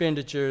of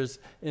expenditures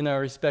in our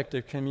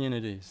respective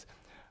communities?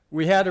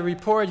 We had a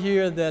report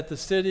here that the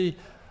city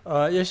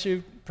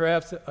issued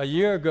perhaps a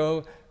year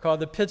ago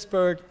called the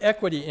Pittsburgh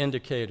Equity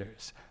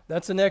Indicators.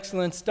 That's an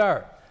excellent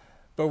start.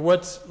 But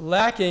what's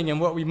lacking and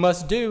what we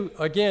must do,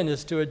 again,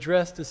 is to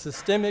address the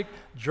systemic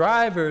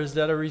drivers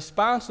that are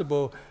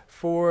responsible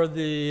for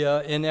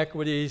the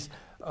inequities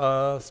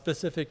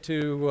specific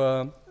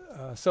to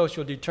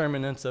social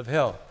determinants of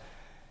health.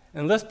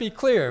 And let's be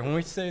clear, when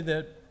we say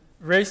that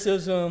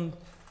racism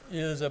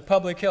is a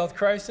public health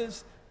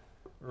crisis,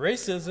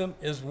 racism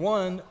is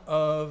one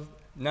of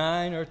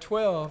 9 or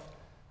 12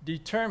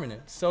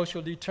 determinants,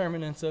 social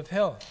determinants of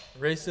health.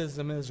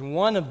 Racism is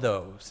one of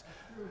those.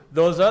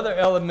 Those other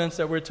elements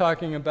that we're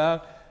talking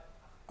about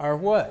are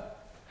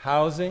what?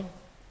 Housing,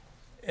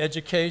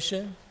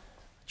 education,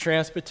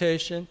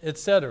 transportation,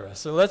 etc.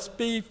 So let's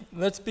be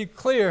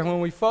clear, when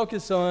we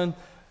focus on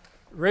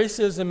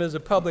racism as a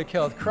public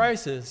health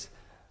crisis,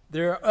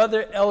 there are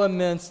other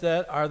elements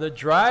that are the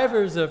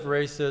drivers of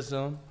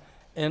racism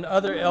and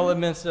other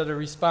elements that are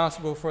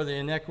responsible for the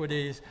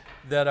inequities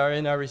that are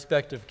in our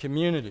respective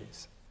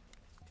communities.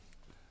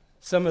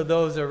 Some of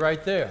those are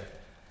right there.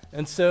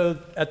 And so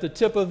at the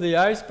tip of the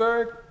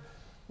iceberg,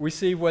 we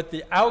see what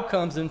the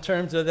outcomes in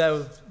terms of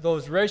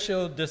those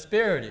racial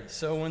disparities.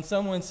 So when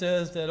someone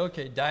says that,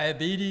 okay,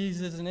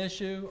 diabetes is an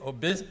issue,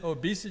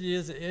 obesity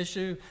is an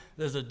issue,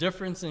 there's a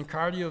difference in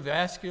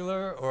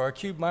cardiovascular or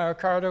acute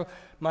myocardial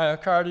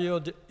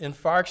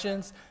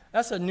infarctions,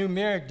 that's a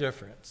numeric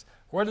difference.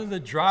 What are the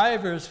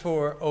drivers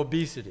for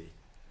obesity?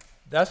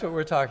 That's what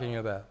we're talking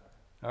about.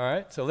 All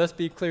right? So let's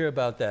be clear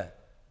about that.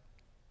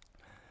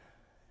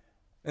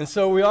 And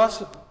so we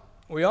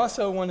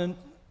also want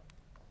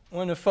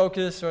to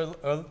focus or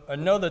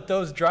know that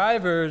those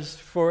drivers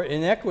for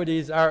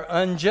inequities are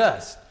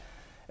unjust.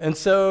 And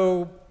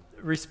so,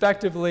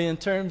 respectively, in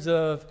terms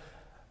of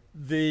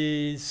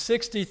the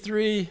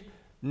 63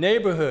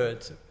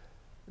 neighborhoods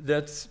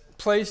that's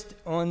placed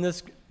on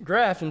this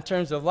graph in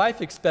terms of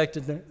life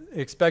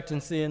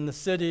expectancy in the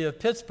city of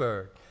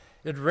Pittsburgh,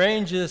 it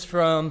ranges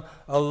from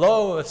a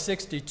low of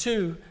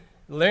 62,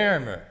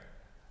 Larimer.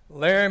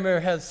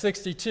 Larimer has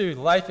 62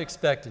 life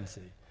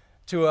expectancy,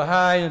 to a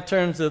high in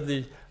terms of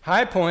the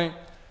high point,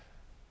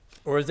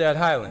 or is that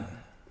Highland?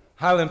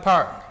 Highland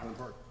Park.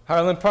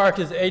 Highland Park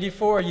is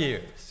 84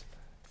 years.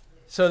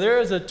 So there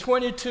is a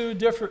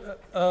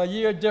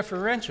 22-year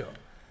differential.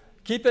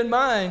 Keep in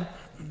mind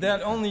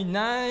that only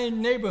 9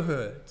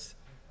 neighborhoods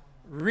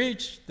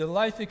reach the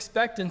life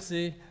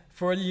expectancy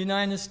for the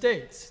United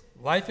States.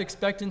 Life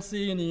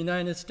expectancy in the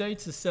United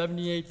States is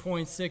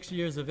 78.6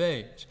 years of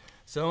age.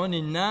 So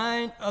only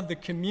 9 of the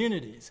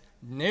communities,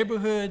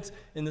 neighborhoods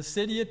in the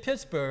city of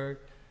Pittsburgh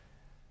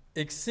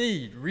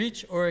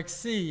reach or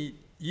exceed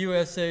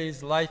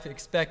USA's life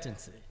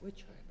expectancy.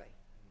 Which are they?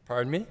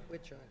 Pardon me?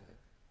 Which are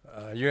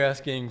they? You're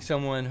asking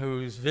someone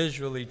who's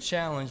visually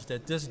challenged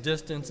at this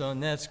distance on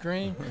that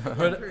screen.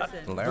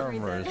 But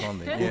Larimer is on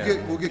the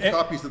end. We'll get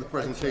copies of the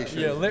presentation.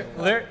 Yeah,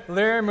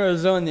 Larimer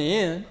is on the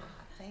end.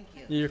 Thank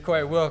you. You're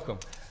quite welcome.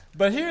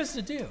 But here's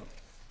the deal.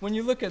 When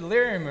you look at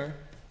Larimer,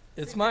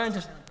 it's my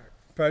understanding.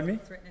 Pardon me?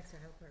 It's right next to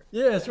Highland Park.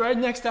 Yeah, it's right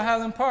next to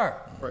Highland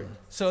Park. Right.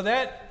 So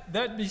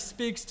that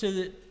bespeaks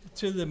to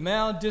the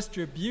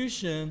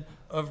maldistribution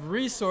of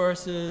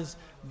resources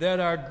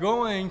that are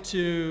going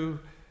to,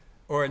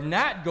 or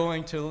not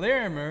going to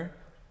Larimer,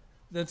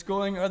 that's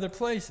going other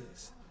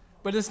places.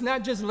 But it's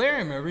not just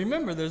Larimer.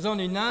 Remember, there's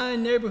only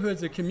 9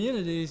 neighborhoods or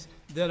communities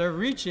that are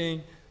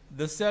reaching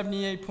the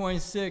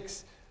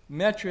 78.6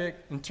 metric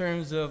in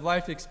terms of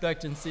life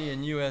expectancy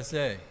in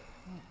USA.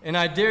 And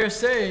I dare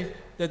say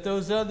that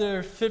those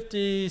other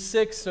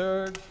 56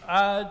 or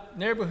odd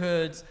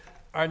neighborhoods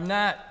are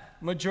not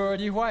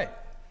majority white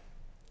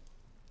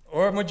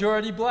or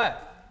majority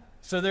black.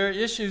 So there are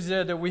issues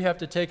there that we have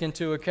to take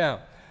into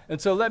account.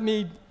 And so let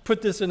me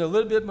put this in a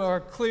little bit more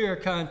clear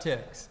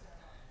context.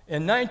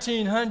 In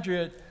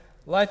 1900,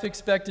 life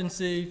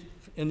expectancy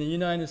in the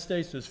United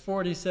States was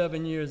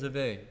 47 years of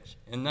age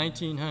in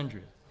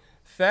 1900.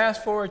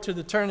 Fast forward to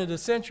the turn of the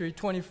century,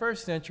 21st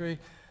century,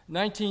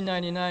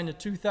 1999 to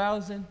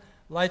 2000,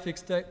 life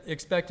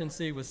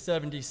expectancy was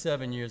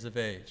 77 years of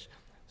age.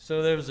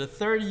 So there was a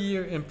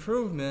 30-year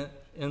improvement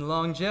in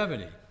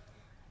longevity.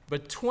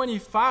 But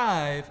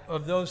 25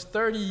 of those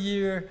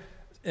 30-year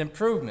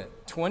improvement,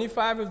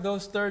 25 of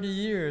those 30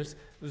 years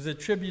was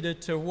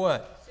attributed to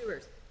what?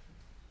 Sewers.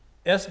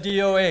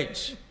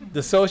 SDOH,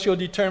 the social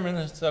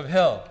determinants of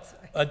health,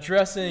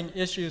 addressing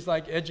issues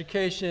like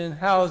education,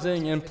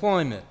 housing,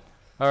 employment.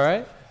 All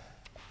right?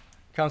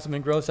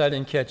 Councilman Gross, I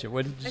didn't catch it.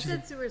 What did you say? I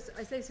said sewers.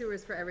 I say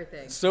sewers for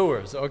everything.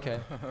 Sewers, okay.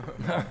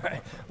 All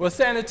right. Well,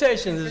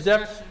 sanitation is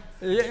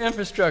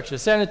infrastructure.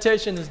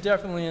 Sanitation is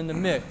definitely in the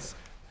mix.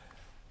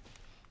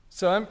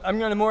 So I'm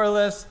going to more or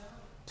less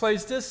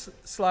place this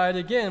slide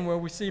again where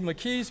we see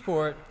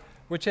McKeesport,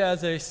 which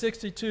has a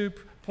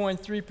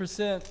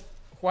 62.3%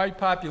 white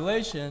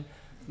population.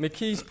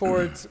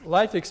 McKeesport's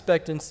life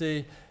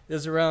expectancy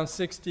is around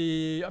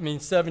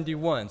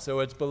 71, so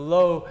it's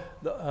below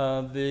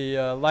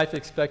the life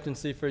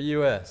expectancy for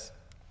U.S.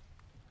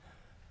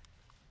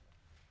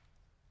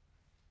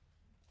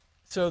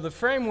 So the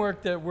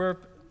framework that we're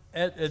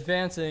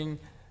advancing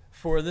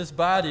for this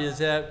body is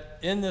that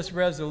in this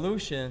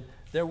resolution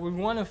that we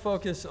want to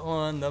focus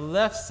on the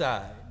left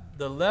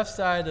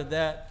side of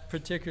that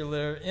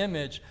particular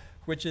image,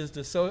 which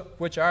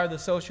are the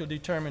social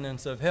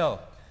determinants of health.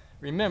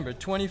 Remember,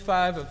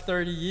 25 of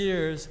 30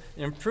 years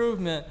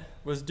improvement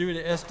was due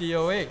to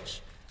SDOH.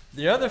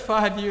 The other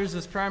 5 years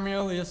is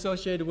primarily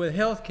associated with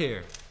health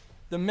care,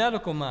 the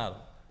medical model,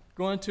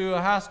 going to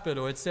a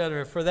hospital, et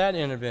cetera, for that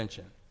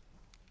intervention.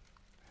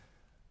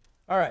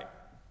 All right.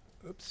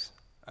 Oops.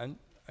 I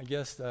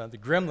guess the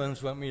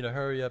gremlins want me to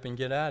hurry up and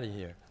get out of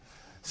here.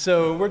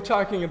 So we're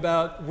talking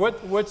about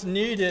what's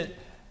needed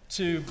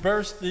to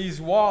burst these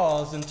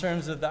walls in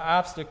terms of the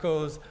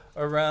obstacles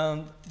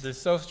around the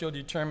social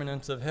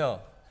determinants of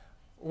health.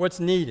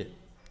 What's needed?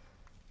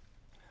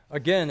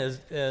 Again, as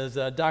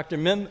Dr.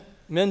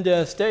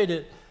 Mendez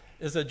stated,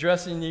 is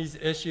addressing these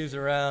issues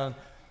around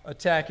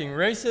attacking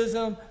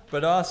racism,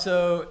 but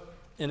also,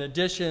 in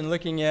addition,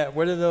 looking at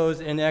what are those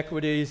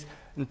inequities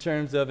in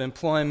terms of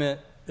employment,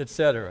 et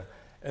cetera.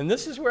 And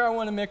this is where I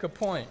want to make a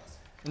point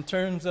in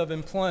terms of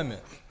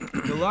employment.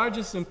 The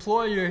largest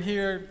employer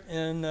here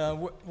in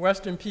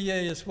Western PA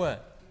is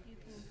what?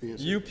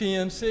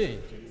 UPMC.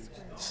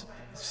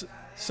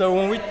 So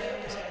when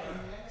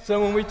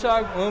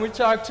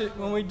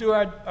we do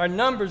our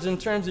numbers in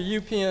terms of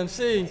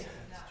UPMC,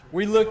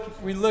 we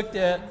looked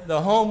at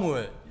the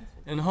Homewood.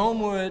 And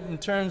Homewood, in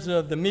terms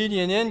of the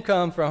median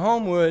income for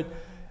Homewood,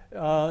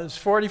 is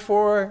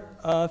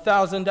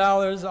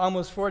 $44,000,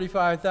 almost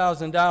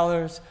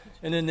 $45,000.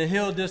 And in the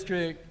Hill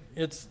District,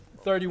 it's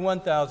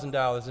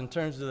 $31,000 in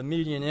terms of the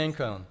median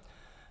income.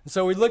 And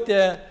so we looked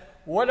at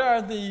what are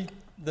the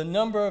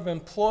number of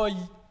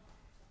employees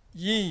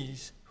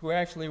who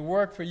actually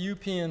work for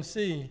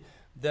UPMC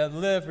that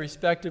live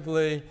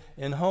respectively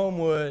in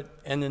Homewood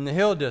and in the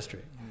Hill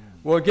District.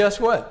 Well, guess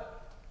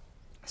what?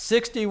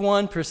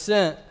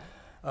 61%,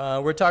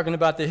 we're talking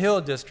about the Hill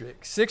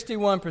District,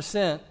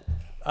 61%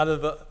 out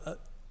of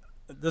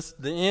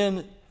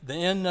the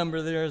end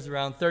number there is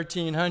around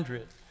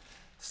 1,300.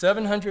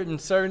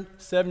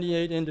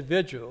 778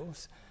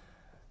 individuals,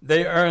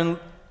 they earn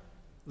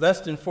less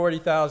than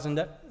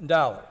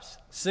 $40,000.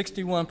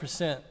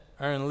 61%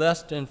 earn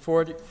less than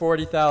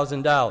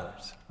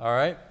 $40,000, all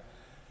right?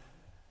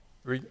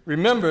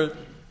 Remember,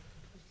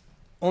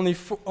 only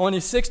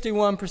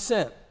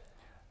 61%.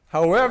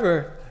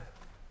 However,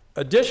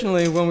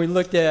 additionally, when we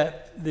looked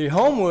at the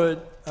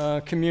Homewood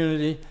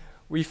community,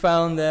 we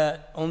found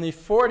that only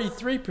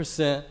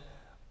 43%,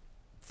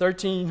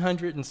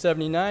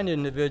 1,379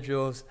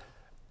 individuals,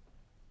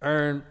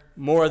 earn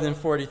more than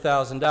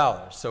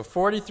 $40,000. So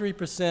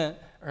 43%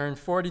 earn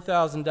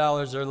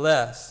 $40,000 or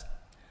less.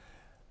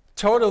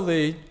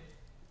 Totally,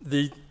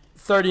 the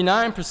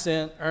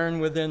 39% earn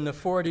within the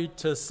 $40,000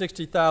 to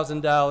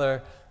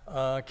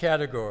 $60,000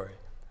 category.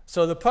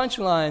 So the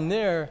punchline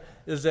there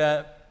is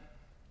that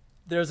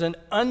there's an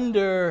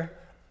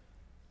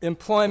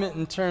underemployment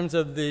in terms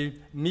of the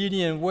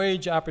median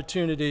wage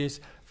opportunities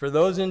for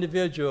those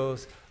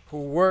individuals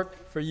who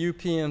work for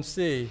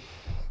UPMC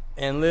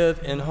and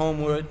live in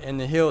Homewood and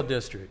the Hill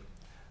District.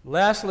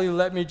 Lastly,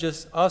 let me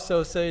just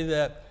also say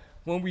that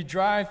when we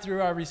drive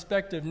through our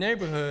respective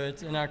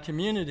neighborhoods and our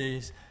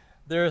communities,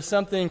 there is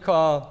something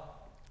called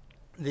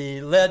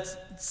the lead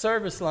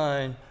service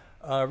line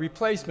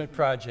replacement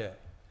project.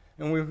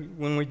 And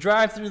when we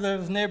drive through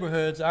those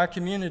neighborhoods, our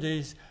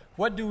communities,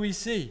 what do we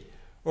see?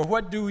 Or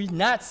what do we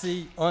not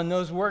see on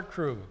those work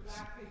crews?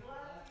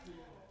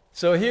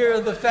 So here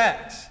are the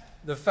facts.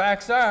 The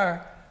facts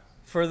are,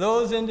 for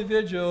those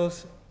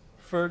individuals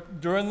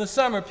during the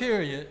summer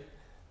period,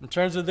 in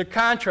terms of the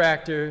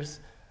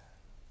contractors,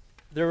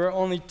 there were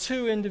only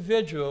 2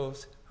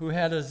 individuals who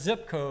had a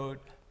zip code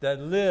that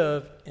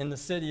lived in the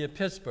city of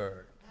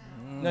Pittsburgh.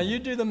 Now you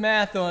do the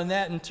math on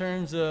that in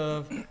terms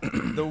of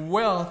the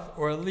wealth,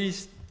 or at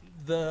least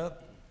the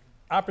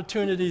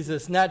opportunities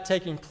that's not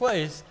taking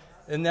place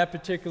in that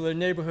particular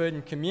neighborhood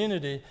and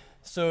community.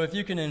 So if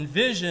you can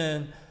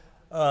envision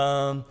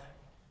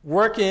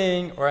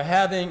working or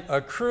having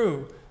a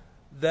crew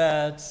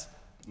that's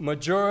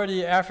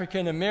majority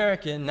African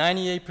American,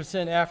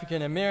 98%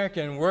 African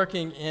American,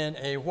 working in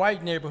a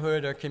white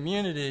neighborhood or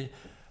community,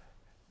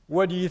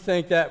 what do you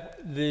think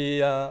that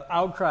the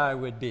outcry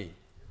would be?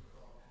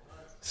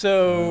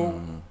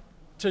 So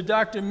to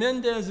Dr.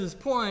 Mendez's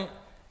point,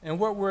 and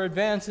what we're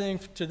advancing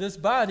to this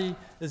body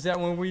is that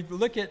when we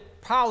look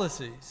at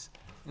policies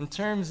in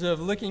terms of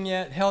looking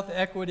at health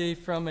equity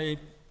from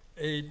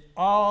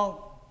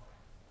all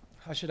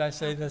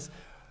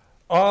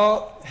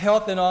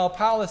health and all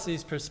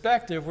policies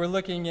perspective, we're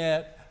looking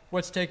at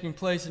what's taking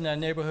place in our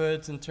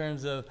neighborhoods in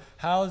terms of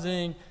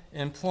housing,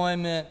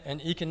 employment,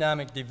 and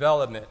economic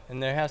development.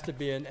 And there has to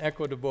be an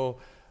equitable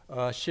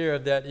share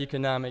of that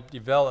economic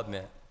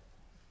development.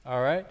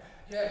 All right?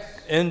 Yes.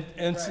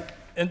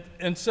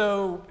 And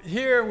so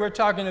here we're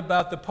talking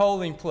about the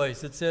polling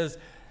place. It says,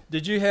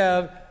 did you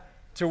have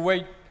to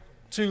wait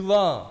too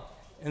long?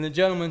 And the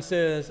gentleman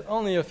says,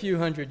 only a few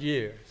hundred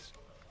years.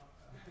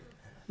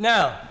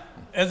 Now,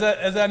 as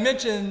I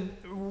mentioned,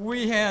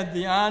 we had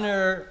the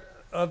honor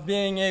of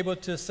being able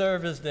to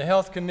serve as the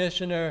health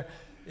commissioner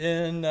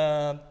in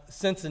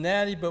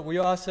Cincinnati, but we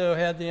also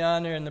had the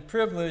honor and the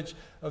privilege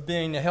of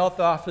being the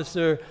health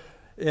officer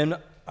in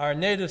our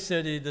native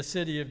city, the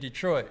city of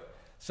Detroit.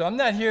 So I'm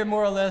not here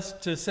more or less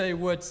to say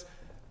what's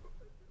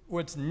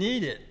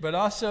needed, but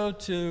also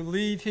to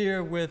leave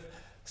here with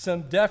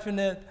some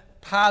definite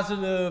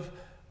positive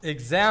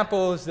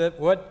examples that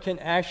what can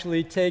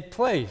actually take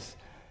place.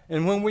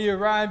 And when we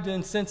arrived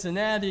in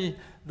Cincinnati,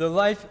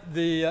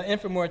 the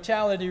infant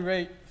mortality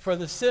rate for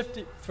the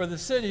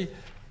city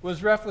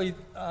was roughly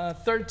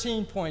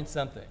 13 point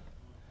something.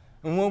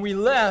 And when we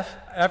left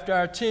after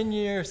our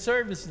 10-year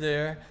service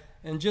there,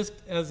 and just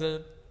as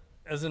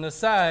an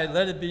aside,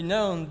 let it be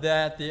known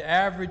that the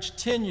average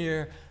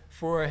tenure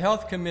for a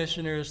health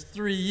commissioner is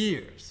 3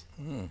 years.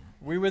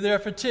 We were there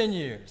for 10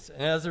 years.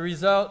 And as a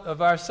result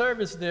of our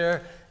service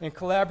there, in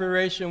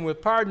collaboration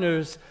with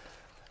partners,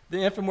 the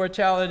infant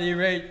mortality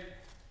rate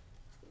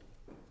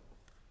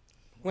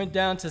went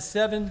down to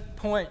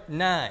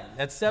 7.9.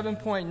 That's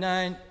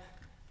 7.9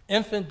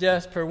 infant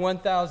deaths per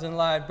 1,000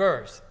 live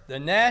births. The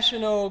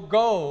national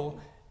goal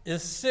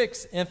is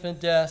 6 infant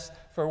deaths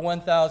for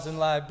 1,000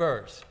 live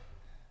births.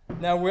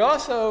 Now we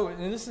also,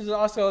 and this is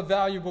also a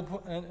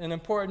valuable, an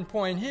important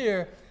point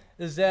here,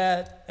 is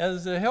that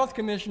as a health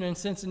commissioner in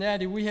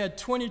Cincinnati, we had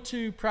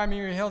 22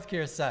 primary health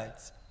care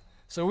sites.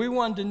 So we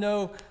wanted to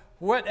know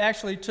what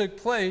actually took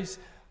place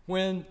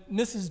when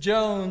Mrs.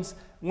 Jones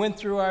went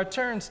through our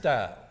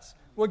turnstiles.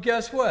 Well,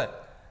 guess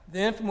what? The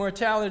infant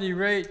mortality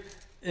rate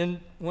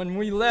when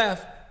we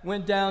left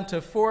went down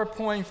to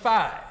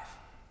 4.5.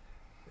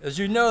 As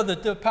you know,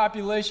 that the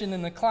population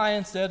and the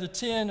clients that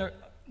attend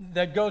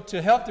that go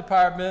to health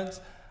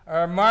departments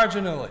are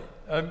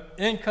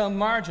income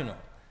marginal.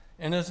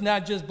 And it's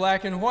not just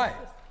black and white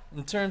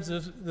in terms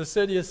of the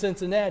city of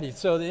Cincinnati.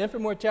 So the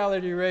infant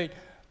mortality rate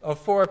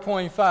of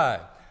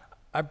 4.5.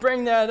 I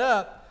bring that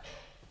up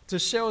to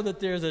show that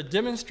there's a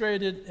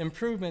demonstrated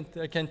improvement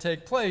that can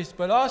take place,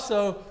 but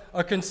also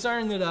a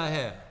concern that I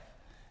have.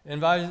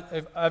 And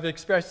I've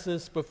expressed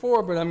this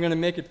before, but I'm going to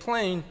make it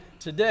plain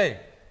today.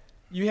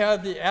 You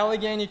have the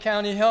Allegheny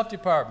County Health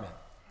Department.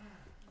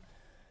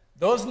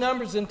 Those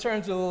numbers in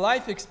terms of the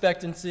life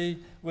expectancy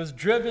was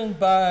driven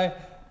by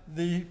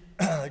the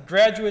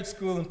graduate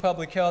school in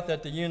public health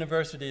at the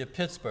University of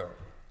Pittsburgh.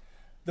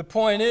 The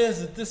point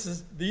is that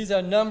these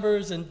are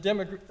numbers and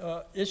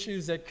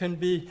issues that can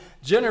be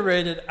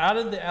generated out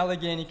of the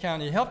Allegheny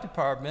County Health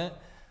Department,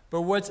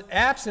 but what's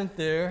absent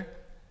there,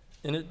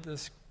 and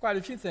there's quite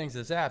a few things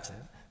that's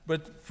absent,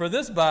 but for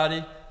this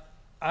body,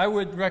 I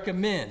would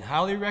recommend,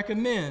 highly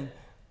recommend,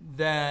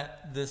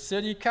 that the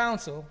city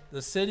council,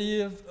 the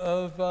city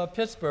of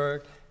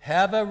Pittsburgh,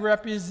 have a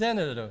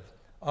representative,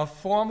 a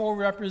formal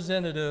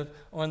representative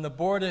on the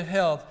Board of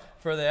Health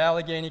for the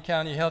Allegheny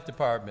County Health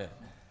Department.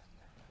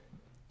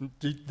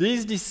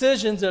 These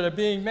decisions that are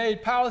being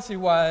made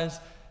policy-wise,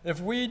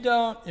 if we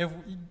don't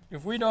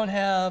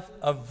have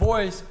a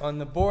voice on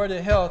the Board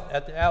of Health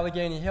at the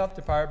Allegheny Health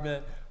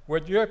Department,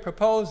 what we're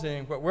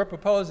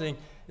proposing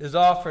is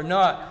all for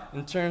naught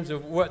in terms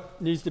of what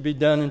needs to be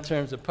done in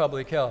terms of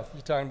public health.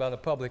 You're talking about a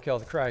public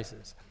health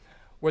crisis.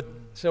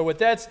 So with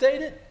that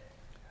stated,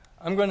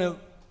 I'm going to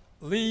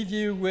leave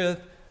you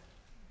with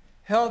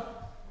health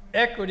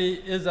equity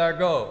is our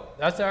goal.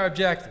 That's our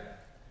objective.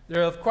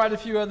 There are quite a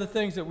few other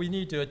things that we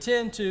need to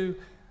attend to,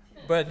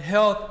 but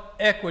health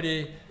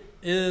equity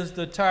is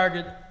the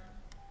target,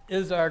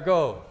 is our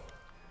goal.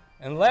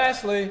 And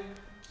lastly,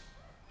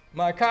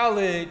 my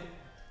colleague,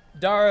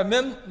 Dara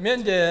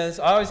Mendez,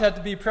 I always have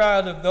to be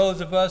proud of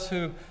those of us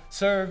who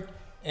served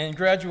and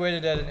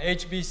graduated at an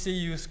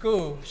HBCU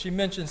school. She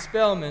mentioned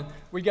Spelman.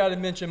 We got to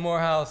mention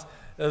Morehouse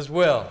as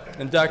well.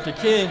 And Dr.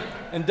 King,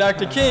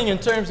 in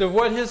terms of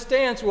what his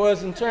stance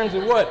was in terms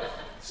of what?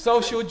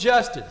 Social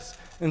justice.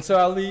 And so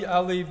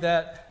I'll leave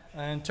that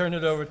and turn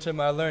it over to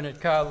my learned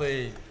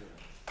colleague.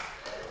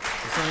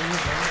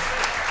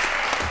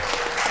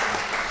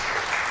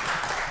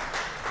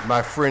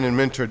 My friend and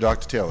mentor,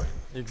 Dr. Taylor.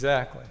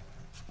 Exactly.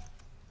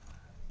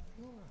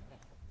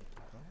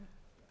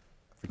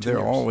 There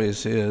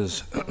always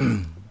is,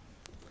 and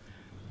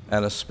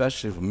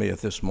especially for me at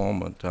this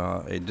moment,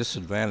 a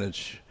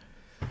disadvantage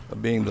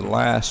of being the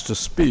last to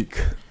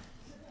speak.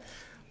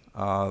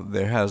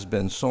 there has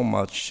been so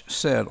much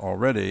said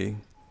already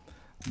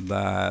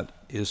that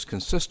is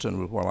consistent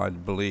with what I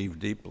believe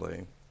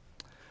deeply.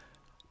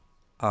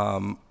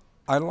 I'd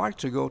like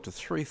to go to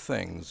three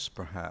things,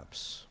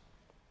 perhaps.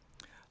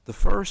 The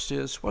first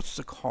is, what's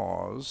the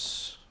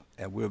cause?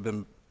 And we've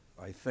been,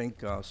 I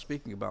think,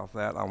 speaking about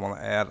that. I want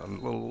to add a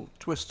little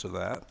twist to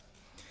that.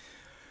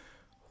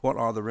 What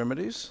are the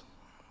remedies?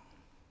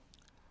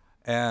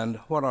 And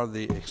what are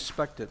the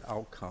expected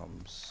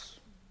outcomes?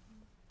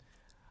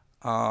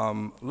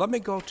 Let me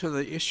go to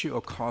the issue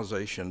of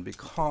causation,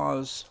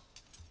 because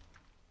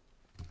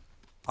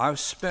I've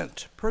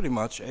spent pretty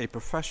much a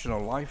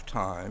professional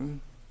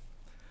lifetime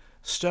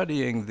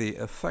studying the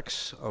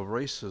effects of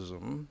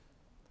racism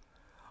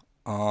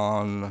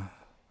on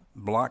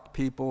black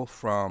people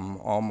from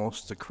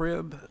almost the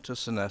crib to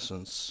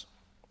senescence.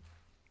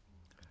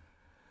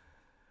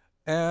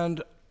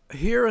 And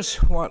here's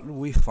what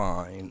we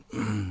find.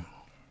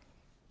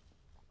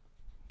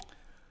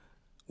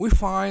 We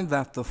find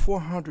that the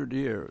 400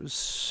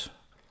 years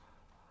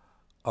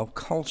of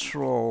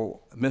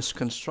cultural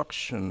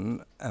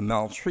misconstruction and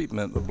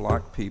maltreatment of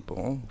black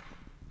people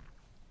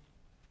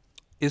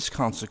is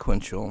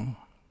consequential.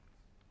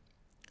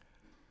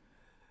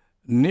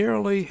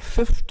 Nearly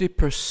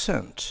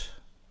 50%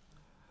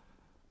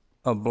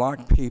 of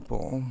black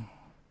people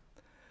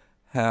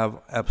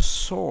have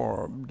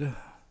absorbed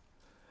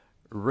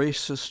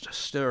racist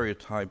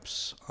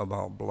stereotypes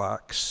about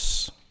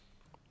blacks.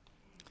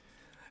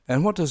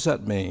 And what does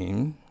that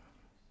mean?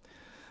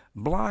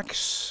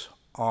 Blacks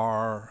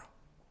are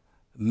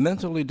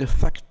mentally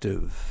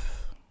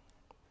defective,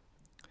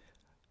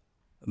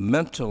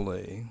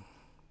 mentally,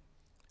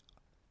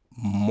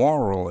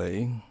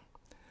 morally,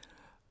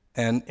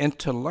 and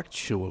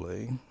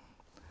intellectually.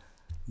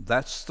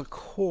 That's the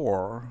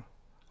core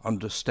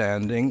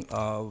understanding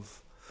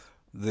of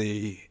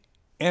the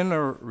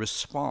inner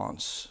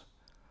response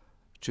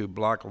to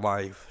black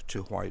life,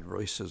 to white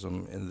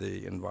racism in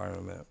the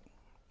environment.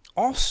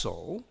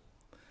 Also,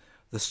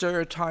 the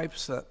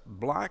stereotypes that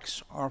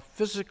blacks are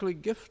physically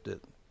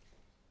gifted,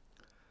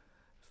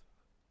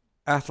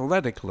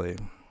 athletically,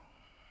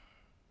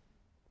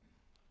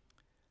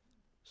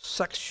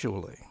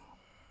 sexually,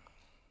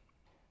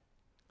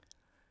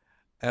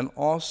 and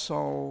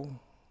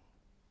also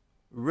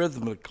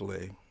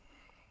rhythmically.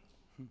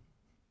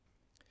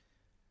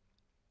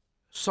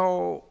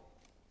 So,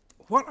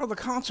 what are the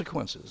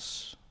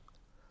consequences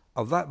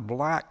of that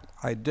black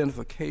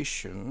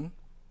identification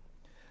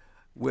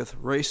with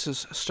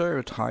racist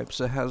stereotypes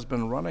that has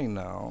been running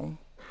now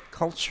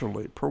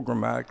culturally,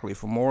 programmatically,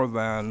 for more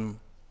than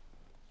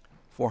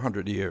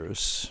 400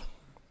 years?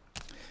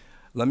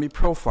 Let me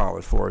profile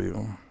it for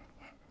you.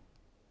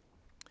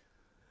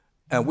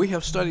 And we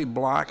have studied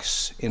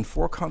blacks in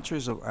 4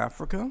 countries of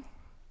Africa,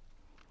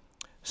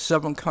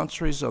 7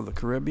 countries of the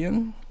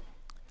Caribbean,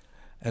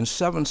 and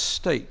 7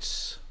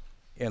 states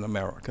in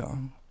America.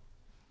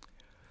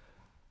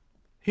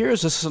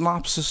 Here's a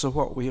synopsis of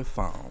what we have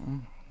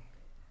found.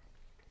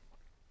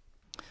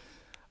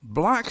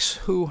 Blacks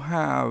who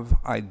have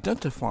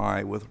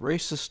identified with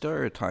racist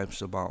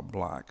stereotypes about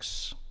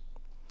blacks,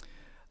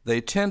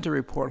 they tend to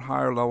report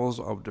higher levels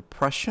of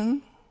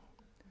depression,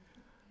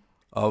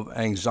 of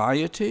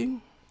anxiety,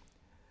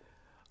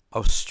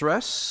 of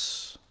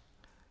stress,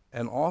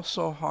 and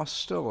also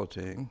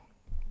hostility.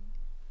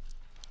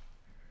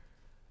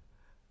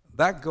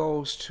 That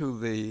goes to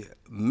the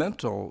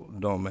mental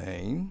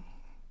domain,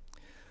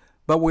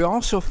 but we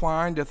also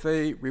find that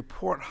they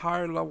report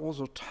higher levels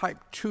of type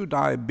 2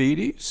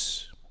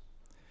 diabetes.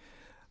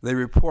 They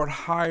report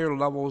higher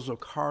levels of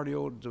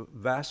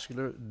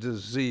cardiovascular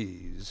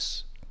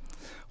disease.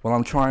 What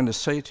I'm trying to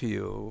say to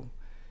you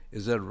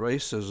is that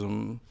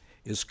racism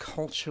is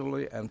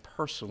culturally and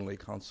personally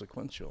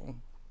consequential.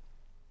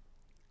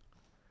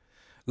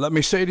 Let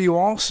me say to you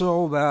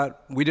also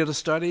that we did a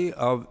study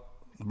of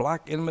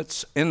black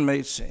inmates in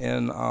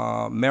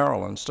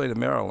Maryland, state of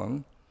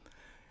Maryland,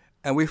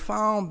 and we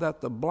found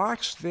that the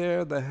blacks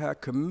there that had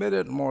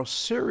committed more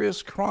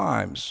serious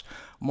crimes,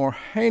 more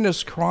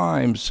heinous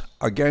crimes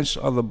against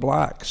other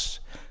blacks,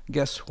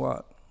 guess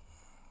what?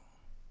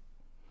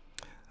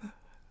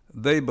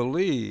 They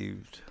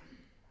believed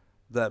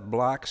that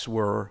blacks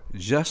were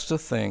just the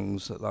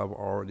things that I've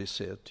already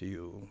said to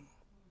you.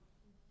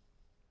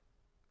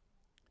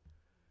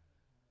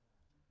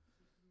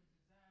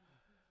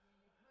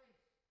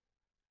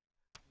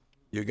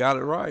 You got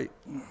it right.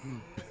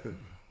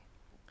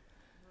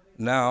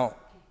 Now,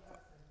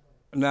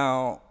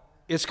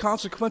 it's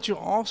consequential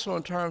also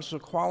in terms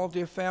of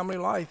quality of family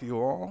life, you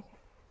all.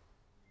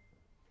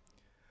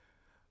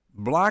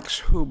 Blacks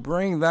who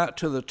bring that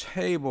to the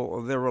table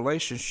of their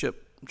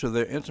relationship to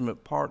their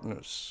intimate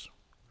partners,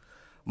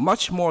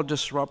 much more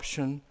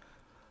disruption,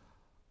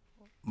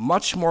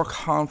 much more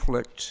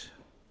conflict,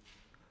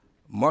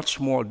 much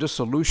more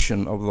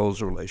dissolution of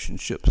those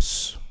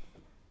relationships.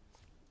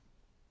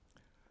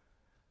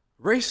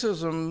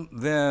 Racism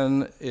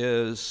then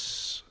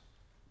is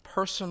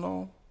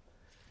personal,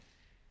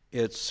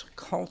 it's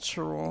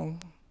cultural,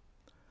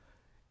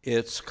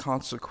 it's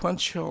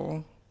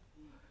consequential,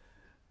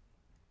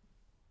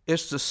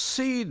 it's the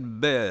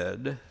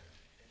seedbed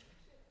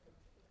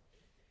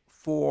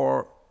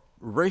for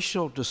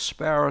racial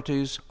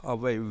disparities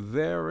of a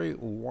very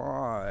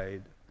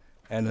wide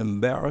and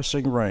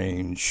embarrassing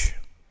range.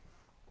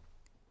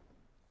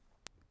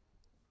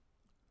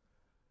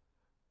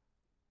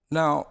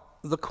 Now,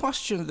 the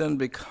question then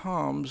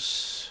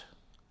becomes,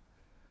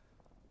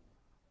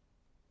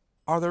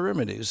 are there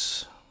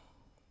remedies?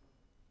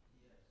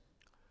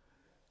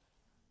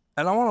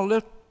 And I want to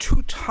lift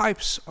two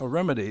types of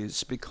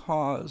remedies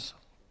because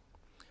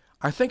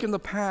I think in the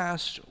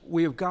past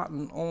we have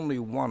gotten only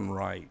one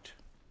right.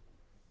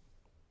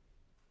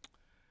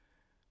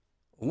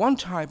 One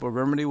type of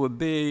remedy would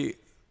be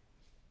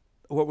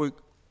what we've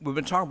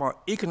been talking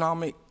about,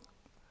 economic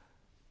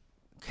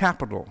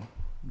capital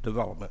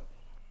development.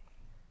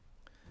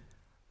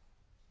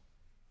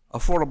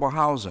 Affordable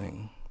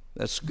housing,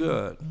 that's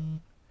good.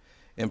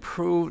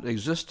 Improved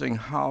existing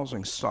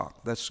housing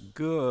stock, that's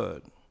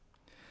good.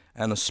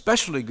 And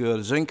especially good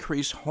is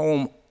increased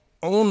home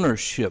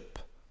ownership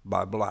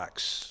by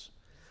blacks.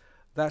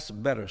 That's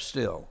better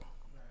still.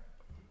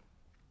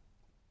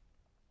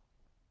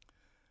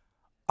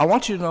 I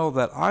want you to know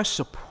that I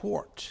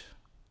support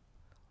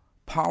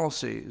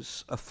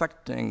policies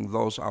affecting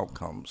those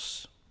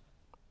outcomes.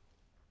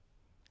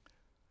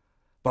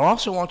 But I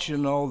also want you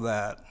to know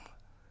that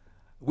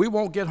we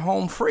won't get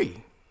home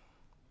free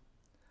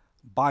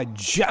by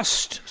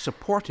just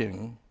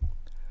supporting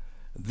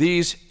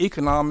these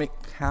economic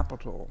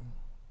capital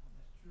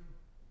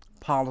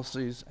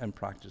policies and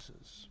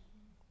practices.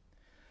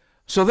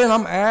 So then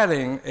I'm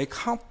adding a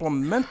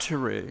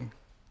complementary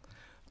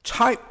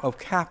type of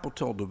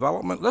capital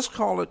development. Let's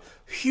call it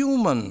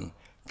human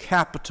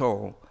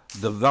capital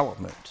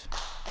development,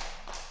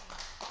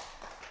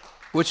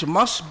 which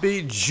must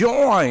be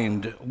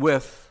joined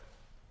with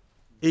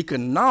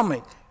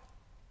economic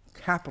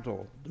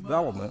capital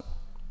development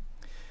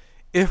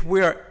if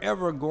we are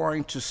ever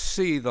going to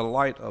see the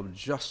light of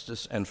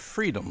justice and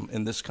freedom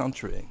in this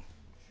country.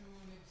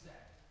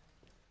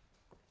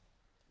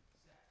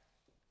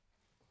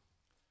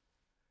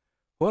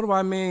 What do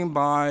I mean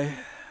by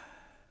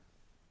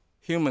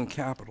human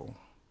capital?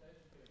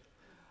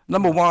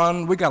 Number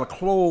one, we got to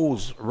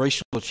close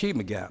racial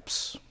achievement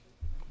gaps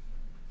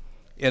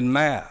in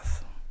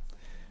math,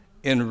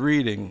 in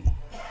reading,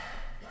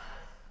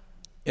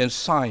 in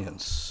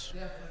science.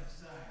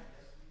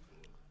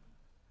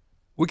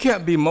 We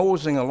can't be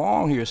moseying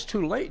along here. It's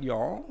too late,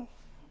 y'all.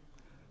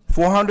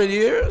 400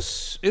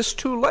 years, it's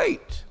too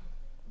late.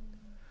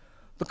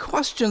 The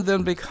question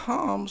then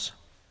becomes,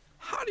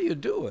 how do you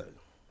do it?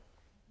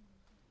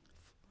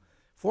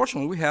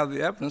 Fortunately, we have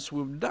the evidence,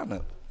 we've done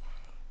it.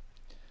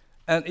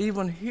 And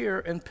even here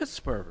in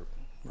Pittsburgh,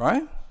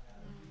 right?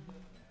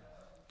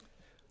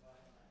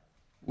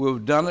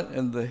 We've done it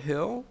in the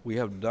Hill, we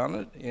have done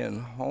it in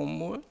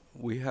Homewood,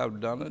 we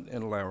have done it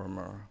in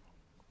Larimer.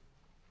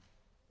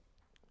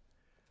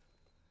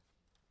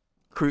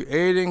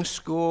 Creating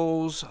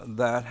schools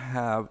that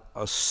have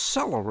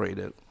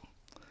accelerated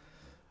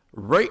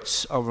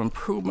rates of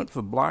improvement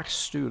for black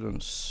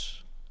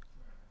students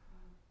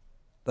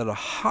that are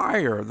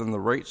higher than the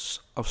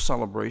rates of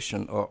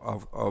celebration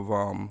of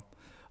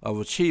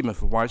achievement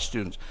for white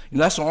students.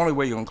 And that's the only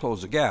way you're going to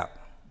close the gap.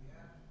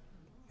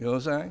 You know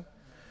what I'm saying?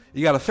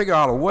 You got to figure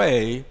out a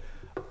way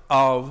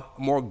of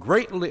more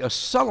greatly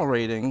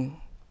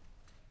accelerating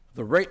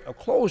the rate of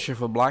closure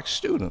for black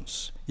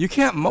students. You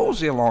can't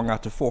mosey along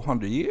after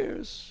 400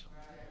 years.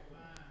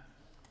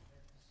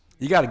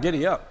 You got to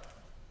giddy up.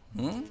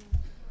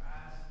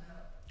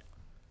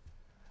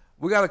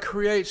 We got to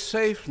create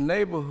safe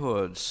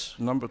neighborhoods,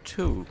 number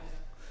two.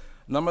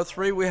 Number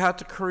three, we have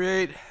to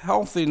create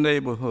healthy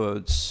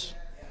neighborhoods.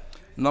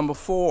 Number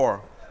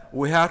four,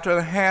 we have to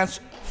enhance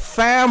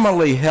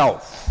family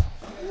health.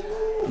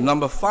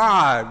 Number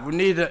five, we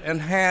need to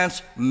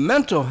enhance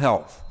mental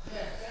health.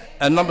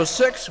 And number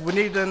six, we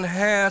need to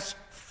enhance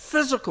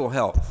physical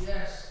health.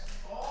 Yes,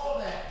 all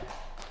that.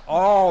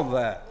 All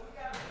that.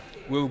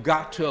 We've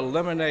got to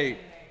eliminate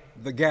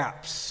the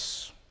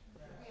gaps.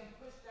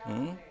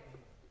 Start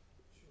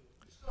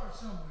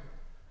somewhere.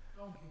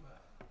 Don't give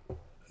up.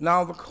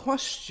 Now the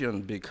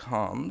question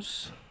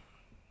becomes,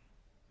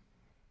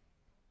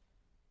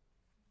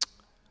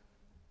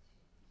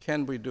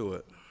 can we do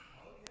it?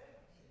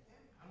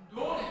 I'm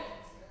doing it.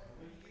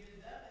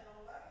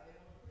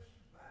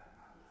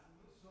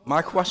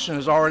 My question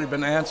has already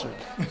been answered.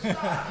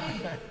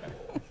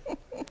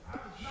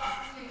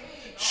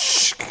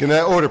 Shh, can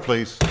that order,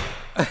 please?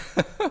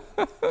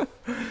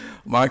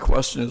 My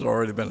question has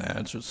already been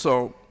answered.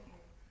 So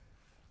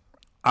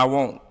I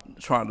won't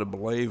try to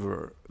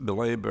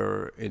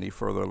belabor any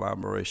further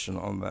elaboration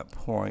on that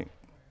point.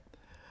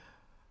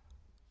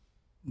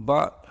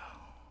 But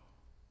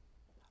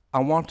I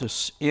want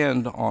to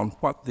end on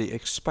what the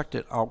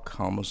expected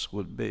outcomes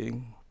would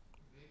be.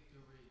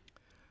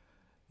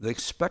 The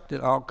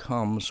expected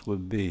outcomes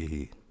would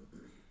be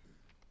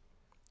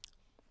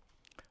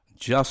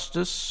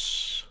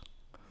justice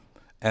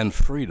and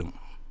freedom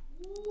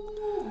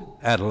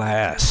at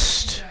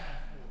last.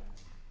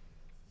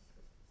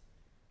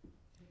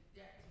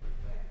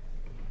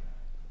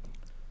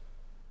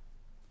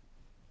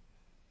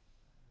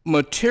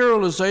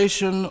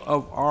 Materialization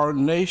of our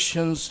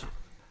nation's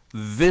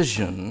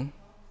vision,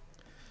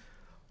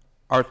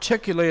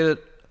 articulated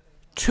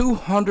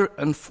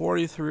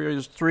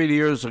 243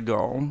 years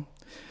ago,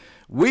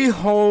 we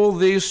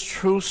hold these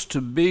truths to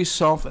be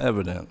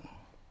self-evident,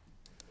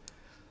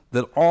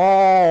 that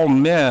all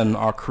men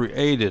are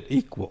created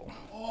equal,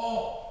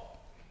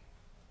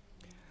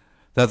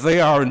 that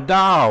they are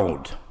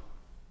endowed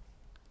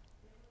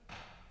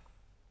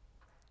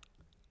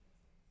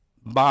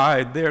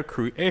by their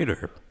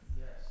Creator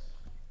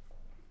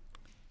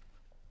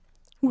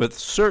with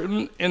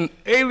certain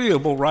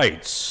inalienable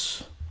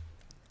rights,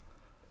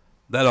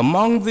 that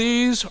among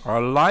these are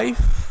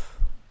life,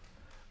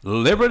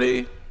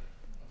 liberty,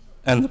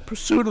 and the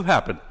pursuit of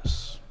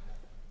happiness.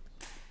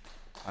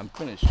 I'm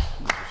finished,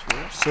 Mr.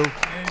 Chair. So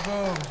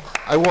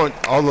I want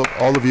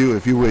all of you,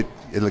 if you would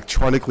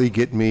electronically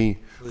get me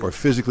or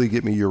physically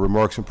get me your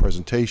remarks and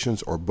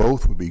presentations, or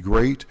both would be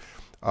great.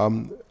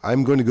 I'm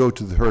going to go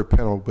to the third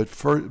panel, but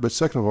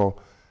second of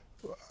all,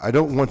 I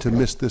don't want to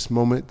miss this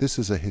moment. This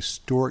is a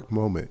historic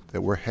moment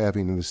that we're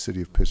having in the city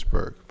of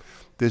Pittsburgh.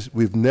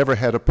 We've never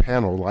had a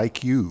panel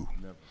like you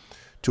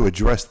to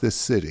address this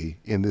city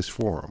in this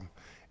forum.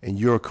 And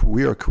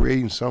we are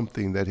creating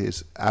something that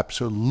is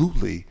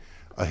absolutely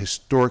a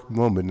historic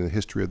moment in the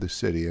history of the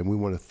city. And we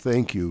want to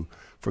thank you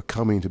for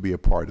coming to be a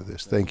part of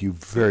this. Thank you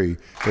very,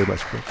 very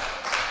much.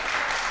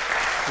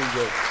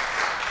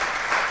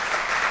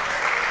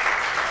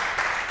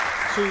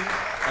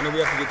 I know we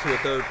have to get to a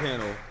third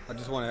panel. I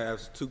just want to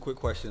ask two quick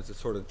questions to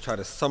sort of try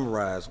to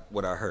summarize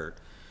what I heard.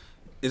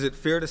 Is it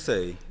fair to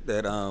say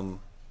that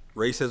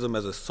racism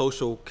as a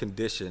social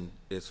condition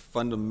is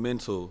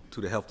fundamental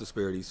to the health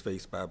disparities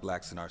faced by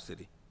blacks in our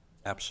city?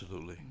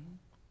 Absolutely.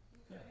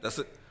 That's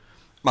it.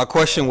 My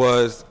question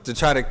was to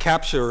try to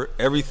capture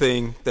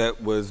everything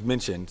that was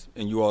mentioned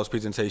in you all's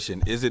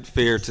presentation. Is it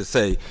fair to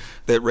say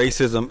that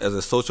racism as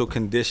a social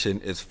condition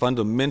is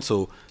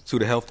fundamental to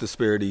the health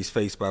disparities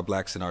faced by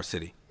blacks in our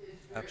city?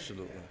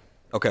 Absolutely.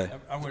 Okay.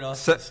 I would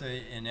also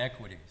say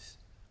inequities,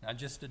 not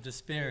just the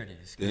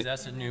disparities, because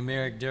that's a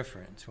numeric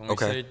difference. When we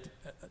say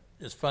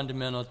it's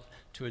fundamental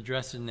to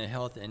addressing the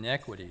health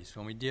inequities,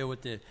 when we deal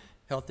with the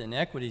health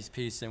inequities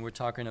piece, then we're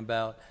talking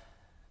about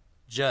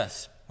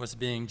what's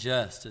being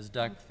just, as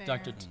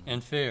Dr.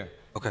 and fair.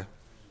 Okay.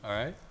 All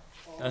right?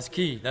 That's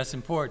key. That's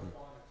important.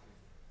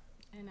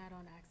 And not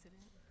on accident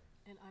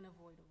and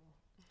unavoidable.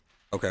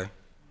 Okay.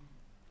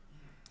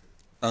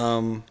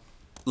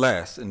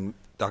 Last, and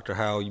Dr.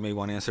 Howe, you may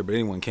want to answer, but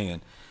anyone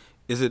can.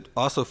 Is it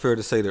also fair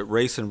to say that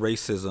race and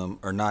racism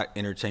are not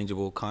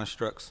interchangeable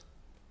constructs?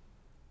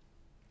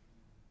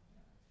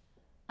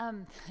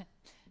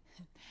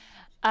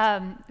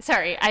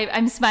 Sorry,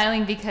 I'm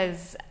smiling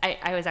because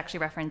I was actually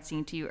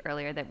referencing to you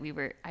earlier that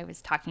I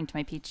was talking to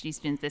my PhD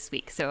students this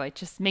week, so it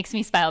just makes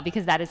me smile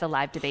because that is a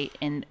live debate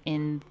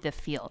in the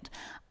field.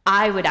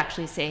 I would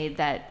actually say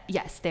that,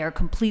 yes, they are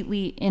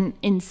completely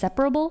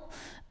inseparable,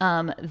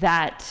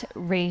 that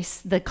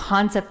race, the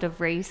concept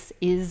of race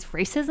is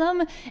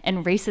racism,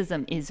 and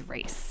racism is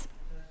race.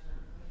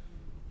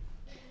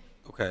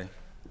 Okay.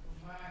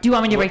 Do you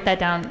want me to break that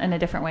down in a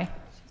different way?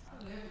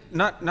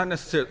 Not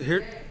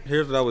necessarily.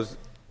 Here's what I was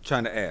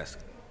trying to ask.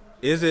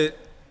 Is it,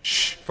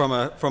 from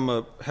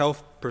a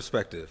health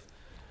perspective,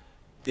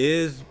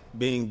 is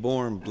being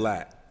born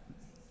black,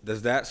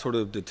 does that sort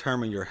of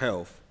determine your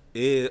health?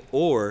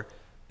 Or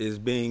is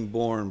being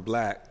born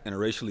black in a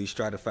racially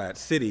stratified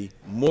city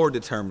more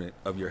determinant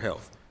of your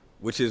health,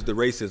 which is the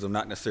racism,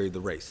 not necessarily the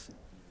race?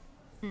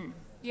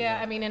 Yeah,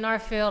 I mean, in our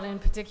field, in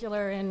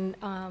particular in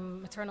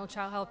maternal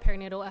child health,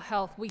 perinatal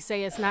health, we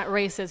say it's not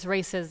race, it's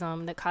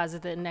racism that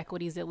causes the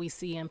inequities that we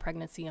see in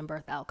pregnancy and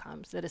birth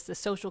outcomes. That it's the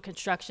social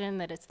construction,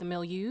 that it's the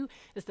milieu,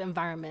 it's the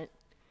environment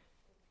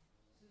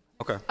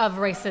of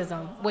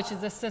racism, which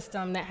is a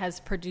system that has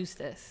produced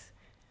this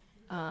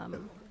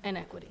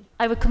inequity.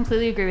 I would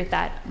completely agree with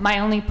that. My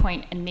only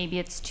point, and maybe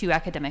it's too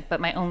academic, but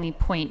my only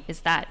point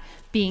is that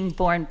being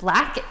born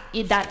black,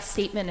 that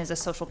statement is a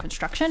social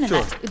construction, and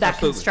that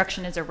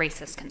construction is a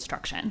racist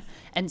construction.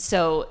 And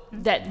so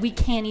that we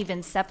can't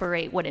even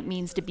separate what it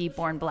means to be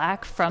born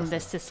black from the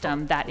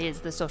system that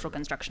is the social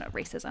construction of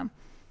racism.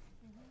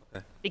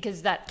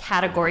 Because that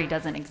category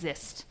doesn't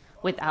exist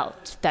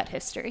without that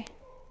history.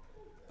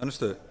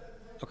 Understood.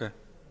 Okay.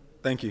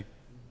 Thank you.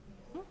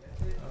 All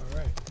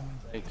right.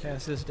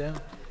 Pass this down.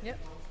 Yep.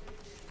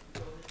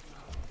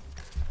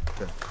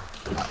 Okay.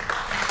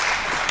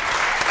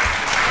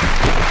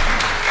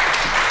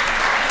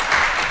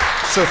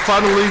 So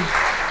finally,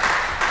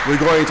 we're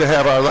going to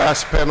have our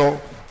last panel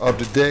of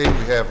the day.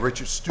 We have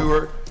Richard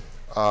Stewart,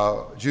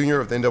 Jr.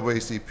 of the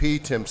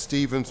NAACP, Tim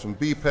Stevens from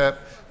BPEP,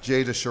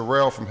 Jada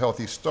Sherrill from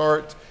Healthy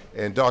Start,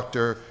 and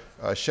Dr.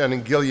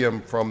 Shannon Gilliam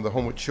from the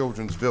Homewood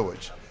Children's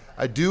Village.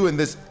 I do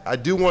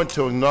want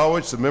to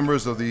acknowledge the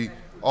members of the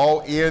All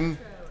In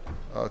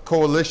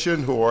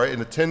coalition who are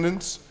in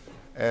attendance,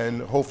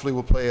 and hopefully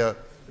will play a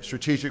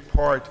strategic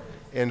part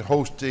in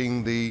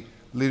hosting the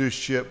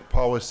Leadership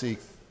Policy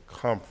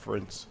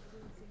Conference.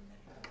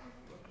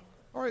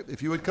 All right,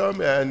 if you would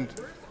come, and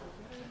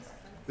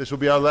this will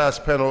be our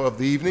last panel of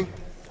the evening.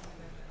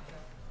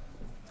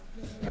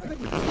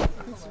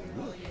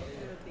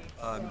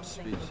 I'm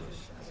speechless.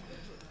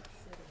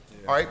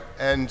 All right,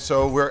 and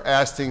so we're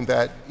asking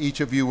that each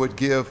of you would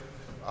give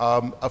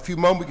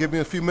give me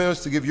a few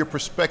minutes to give your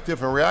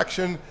perspective and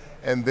reaction,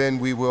 and then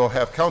we will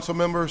have council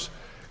members.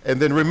 And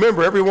then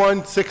remember,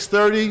 everyone,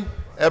 6:30,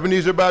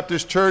 Ebenezer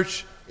Baptist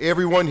Church,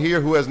 everyone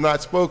here who has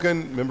not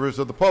spoken, members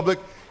of the public,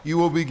 you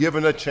will be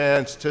given a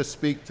chance to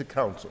speak to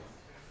council.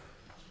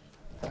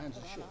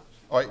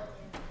 All right.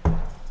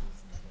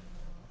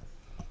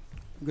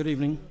 Good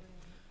evening.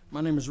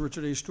 My name is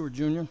Richard A. Stewart,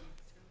 Jr.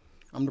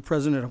 I'm the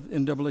president of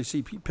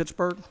NAACP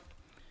Pittsburgh,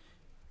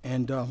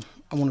 and I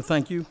want to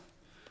thank you,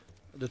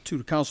 the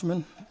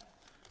councilmen,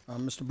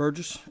 Mr.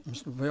 Burgess,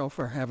 Mr. Lavelle,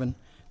 for having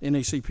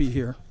NAACP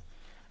here.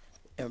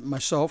 And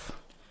myself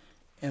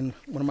and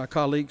one of my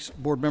colleagues,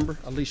 board member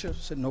Alicia,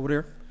 sitting over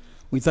there,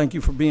 we thank you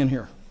for being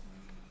here.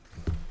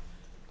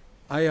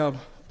 I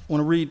want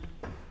to read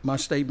my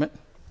statement,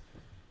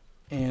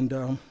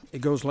 and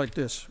it goes like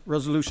this: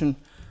 Resolution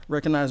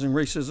recognizing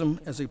racism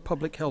as a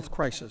public health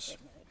crisis.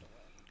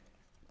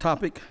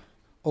 Topic: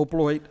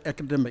 opioid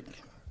epidemic.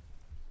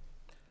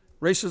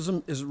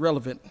 Racism is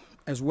relevant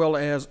as well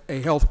as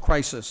a health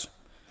crisis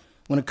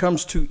when it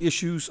comes to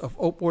issues of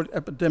opioid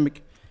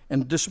epidemic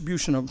and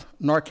distribution of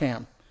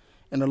Narcan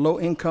in the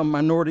low-income,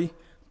 minority,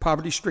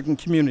 poverty-stricken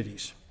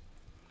communities.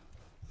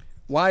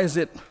 Why is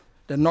it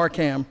that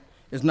Narcan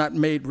is not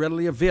made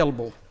readily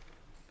available?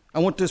 I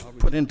want this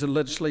put into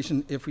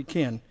legislation, if we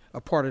can,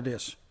 a part of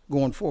this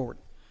going forward.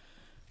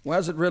 Why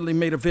is it readily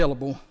made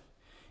available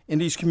in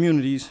these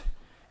communities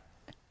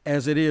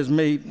as it is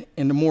made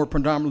in the more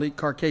predominantly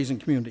Caucasian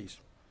communities?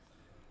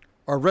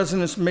 Are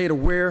residents made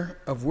aware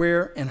of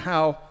where and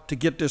how to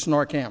get this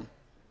Narcan?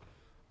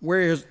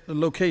 Where is the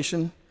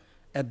location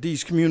at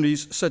these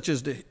communities, such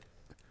as the,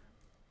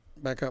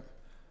 back up,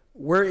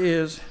 where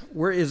is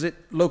it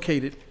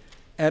located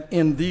at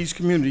in these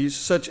communities,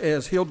 such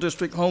as Hill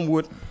District,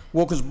 Homewood,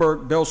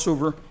 Wilkinsburg,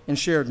 Belsilver, and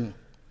Sheridan,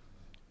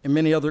 and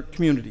many other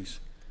communities?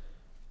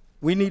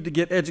 We need to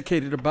get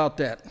educated about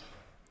that.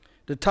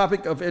 The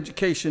topic of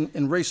education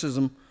and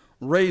racism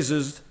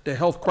raises the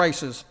health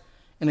crisis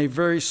and a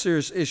very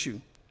serious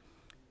issue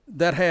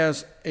that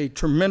has a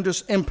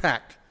tremendous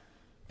impact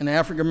in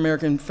African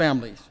American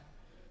families,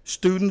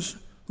 students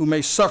who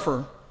may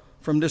suffer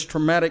from this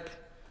traumatic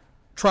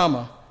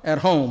trauma at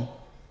home.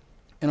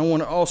 And I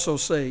want to also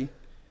say,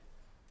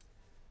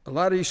 a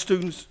lot of these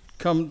students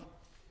come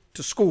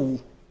to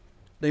school,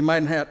 they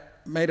might have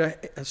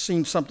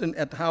seen something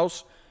at the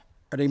house,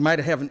 or they might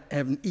have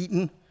haven't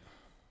eaten,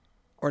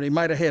 or they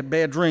might have had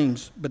bad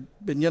dreams, but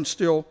yet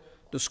still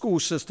the school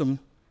system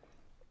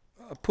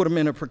put them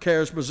in a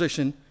precarious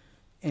position,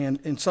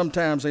 and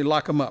sometimes they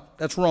lock them up.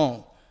 That's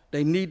wrong.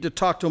 They need to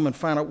talk to them and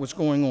find out what's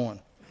going on.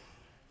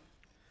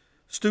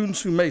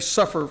 Students who may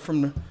suffer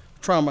from the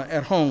trauma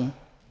at home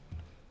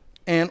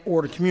and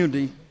or the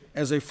community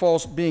as a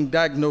false being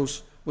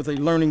diagnosed with a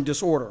learning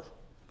disorder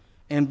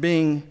and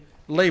being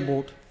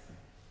labeled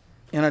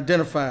and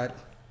identified,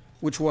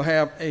 which will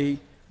have a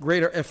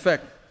greater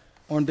effect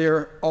on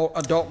their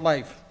adult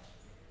life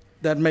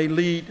that may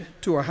lead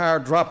to a higher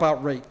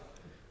dropout rate,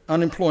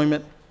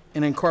 unemployment,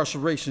 and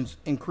incarcerations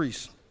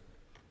increase.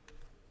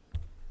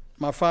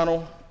 My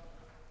final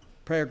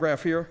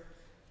paragraph here: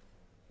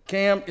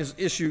 CAM is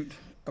issued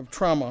of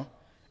trauma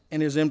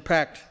and its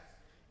impact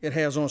it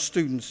has on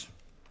students,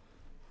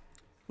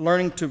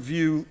 learning to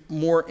view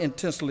more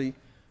intensely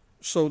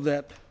so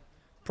that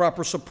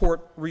proper support,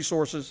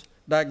 resources,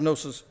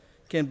 diagnosis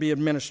can be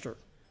administered.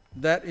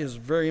 That is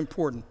very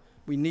important.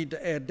 We need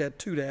to add that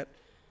to that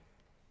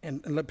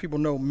and let people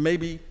know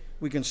maybe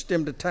we can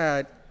stem the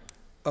tide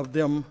of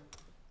them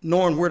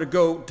knowing where to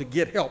go to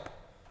get help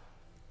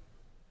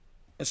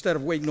instead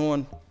of waiting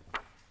on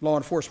law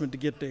enforcement to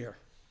get there.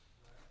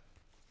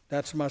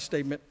 That's my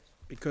statement,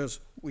 because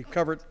we've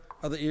covered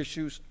other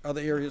issues,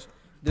 other areas.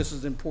 This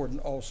is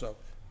important also.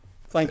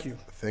 Thank you.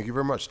 Thank you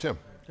very much, Tim.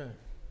 Okay.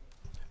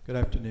 Good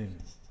afternoon.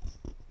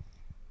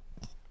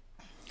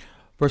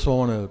 First of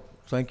all, I want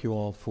to thank you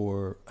all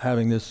for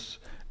having this.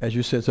 As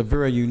you said, it's a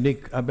very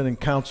unique, I've been in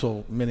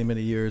council many,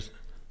 many years,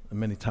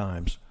 many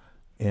times,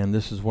 and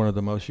this is one of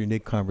the most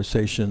unique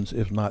conversations,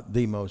 if not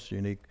the most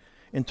unique,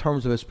 in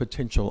terms of its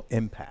potential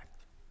impact.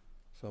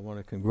 So I want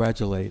to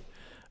congratulate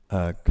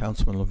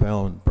Councilman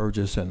Lavelle and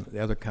Burgess and the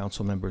other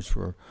council members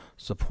for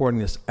supporting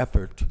this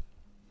effort.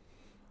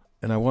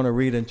 And I want to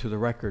read into the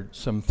record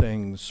some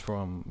things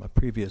from a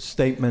previous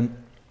statement,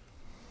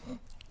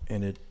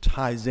 and it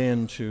ties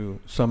into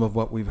some of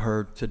what we've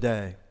heard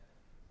today.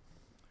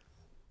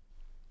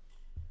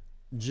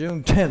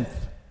 June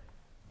 10th,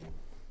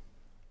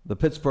 the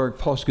Pittsburgh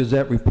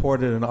Post-Gazette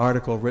reported an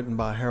article written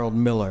by Harold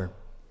Miller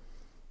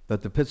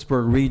that the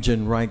Pittsburgh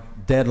region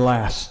ranked dead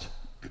last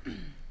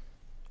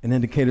in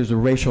indicators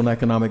of racial and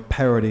economic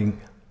parity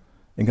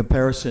in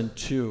comparison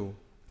to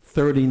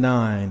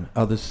 39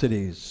 other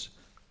cities,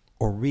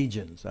 or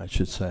regions, I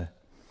should say,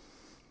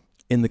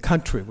 in the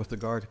country with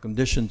regard to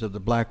conditions of the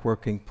black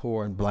working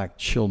poor and black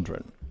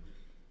children.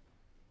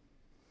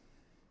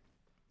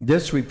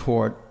 This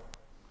report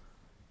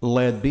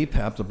led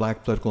BPAP, the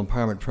Black Political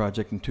Empowerment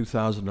Project, in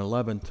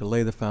 2011 to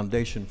lay the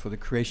foundation for the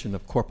creation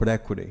of Corporate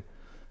Equity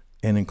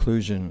and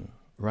Inclusion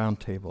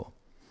Roundtable.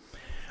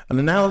 An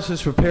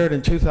analysis prepared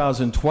in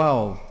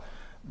 2012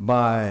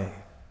 by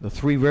the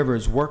Three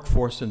Rivers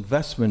Workforce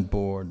Investment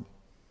Board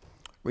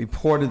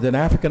reported that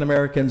African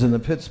Americans in the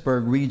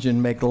Pittsburgh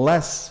region make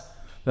less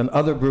than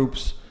other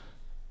groups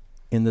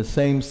in the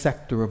same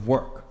sector of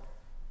work.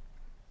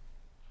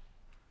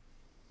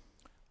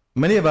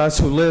 Many of us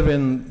who live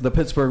in the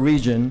Pittsburgh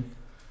region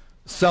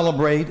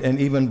celebrate and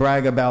even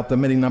brag about the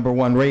many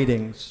 #1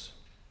 ratings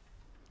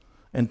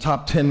and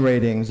top 10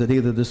 ratings that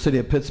either the city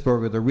of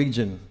Pittsburgh or the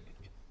region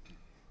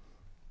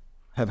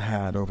have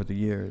had over the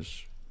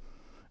years.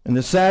 And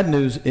the sad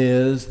news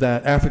is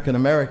that African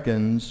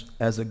Americans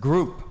as a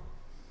group,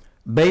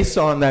 based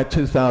on that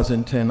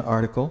 2010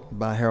 article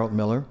by Harold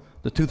Miller,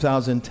 the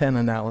 2010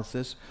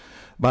 analysis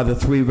by the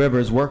Three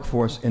Rivers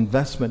Workforce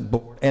Investment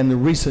Board, and the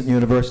recent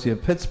University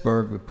of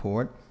Pittsburgh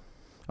report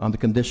on the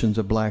conditions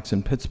of blacks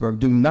in Pittsburgh,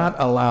 do not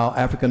allow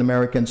African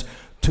Americans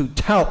to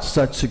tout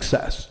such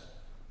success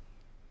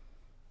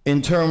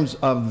in terms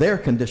of their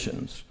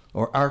conditions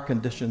or our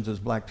conditions as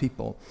black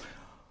people,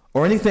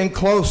 or anything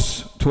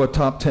close to a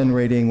top 10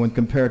 rating when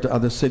compared to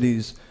other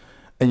cities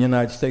in the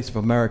United States of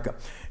America.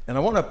 And I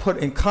want to put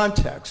in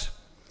context,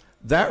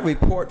 that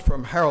report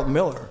from Harold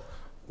Miller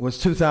was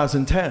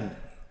 2010.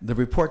 The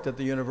report that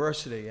the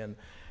university and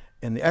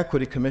the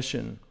Equity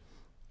Commission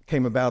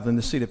came about in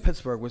the city of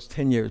Pittsburgh was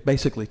 10 years,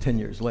 basically 10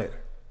 years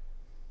later.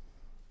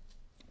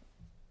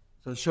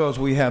 So it shows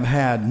we have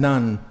had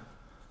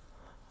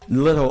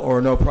little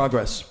or no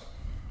progress.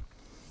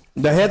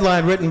 The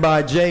headline written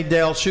by J.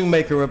 Dale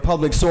Shoemaker, a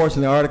public source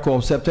in the article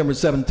of September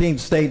 17th,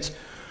 states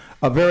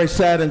a very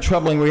sad and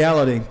troubling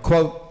reality.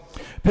 Quote,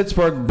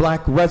 Pittsburgh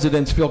black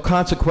residents feel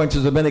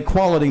consequences of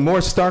inequality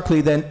more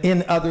starkly than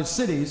in other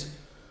cities,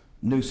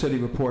 New City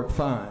Report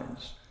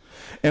finds.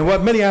 And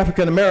what many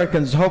African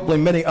Americans, hopefully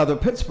many other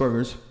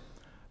Pittsburghers,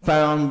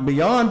 found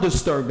beyond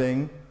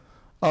disturbing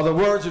are the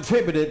words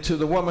attributed to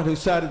the woman who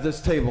sat at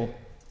this table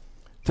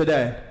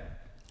today,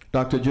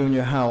 Dr.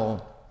 Junior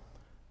Howell,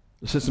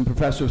 assistant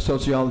professor of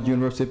sociology,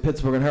 University of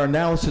Pittsburgh, and her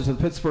analysis of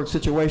the Pittsburgh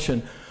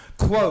situation.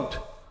 Quote,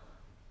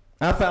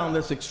 I found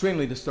this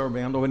extremely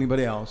disturbing, I don't know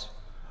anybody else.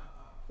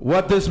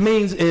 What this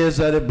means is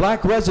that if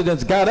black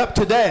residents got up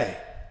today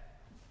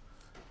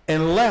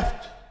and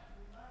left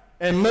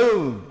and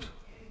moved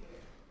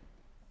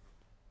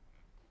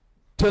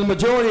to the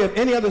majority of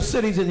any other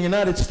cities in the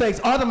United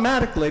States,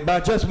 automatically by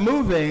just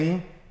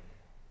moving,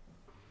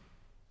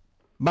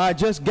 by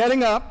just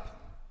getting up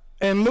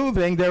and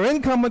moving, their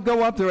income would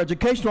go up, their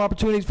educational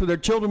opportunities for their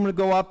children would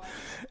go up,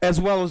 as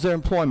well as their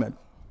employment.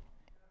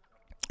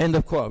 End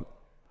of quote.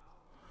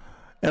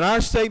 And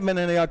our statement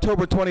in the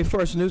October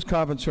 21st news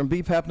conference from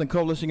BPAP and the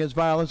Coalition Against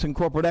Violence and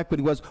Corporate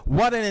Equity was,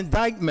 what an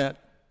indictment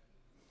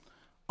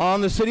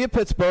on the city of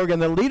Pittsburgh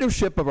and the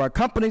leadership of our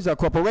companies, our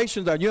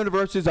corporations, our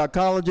universities, our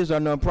colleges,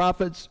 our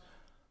nonprofits.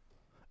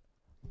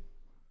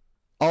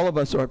 All of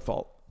us are at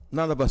fault.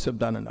 None of us have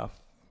done enough,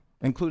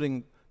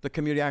 including the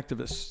community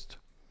activists.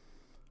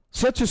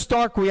 Such a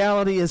stark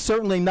reality is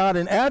certainly not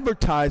an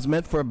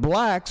advertisement for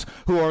blacks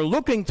who are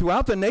looking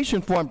throughout the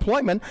nation for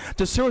employment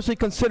to seriously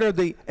consider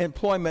the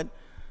employment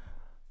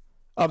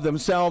of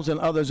themselves and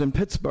others in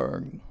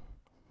Pittsburgh,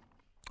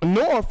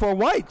 nor for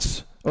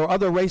whites or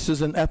other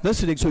races and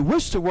ethnicities who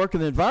wish to work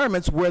in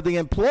environments where the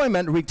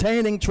employment,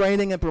 retaining,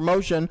 training, and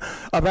promotion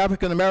of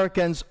African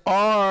Americans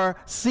are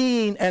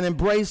seen and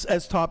embraced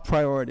as top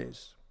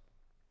priorities.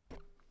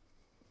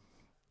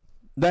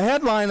 The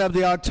headline of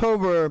the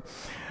October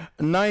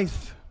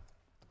 9th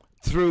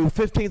through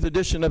 15th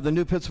edition of the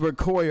New Pittsburgh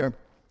Courier,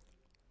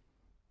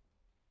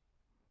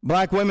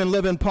 black women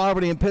live in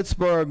poverty in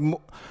Pittsburgh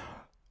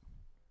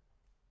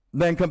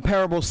than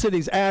comparable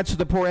cities, adds to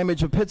the poor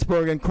image of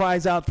Pittsburgh and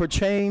cries out for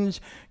change,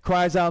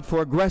 cries out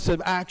for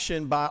aggressive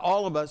action by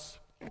all of us.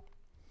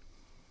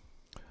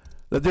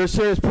 That there are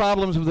serious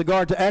problems with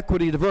regard to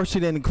equity,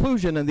 diversity, and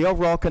inclusion and the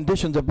overall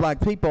conditions of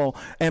black people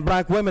and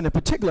black women in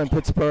particular in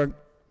Pittsburgh.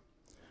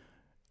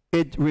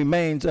 It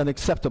remains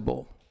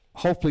unacceptable,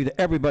 hopefully to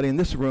everybody in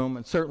this room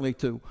and certainly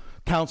to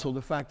council,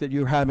 the fact that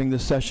you're having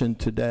this session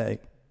today.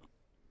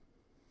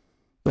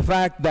 The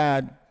fact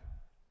that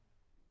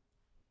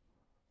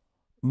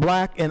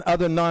black and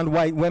other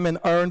non-white women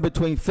earn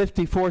between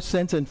 54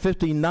 cents and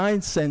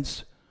 59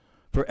 cents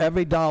for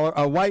every dollar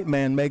a white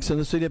man makes in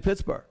the city of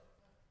Pittsburgh.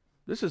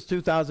 This is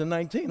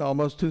 2019,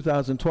 almost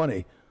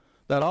 2020.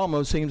 That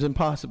almost seems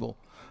impossible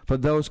for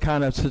those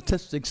kind of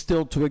statistics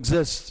still to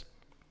exist.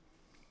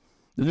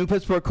 The New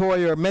Pittsburgh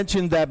Courier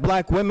mentioned that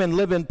black women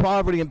live in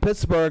poverty in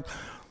Pittsburgh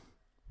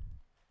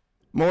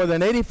more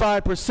than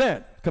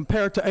 85%,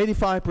 compared to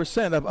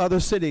 85% of other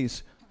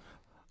cities.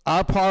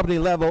 Our poverty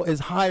level is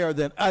higher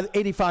than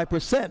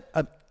 85%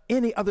 of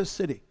any other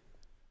city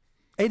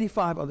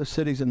 85 other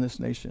cities in this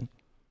nation.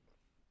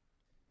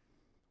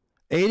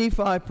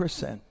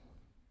 85%.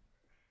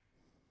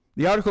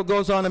 The article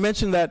goes on to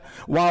mention that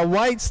while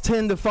whites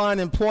tend to find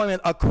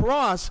employment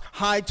across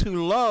high to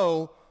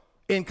low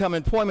income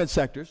employment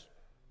sectors,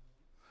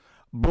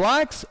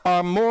 blacks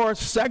are more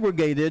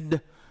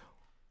segregated,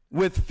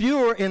 with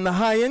fewer in the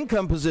high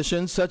income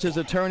positions such as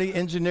attorney,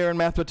 engineer, and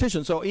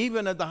mathematician. So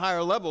even at the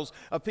higher levels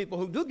of people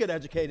who do get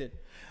educated,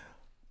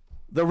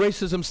 the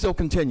racism still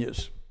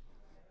continues,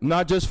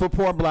 not just for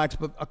poor blacks,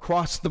 but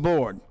across the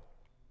board.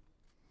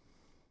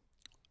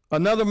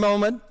 Another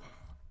moment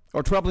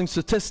or troubling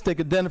statistic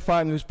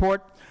identified in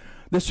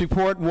this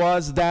report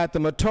was that the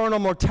maternal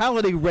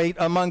mortality rate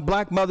among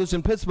black mothers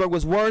in Pittsburgh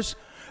was worse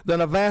than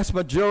a vast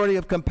majority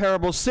of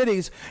comparable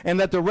cities, and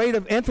that the rate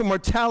of infant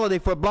mortality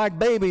for black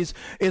babies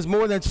is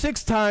more than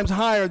 6 times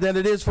higher than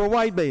it is for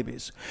white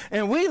babies.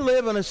 And we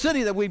live in a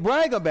city that we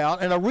brag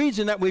about, and a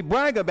region that we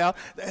brag about,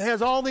 that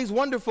has all these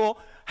wonderful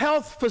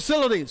health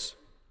facilities.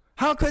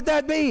 How could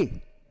that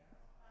be?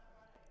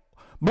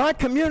 Black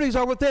communities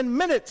are within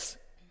minutes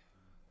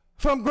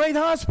from great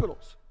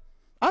hospitals.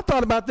 I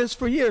thought about this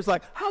for years,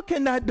 like, how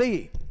can that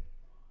be?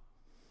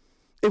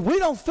 If we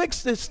don't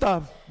fix this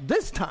stuff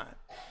this time,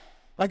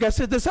 like I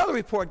said, this other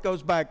report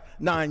goes back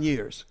 9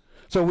 years,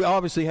 so we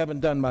obviously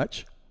haven't done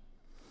much.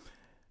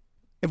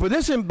 And for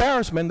this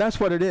embarrassment, that's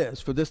what it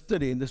is for this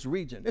city and this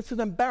region. It's an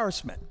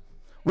embarrassment.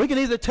 We can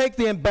either take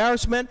the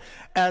embarrassment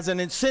as an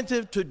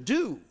incentive to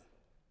do,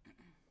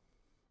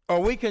 or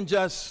we can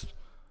just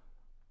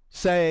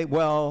say,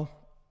 well,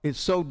 it's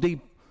so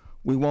deep,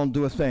 we won't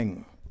do a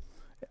thing.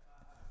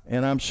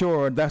 And I'm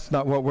sure that's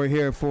not what we're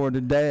here for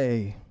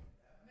today.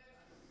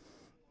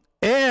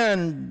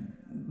 And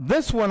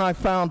this one I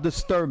found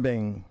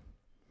disturbing.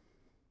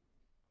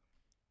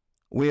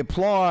 We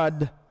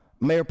applaud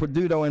Mayor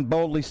Peduto in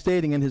boldly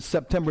stating in his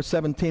September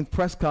 17th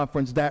press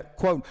conference that,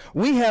 quote,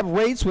 we have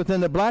rates within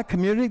the black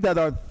community that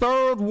are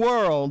third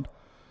world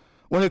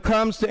when it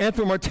comes to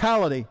infant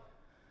mortality.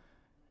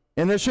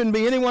 And there shouldn't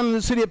be anyone in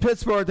the city of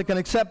Pittsburgh that can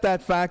accept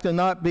that fact and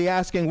not be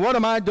asking, what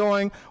am I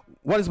doing?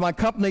 What is my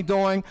company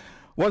doing?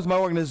 What is my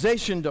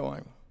organization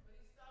doing?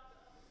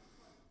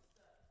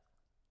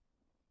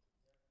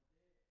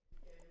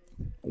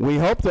 We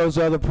hope those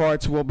other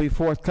parts will be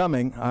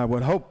forthcoming. I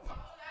would hope.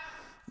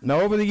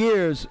 Now, over the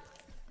years,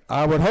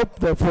 I would hope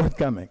they're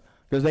forthcoming,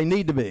 because they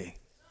need to be.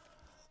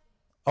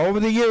 Over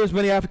the years,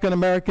 many African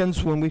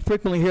Americans, when we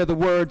frequently hear the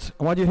words,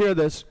 I want you to hear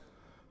this,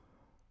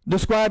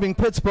 describing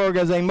Pittsburgh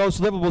as a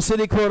most livable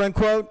city, quote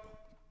unquote,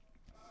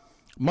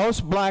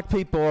 most black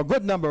people, or a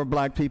good number of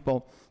black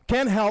people,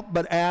 can't help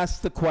but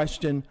ask the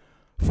question,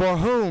 for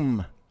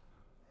whom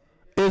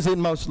is it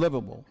most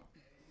livable?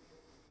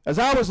 As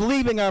I was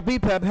leaving our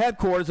BPAP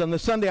headquarters on the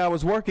Sunday I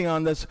was working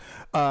on this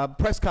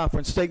press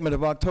conference statement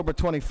of October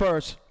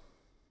 21st,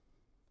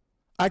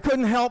 I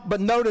couldn't help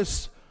but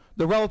notice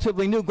the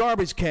relatively new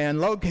garbage can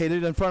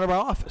located in front of our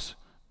office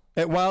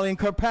at Wiley and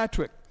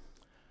Kirkpatrick.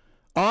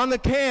 On the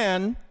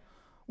can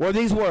were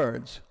these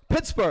words,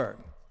 Pittsburgh,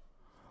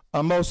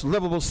 a most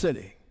livable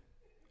city.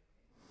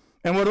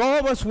 And what all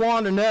of us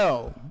want to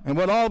know, and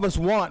what all of us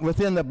want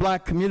within the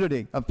black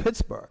community of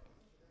Pittsburgh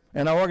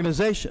and our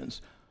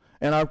organizations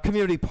and our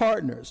community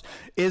partners,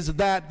 is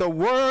that the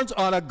words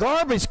on a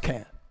garbage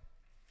can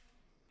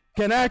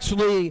can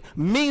actually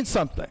mean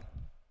something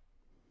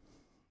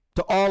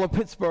to all of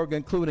Pittsburgh,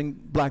 including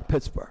black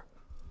Pittsburgh.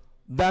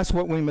 That's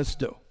what we must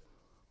do.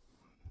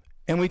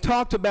 And we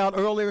talked about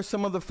earlier,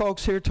 some of the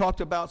folks here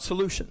talked about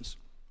solutions.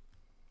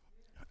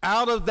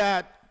 Out of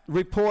that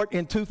report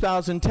in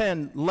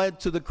 2010 led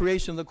to the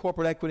creation of the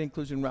Corporate Equity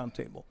Inclusion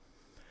Roundtable.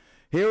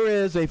 Here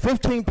is a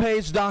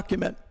 15-page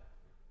document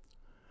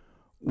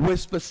with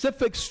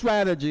specific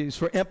strategies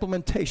for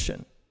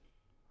implementation.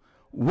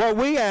 What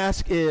we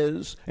ask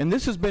is, and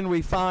this has been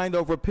refined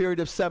over a period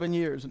of 7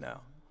 years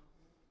now,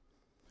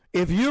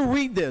 if you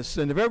read this,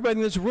 and if everybody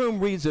in this room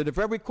reads it, if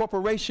every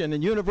corporation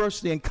and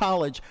university and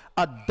college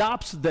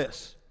adopts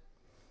this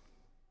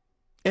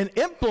and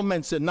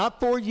implements it,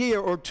 not for a year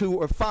or 2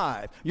 or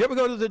 5. You ever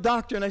go to the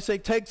doctor and they say,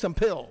 take some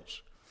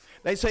pills?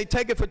 They say,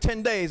 take it for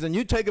 10 days, and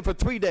you take it for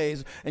 3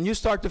 days, and you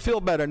start to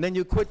feel better, and then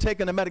you quit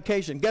taking the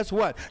medication. Guess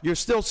what? You're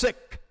still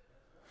sick,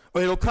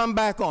 or it'll come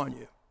back on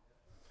you.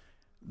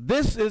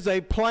 This is a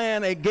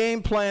plan, a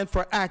game plan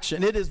for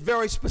action. It is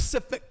very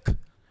specific.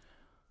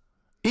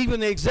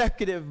 Even the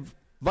executive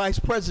vice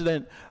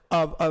president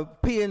of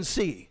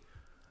PNC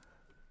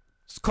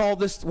has called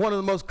this one of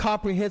the most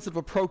comprehensive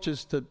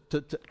approaches to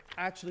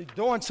actually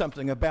doing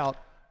something about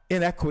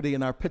inequity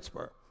in our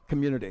Pittsburgh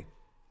community.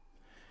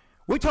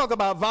 We talk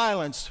about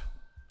violence.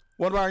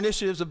 One of our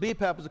initiatives of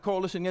BPAP is the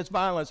Coalition Against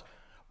Violence.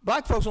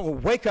 Black folks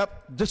don't wake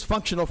up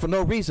dysfunctional for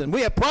no reason.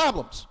 We have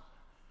problems.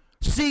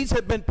 Seeds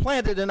have been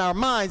planted in our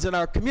minds, in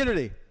our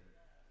community,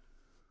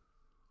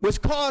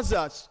 which cause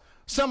us,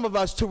 some of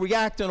us, to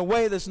react in a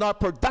way that's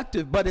not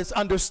productive, but it's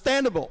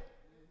understandable.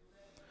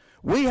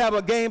 We have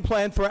a game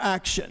plan for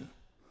action.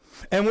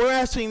 And we're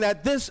asking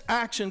that this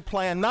action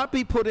plan not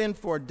be put in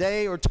for a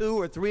day or 2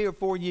 or 3 or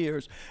 4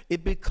 years.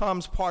 It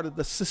becomes part of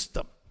the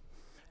system.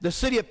 The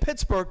city of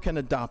Pittsburgh can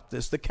adopt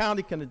this. The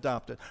county can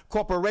adopt it.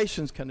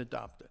 Corporations can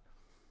adopt it.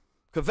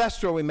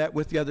 Covestro we met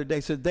with the other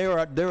day said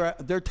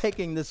they're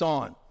taking this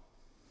on.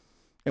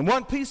 And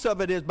one piece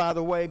of it is, by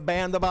the way,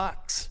 ban the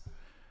box.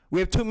 We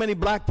have too many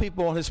black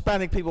people,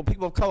 Hispanic people,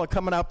 people of color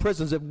coming out of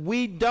prisons. If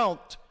we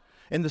don't,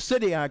 in the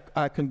city,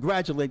 I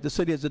congratulate, the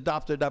city has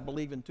adopted, I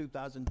believe, in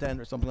 2010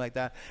 or something like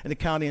that, and the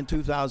county in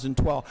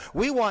 2012.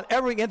 We want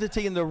every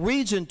entity in the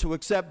region to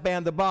accept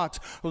ban the box.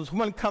 When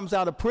someone comes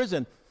out of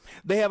prison,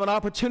 they have an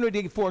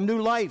opportunity for a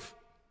new life,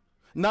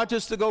 not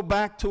just to go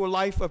back to a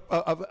life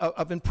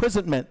of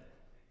imprisonment.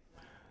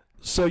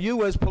 So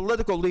you as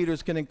political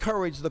leaders can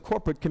encourage the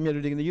corporate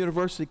community and the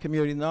university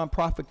community and the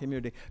nonprofit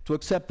community to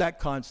accept that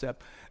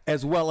concept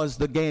as well as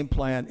the game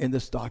plan in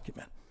this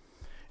document.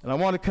 And I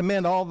want to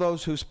commend all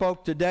those who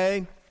spoke today.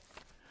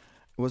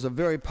 It was a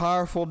very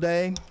powerful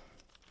day.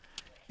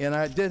 And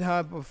I did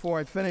have, before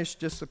I finish,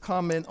 just a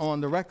comment on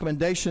the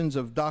recommendations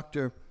of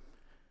Dr.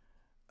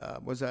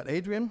 Was that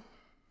Adrian?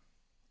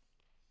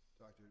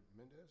 Dr.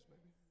 Mendez,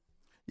 maybe?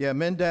 Yeah,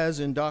 Mendez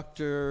and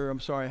Dr.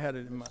 I'm sorry, I had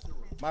it in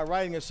my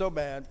writing is so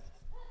bad.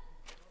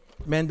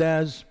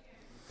 Mendez.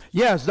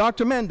 Yes,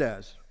 Dr.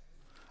 Mendez.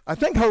 I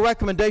think her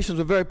recommendations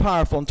were very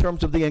powerful in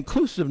terms of the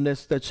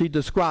inclusiveness that she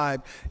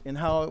described and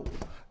how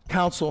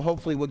council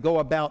hopefully would go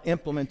about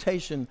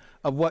implementation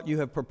of what you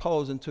have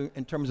proposed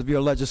in terms of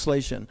your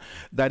legislation,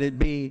 that it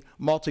be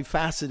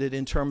multifaceted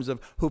in terms of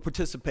who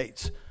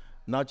participates,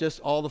 not just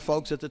all the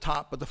folks at the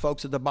top, but the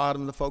folks at the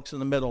bottom, the folks in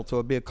the middle, so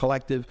it be a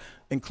collective,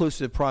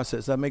 inclusive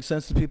process. That makes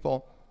sense to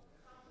people?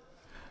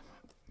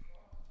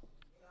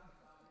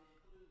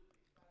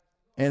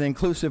 An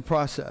inclusive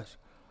process.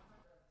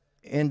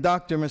 And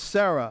Dr.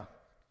 Macera,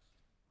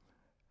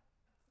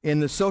 in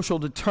the social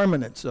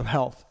determinants of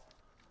health,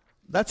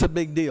 that's a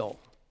big deal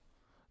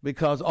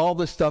because all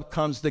this stuff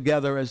comes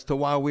together as to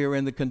why we are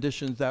in the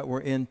conditions that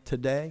we're in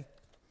today.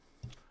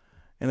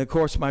 And of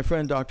course, my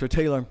friend Dr.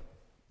 Taylor,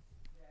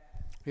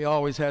 he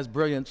always has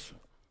brilliance.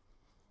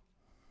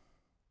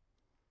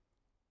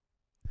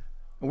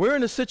 We're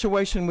in the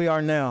situation we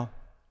are now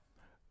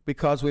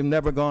because we've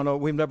never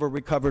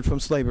recovered from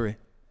slavery.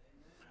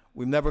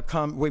 We've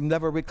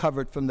never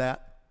recovered from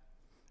that.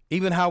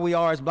 Even how we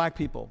are as black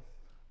people,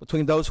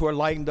 between those who are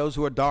light and those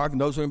who are dark, and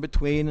those who are in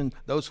between, and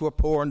those who are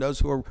poor and those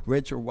who are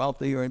rich or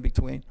wealthy or in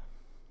between.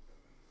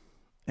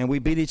 And we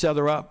beat each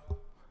other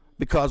up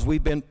because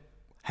we've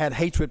had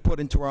hatred put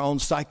into our own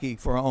psyche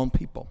for our own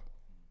people.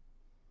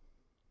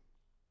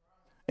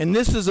 And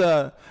this is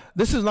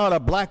not a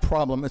black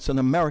problem, it's an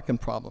American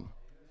problem.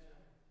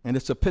 And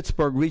it's a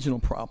Pittsburgh regional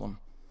problem.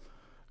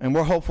 And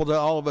we're hopeful that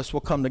all of us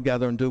will come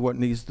together and do what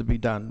needs to be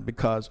done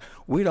because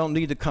we don't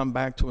need to come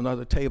back to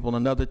another table in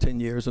another 10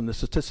 years and the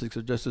statistics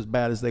are just as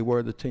bad as they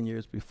were the 10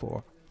 years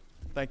before.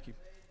 Thank you.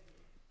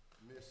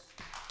 Yes,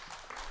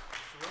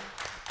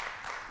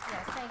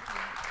 thank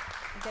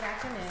you. Good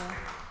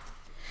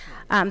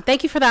afternoon.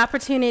 Thank you for the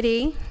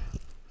opportunity,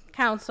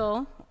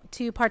 Council,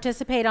 to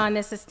participate on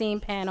this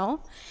esteemed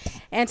panel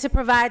and to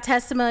provide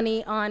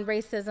testimony on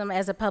racism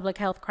as a public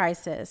health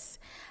crisis.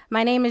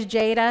 My name is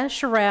Jada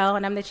Sherrill,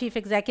 and I'm the Chief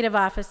Executive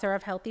Officer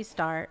of Healthy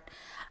Start.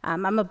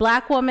 I'm a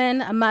black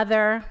woman, a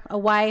mother, a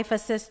wife, a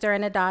sister,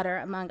 and a daughter,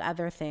 among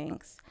other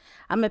things.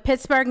 I'm a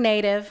Pittsburgh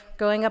native,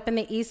 growing up in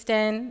the East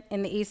End,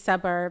 in the East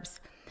Suburbs,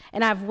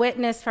 and I've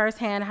witnessed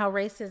firsthand how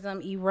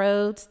racism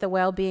erodes the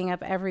well-being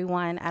of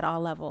everyone at all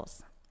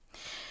levels.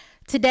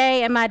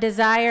 Today, in my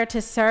desire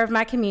to serve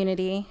my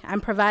community,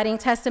 I'm providing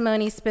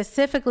testimony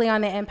specifically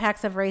on the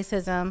impacts of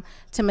racism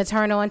to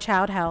maternal and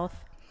child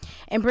health,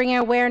 and bringing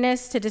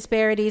awareness to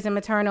disparities in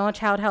maternal and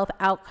child health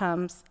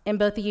outcomes in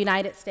both the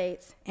United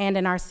States and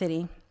in our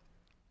city.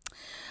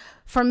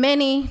 For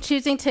many,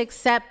 choosing to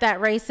accept that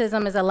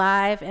racism is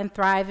alive and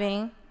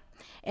thriving,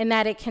 and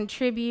that it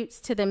contributes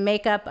to the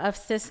makeup of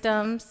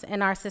systems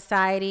in our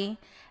society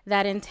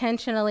that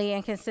intentionally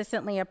and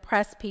consistently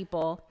oppress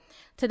people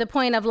to the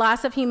point of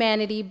loss of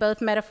humanity,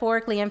 both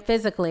metaphorically and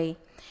physically,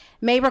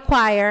 may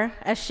require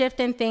a shift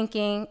in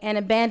thinking and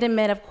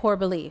abandonment of core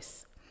beliefs.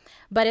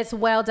 But it's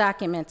well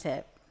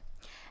documented.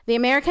 The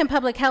American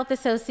Public Health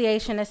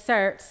Association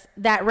asserts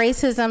that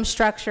racism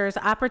structures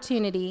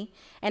opportunity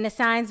and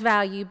assigns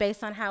value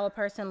based on how a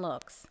person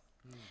looks.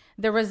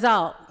 The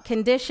result,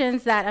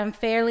 conditions that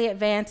unfairly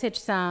advantage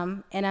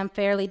some and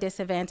unfairly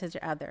disadvantage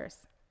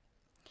others.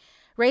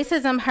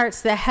 Racism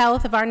hurts the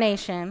health of our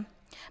nation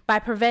by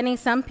preventing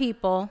some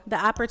people the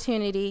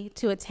opportunity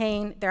to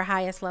attain their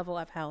highest level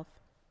of health.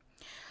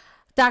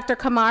 Dr.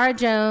 Kamara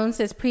Jones,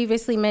 as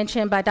previously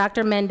mentioned by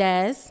Dr.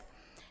 Mendez,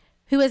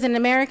 who is an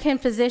American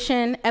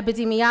physician,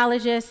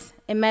 epidemiologist,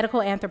 and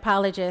medical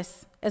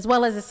anthropologist, as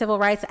well as a civil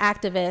rights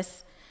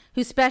activist,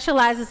 who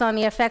specializes on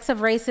the effects of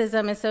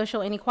racism and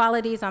social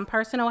inequalities on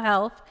personal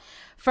health,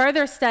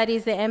 further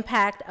studies the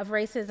impact of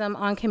racism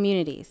on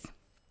communities.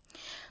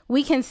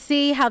 We can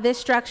see how this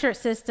structured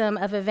system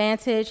of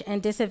advantage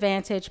and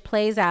disadvantage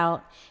plays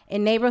out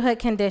in neighborhood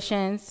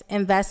conditions,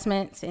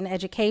 investments in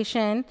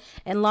education,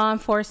 in law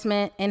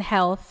enforcement, in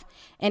health,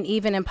 and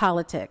even in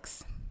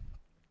politics.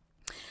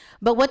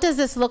 But what does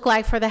this look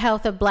like for the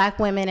health of Black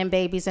women and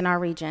babies in our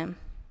region?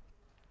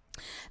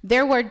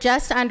 There were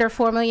just under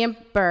 4 million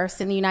births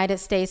in the United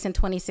States in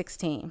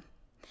 2016.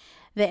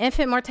 The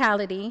infant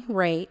mortality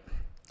rate,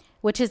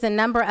 which is the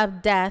number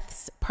of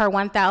deaths per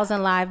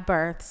 1,000 live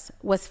births,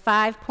 was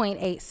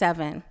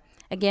 5.87.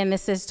 Again,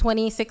 this is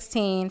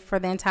 2016 for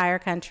the entire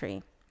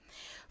country.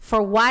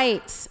 For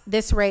whites,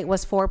 this rate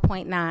was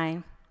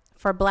 4.9.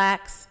 For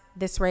Blacks,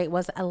 this rate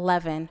was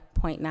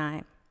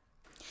 11.9.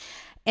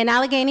 In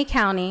Allegheny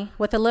County,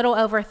 with a little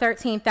over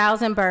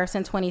 13,000 births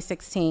in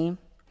 2016,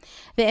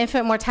 the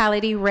infant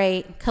mortality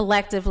rate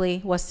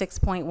collectively was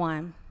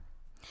 6.1.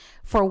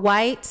 For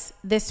whites,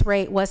 this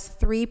rate was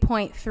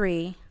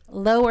 3.3,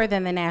 lower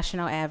than the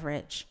national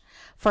average.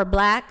 For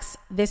Blacks,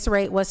 this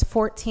rate was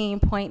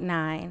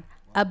 14.9,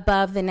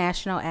 above the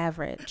national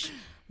average.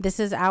 This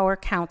is our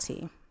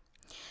county.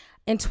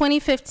 In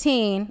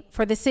 2015,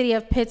 for the city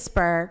of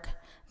Pittsburgh,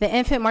 the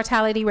infant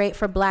mortality rate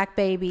for Black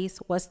babies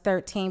was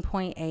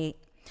 13.8,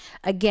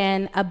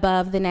 again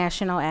above the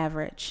national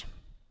average.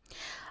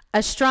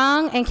 A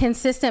strong and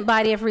consistent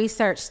body of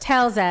research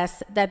tells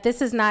us that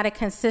this is not a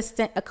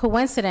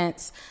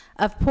coincidence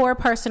of poor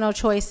personal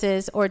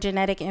choices or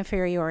genetic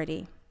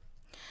inferiority.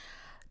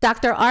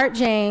 Dr. Art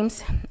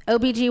James,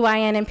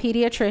 OBGYN and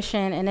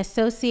pediatrician and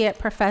associate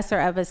professor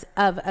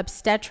of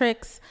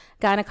obstetrics,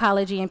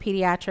 gynecology, and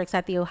pediatrics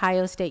at The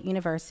Ohio State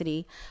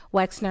University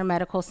Wexner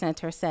Medical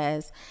Center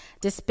says,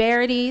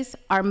 disparities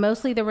are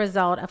mostly the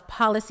result of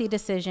policy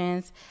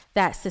decisions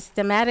that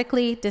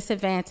systematically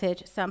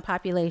disadvantage some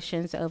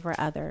populations over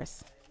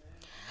others.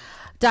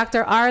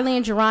 Dr.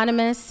 Arlene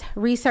Geronimus,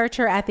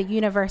 researcher at the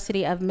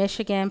University of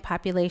Michigan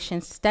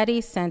Population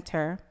Studies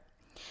Center,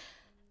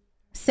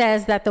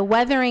 says that the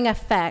weathering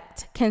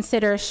effect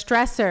considers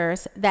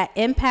stressors that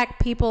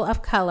impact people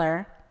of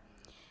color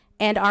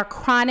and are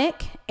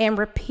chronic and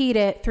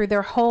repeated through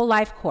their whole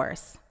life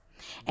course,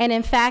 and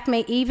in fact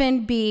may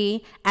even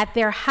be at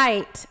their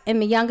height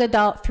in the young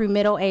adult through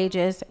middle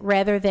ages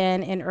rather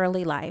than in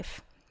early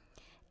life.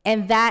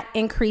 And that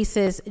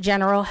increases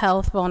general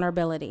health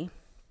vulnerability.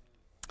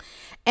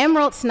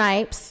 Emerald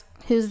Snipes,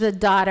 who's the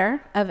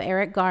daughter of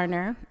Eric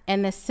Garner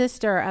and the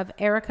sister of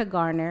Erica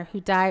Garner, who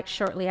died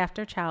shortly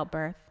after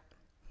childbirth,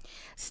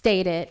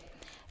 stated,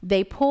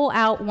 they pull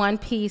out one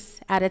piece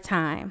at a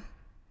time,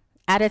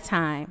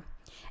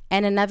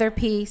 and another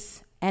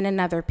piece,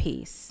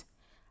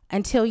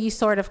 until you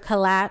sort of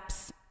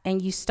collapse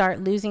and you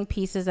start losing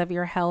pieces of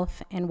your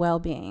health and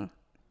well-being.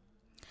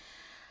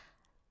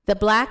 The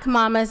Black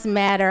Mamas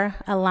Matter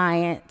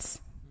Alliance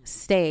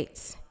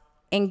states,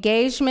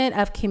 engagement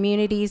of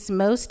communities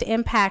most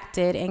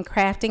impacted in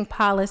crafting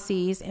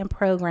policies and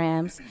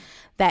programs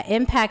that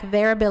impact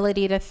their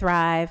ability to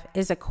thrive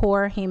is a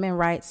core human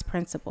rights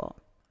principle.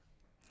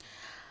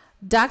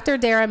 Dr.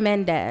 Dara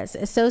Mendez,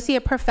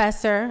 associate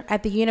professor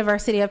at the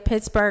University of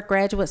Pittsburgh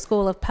Graduate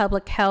School of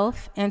Public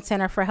Health and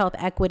Center for Health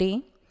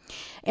Equity,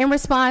 in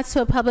response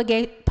to a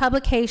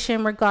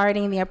publication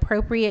regarding the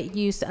appropriate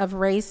use of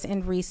race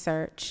in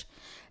research,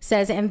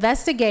 says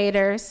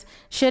investigators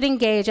should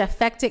engage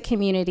affected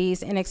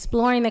communities in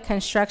exploring the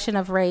construction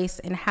of race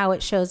and how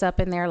it shows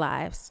up in their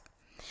lives.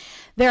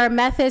 There are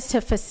methods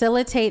to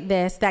facilitate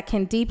this that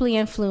can deeply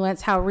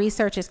influence how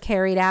research is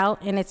carried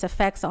out and its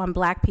effects on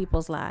Black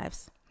people's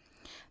lives.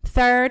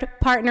 Third,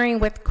 partnering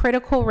with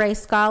critical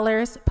race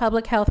scholars,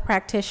 public health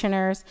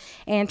practitioners,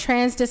 and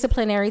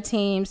transdisciplinary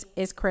teams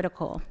is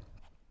critical.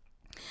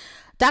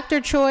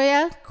 Dr.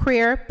 Troya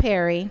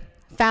Creer-Perry,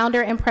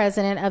 founder and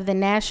president of the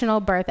National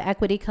Birth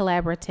Equity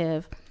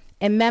Collaborative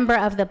and member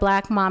of the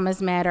Black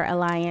Mamas Matter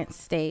Alliance,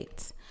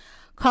 states,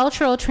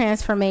 cultural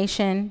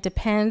transformation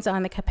depends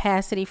on the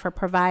capacity for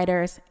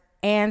providers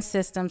and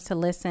systems to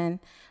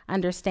listen,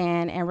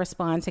 understand, and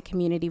respond to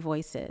community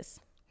voices.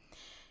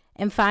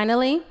 And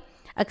finally,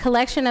 a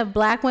collection of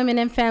Black women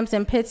and femmes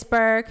in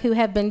Pittsburgh who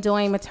have been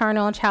doing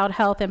maternal and child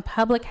health and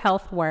public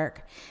health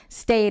work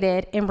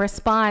stated in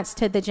response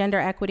to the Gender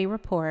Equity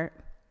Report,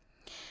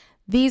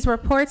 these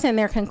reports and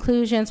their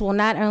conclusions will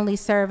not only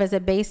serve as a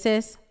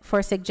basis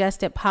for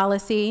suggested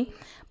policy,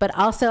 but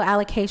also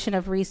allocation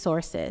of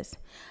resources.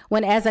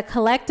 When as a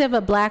collective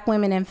of Black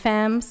women and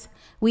femmes,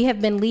 we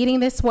have been leading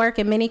this work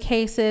in many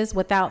cases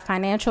without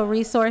financial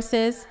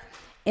resources,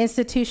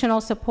 institutional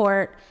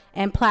support,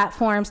 and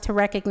platforms to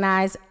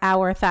recognize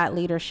our thought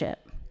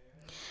leadership.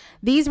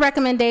 These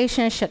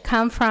recommendations should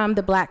come from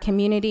the Black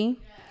community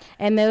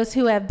and those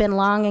who have been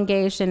long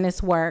engaged in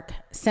this work,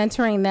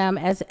 centering them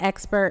as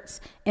experts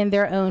in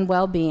their own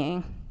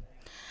well-being.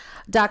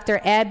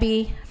 Dr.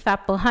 Abby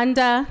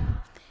Thapahunda,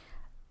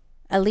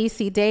 Alice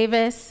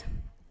Davis,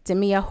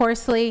 Demia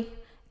Horsley,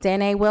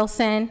 Danae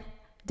Wilson,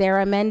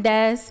 Dara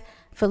Mendez,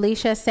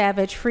 Felicia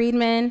Savage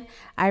Friedman,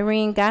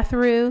 Irene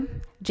Gathru,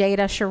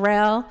 Jada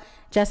Sherrill,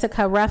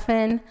 Jessica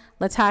Ruffin,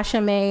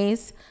 Latasha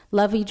Mays,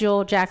 Lovey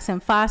Jewel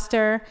Jackson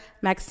Foster,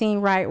 Maxine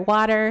Wright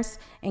Waters,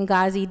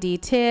 Ngazi D.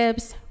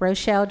 Tibbs,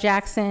 Rochelle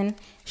Jackson,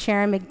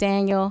 Sharon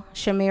McDaniel,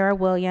 Shamira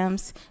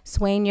Williams,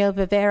 Sueño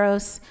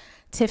Viveros,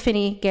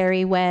 Tiffany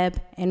Gary Webb,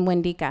 and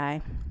Wendy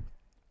Guy.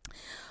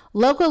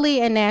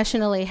 Locally and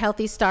nationally,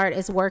 Healthy Start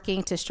is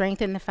working to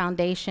strengthen the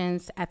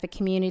foundations at the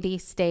community,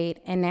 state,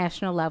 and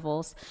national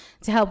levels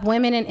to help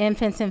women and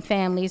infants and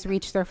families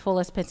reach their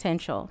fullest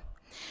potential.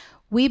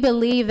 We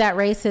believe that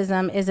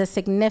racism is a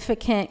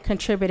significant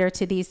contributor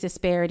to these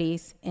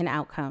disparities in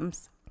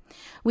outcomes.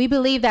 We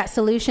believe that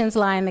solutions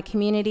lie in the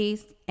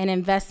communities, and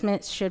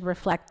investments should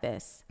reflect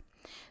this.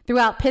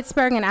 Throughout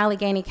Pittsburgh and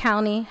Allegheny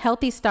County,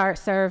 Healthy Start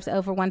serves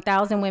over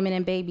 1,000 women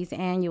and babies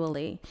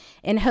annually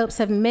in hopes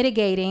of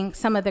mitigating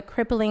some of the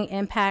crippling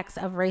impacts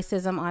of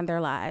racism on their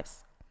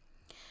lives.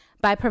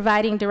 By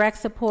providing direct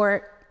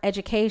support,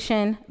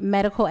 education,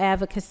 medical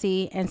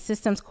advocacy, and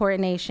systems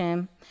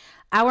coordination,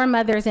 our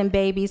mothers and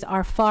babies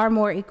are far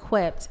more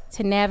equipped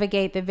to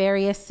navigate the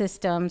various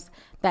systems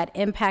that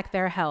impact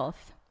their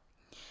health.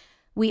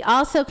 We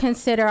also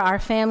consider our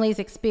families'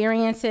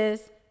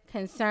 experiences,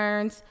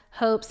 concerns,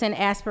 hopes, and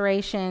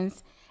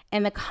aspirations,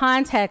 and the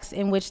context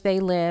in which they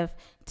live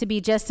to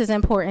be just as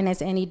important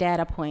as any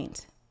data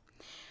point.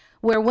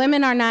 Where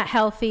women are not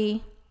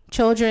healthy,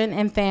 children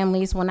and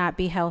families will not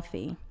be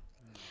healthy.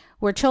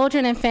 Where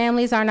children and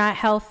families are not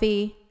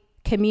healthy,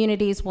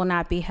 communities will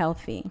not be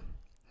healthy.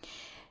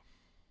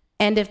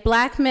 And if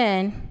Black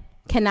men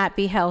cannot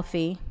be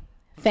healthy,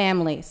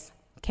 families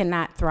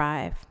cannot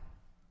thrive.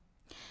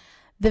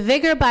 The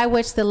vigor by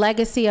which the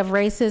legacy of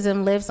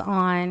racism lives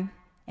on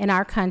in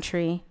our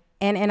country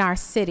and in our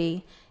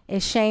city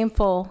is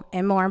shameful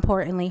and, more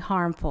importantly,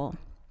 harmful.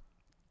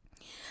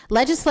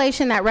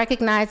 Legislation that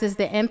recognizes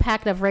the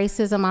impact of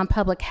racism on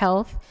public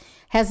health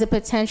has the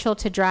potential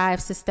to drive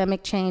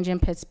systemic change in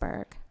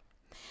Pittsburgh.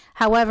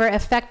 However,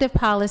 effective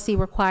policy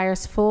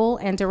requires full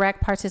and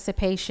direct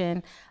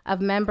participation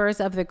of members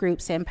of the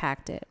groups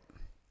impacted.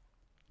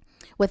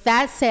 With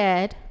that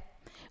said,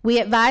 we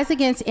advise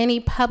against any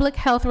public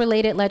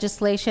health-related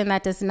legislation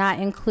that does not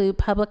include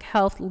public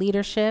health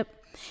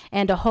leadership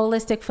and a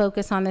holistic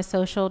focus on the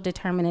social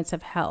determinants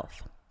of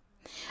health.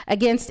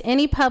 Against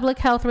any public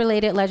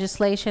health-related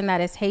legislation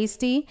that is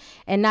hasty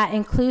and not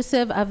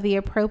inclusive of the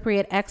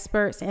appropriate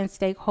experts and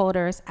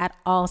stakeholders at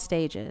all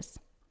stages.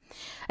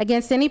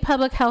 Against any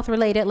public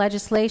health-related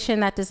legislation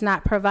that does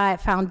not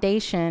provide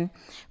foundation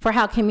for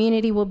how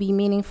community will be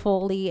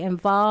meaningfully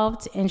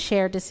involved in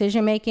shared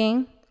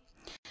decision-making.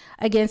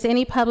 Against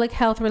any public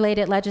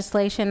health-related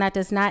legislation that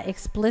does not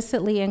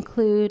explicitly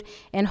include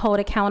and hold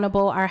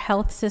accountable our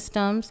health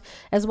systems,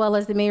 as well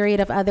as the myriad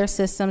of other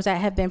systems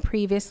that have been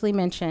previously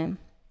mentioned.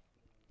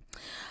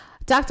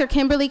 Dr.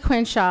 Kimberly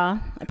Crenshaw,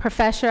 a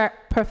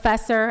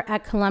professor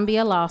at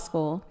Columbia Law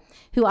School,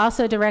 who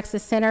also directs the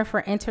Center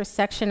for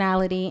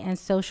Intersectionality and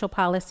Social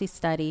Policy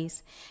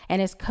Studies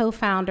and is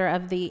co-founder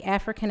of the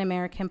African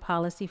American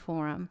Policy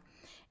Forum,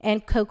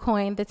 and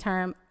co-coined the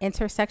term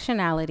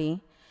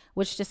intersectionality,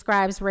 which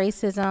describes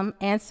racism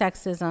and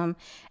sexism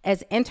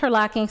as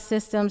interlocking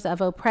systems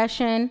of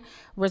oppression,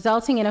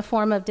 resulting in a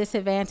form of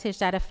disadvantage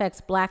that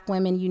affects Black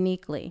women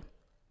uniquely.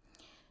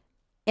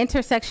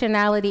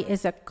 Intersectionality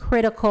is a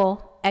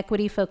critical,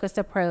 equity-focused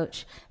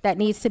approach that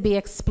needs to be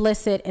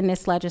explicit in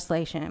this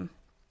legislation.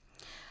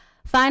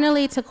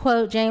 Finally, to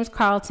quote James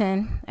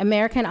Carlton,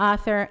 American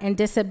author and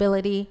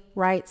disability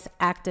rights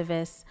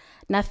activist,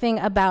 "Nothing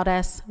about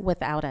us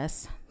without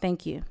us."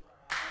 Thank you.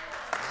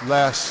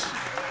 Last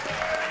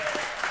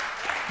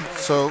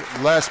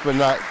but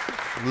not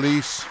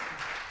least,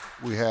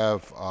 we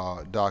have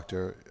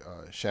Dr.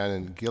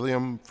 Shannon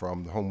Gilliam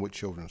from the Homewood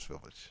Children's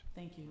Village.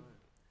 Thank you.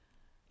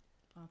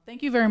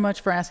 Thank you very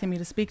much for asking me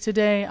to speak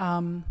today.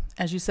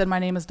 As you said, my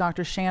name is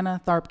Dr.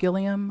 Shanna Tharp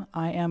Gilliam.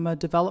 I am a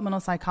developmental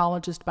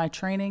psychologist by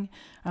training.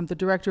 I'm the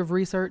Director of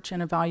Research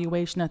and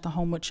Evaluation at the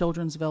Homewood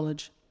Children's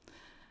Village.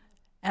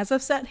 As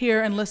I've sat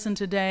here and listened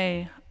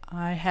today,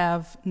 I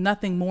have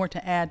nothing more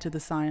to add to the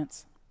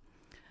science.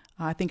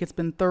 I think it's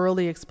been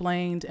thoroughly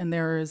explained, and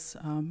there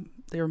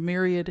are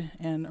myriad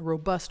and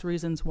robust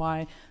reasons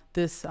why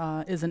this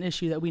is an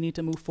issue that we need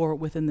to move forward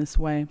with in this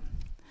way.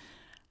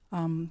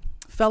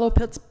 Fellow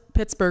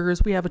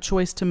Pittsburghers, we have a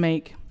choice to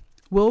make.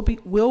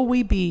 Will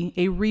we be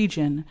a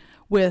region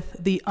with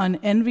the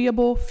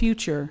unenviable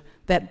future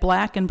that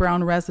Black and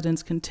brown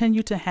residents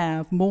continue to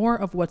have more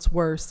of what's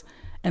worse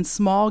and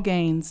small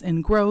gains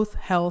in growth,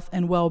 health,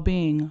 and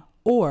well-being?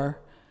 Or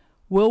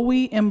will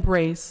we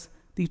embrace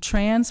the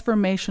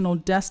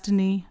transformational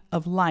destiny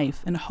of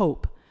life and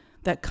hope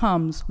that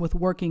comes with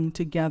working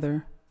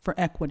together for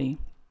equity?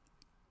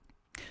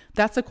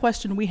 That's a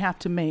question we have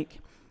to make.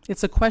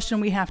 It's a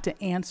question we have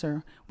to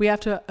answer. We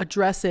have to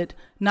address it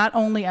not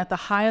only at the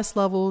highest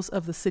levels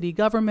of the city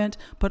government,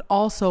 but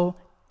also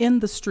in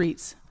the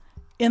streets,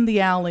 in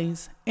the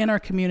alleys, in our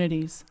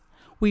communities.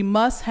 We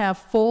must have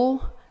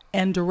full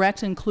and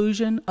direct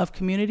inclusion of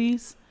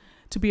communities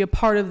to be a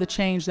part of the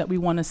change that we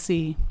want to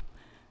see.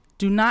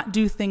 do not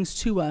do things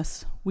to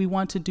us. We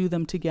want to do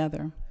them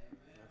together.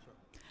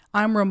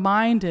 I'm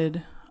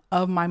reminded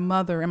of my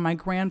mother and my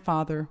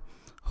grandfather,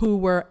 who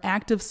were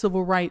active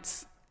civil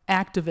rights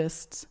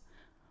activists.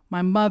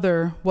 My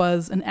mother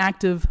was an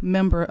active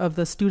member of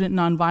the Student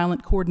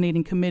Nonviolent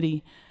Coordinating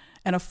Committee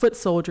and a foot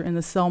soldier in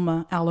the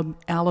Selma,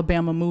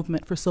 Alabama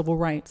movement for civil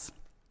rights.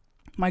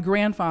 My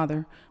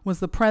grandfather was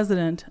the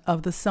president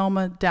of the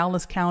Selma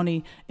Dallas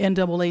County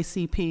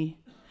NAACP,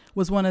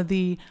 was one of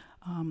the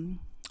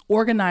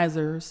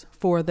organizers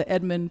for the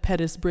Edmund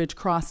Pettus Bridge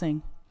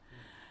crossing.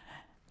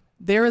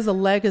 There is a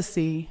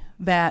legacy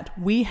that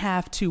we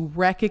have to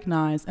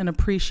recognize and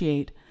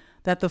appreciate,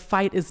 that the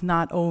fight is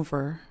not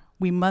over.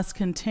 We must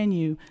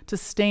continue to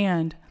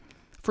stand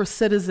for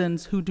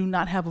citizens who do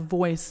not have a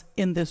voice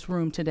in this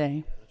room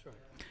today. That's right.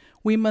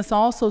 We must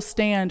also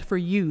stand for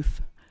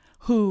youth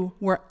who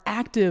were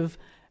active,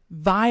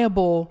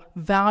 viable,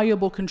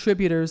 valuable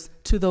contributors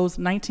to those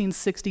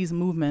 1960s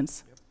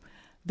movements. Yep.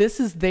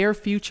 This is their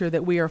future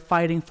that we are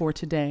fighting for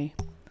today.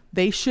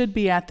 They should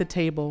be at the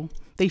table.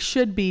 They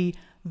should be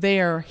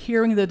there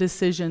hearing the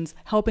decisions,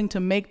 helping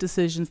to make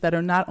decisions that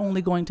are not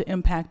only going to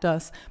impact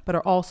us, but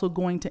are also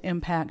going to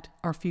impact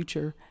our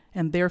future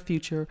and their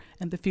future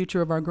and the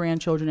future of our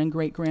grandchildren and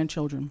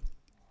great-grandchildren.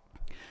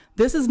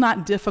 This is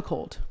not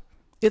difficult.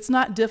 It's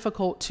not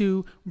difficult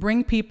to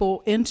bring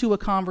people into a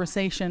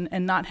conversation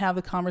and not have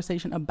the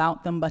conversation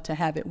about them, but to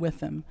have it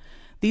with them.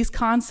 These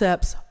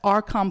concepts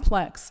are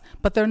complex,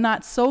 but they're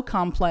not so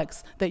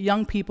complex that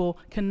young people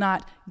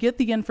cannot get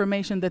the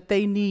information that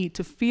they need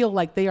to feel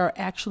like they are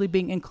actually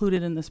being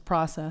included in this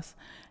process.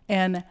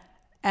 And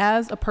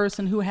as a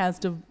person who has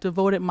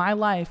devoted my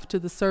life to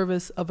the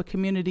service of a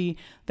community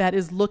that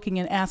is looking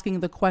and asking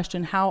the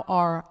question, how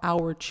are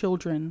our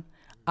children?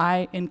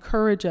 I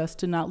encourage us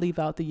to not leave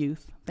out the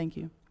youth. Thank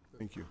you.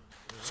 Thank you.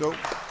 So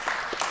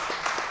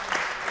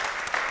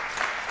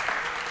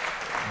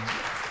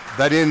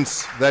that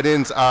ends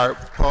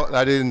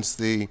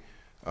the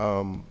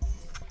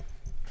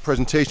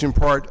presentation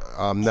part.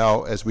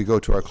 Now, as we go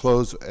to our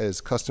close,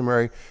 as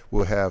customary,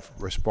 we'll have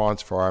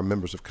response for our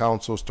members of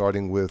council,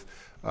 starting with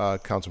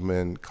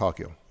Councilman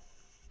Coghill.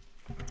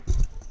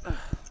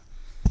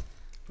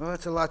 Well,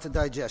 that's a lot to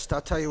digest.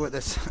 I'll tell you what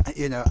this,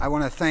 I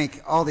want to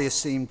thank all the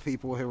esteemed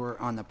people who were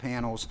on the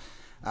panels.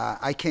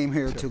 I came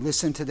here to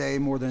listen today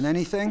more than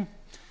anything,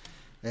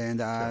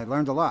 and I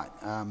learned a lot.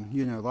 A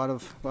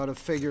lot of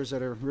figures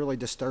that are really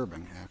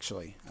disturbing,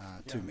 actually,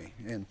 to me.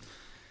 And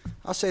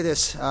I'll say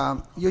this,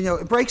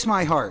 it breaks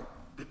my heart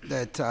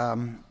that,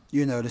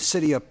 the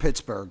city of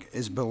Pittsburgh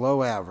is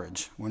below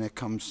average when it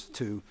comes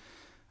to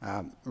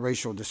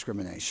racial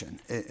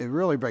discrimination. It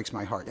really breaks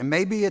my heart. And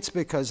maybe it's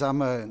because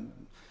I'm a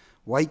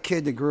white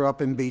kid that grew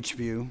up in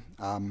Beachview,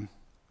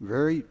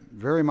 very,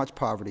 very much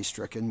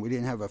poverty-stricken. We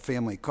didn't have a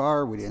family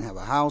car. We didn't have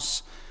a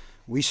house.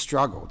 We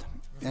struggled.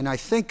 And I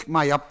think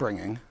my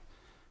upbringing,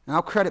 and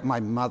I'll credit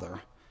my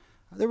mother,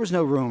 there was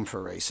no room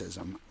for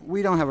racism.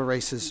 We don't have a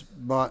racist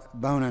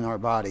bone in our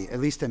body, at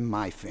least in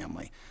my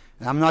family.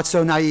 And I'm not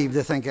so naive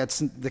to think that's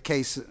the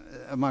case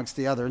amongst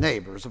the other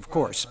neighbors, of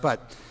course.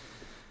 But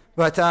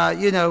by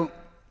the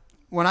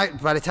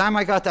time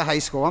I got to high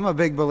school, I'm a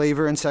big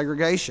believer in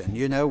segregation.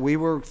 We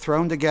were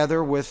thrown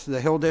together with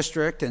the Hill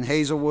District and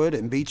Hazelwood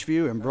and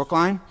Beachview and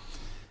Brookline.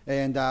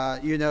 And,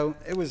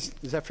 it was,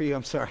 is that for you?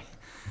 I'm sorry.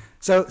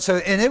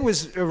 And it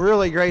was a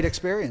really great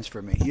experience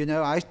for me.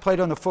 I played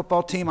on the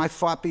football team. I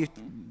fought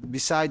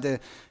beside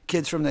the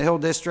kids from the Hill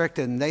District,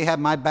 and they had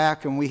my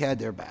back and we had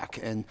their back.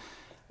 And,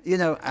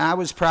 I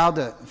was proud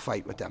to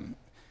fight with them.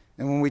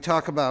 And when we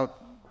talk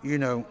about,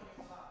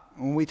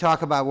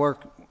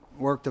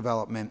 work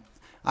development,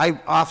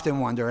 I often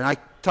wonder, and I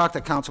talked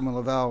to Councilman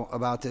Lavelle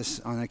about this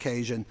on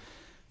occasion,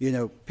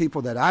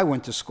 people that I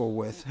went to school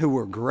with who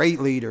were great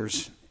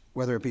leaders,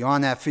 whether it be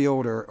on that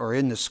field or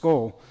in the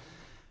school,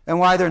 and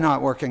why they're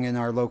not working in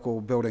our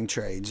local building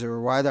trades, or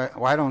why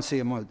I don't see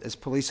them as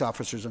police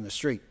officers on the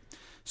street.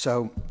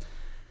 So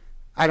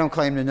I don't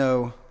claim to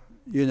know,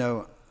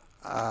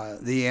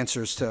 the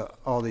answers to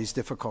all these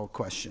difficult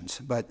questions,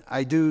 but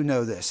I do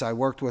know this. I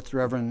worked with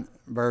Reverend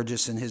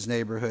Burgess in his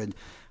neighborhood.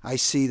 I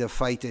see the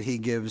fight that he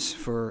gives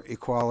for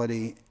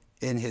equality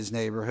in his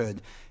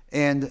neighborhood,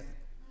 and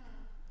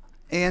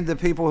the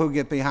people who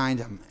get behind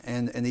him,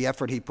 and the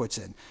effort he puts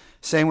in.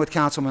 Same with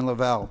Councilman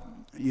Lavelle.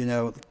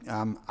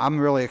 I'm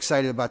really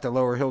excited about the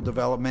Lower Hill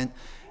development,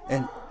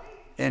 and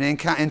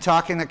in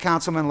talking to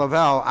Councilman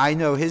Lavelle, I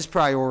know his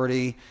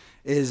priority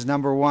is,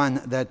 number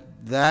one,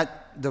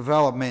 that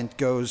development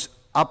goes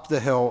up the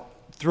hill,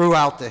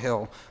 throughout the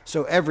hill,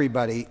 so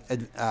everybody,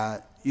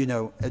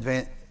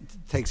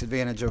 takes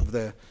advantage of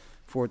the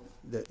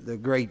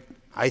great,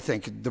 I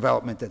think,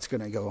 development that's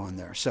going to go on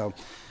there. So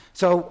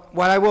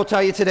what I will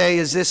tell you today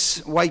is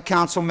this white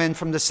councilman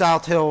from the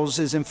South Hills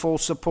is in full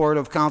support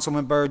of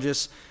Councilman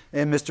Burgess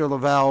and Mr.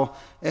 Lavelle,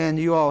 and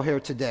you all here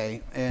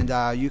today. And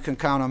you can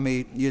count on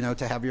me,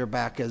 to have your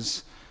back,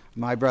 as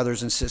my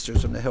brothers and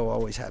sisters from the Hill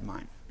always had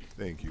mine.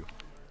 Thank you.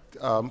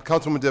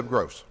 Councilman Deb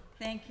Gross.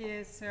 Thank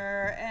you,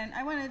 sir. And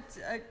I wanted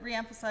to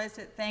reemphasize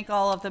to thank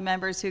all of the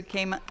members who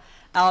came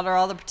out, or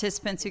all the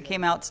participants who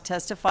came out to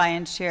testify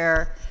and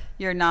share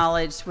your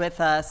knowledge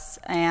with us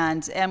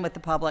and with the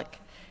public.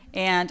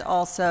 And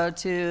also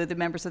to the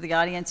members of the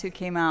audience who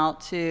came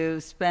out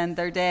to spend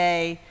their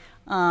day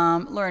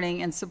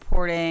learning and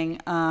supporting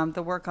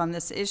the work on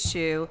this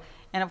issue.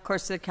 And of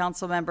course, to the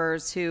council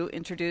members who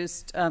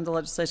introduced the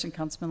legislation,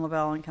 Councilman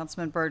Lavelle and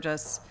Councilman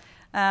Burgess.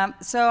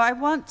 So I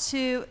want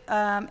to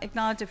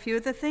acknowledge a few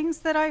of the things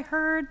that I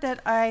heard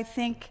that I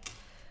think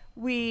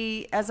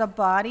we as a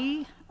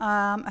body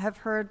have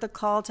heard the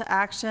call to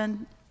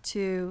action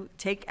to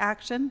take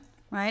action,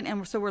 right?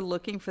 And so we're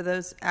looking for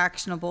those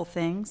actionable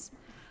things.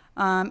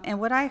 And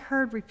what I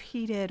heard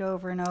repeated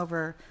over and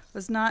over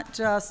was not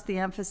just the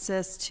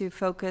emphasis to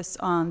focus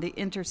on the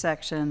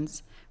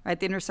intersections, right,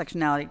 the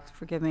intersectionality,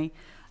 forgive me,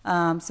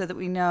 so that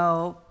we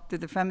know through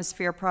the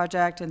Femisphere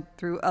Project and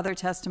through other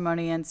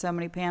testimony and so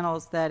many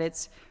panels that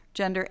it's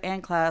gender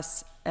and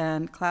class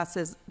and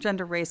classes,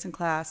 gender, race, and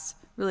class,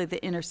 really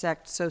that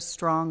intersect so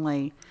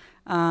strongly.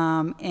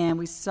 And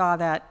we saw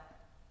that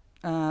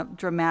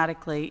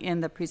dramatically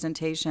in the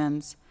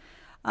presentations.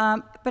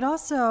 But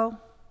also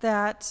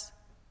that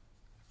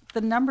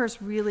the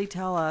numbers really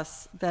tell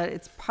us that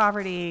it's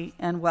poverty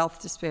and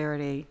wealth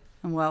disparity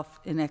and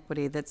wealth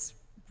inequity that's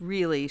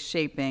really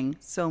shaping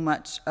so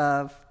much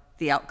of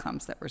the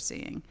outcomes that we're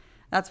seeing.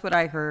 That's what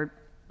I heard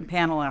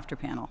panel after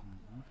panel,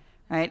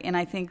 right? And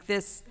I think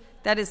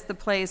that is the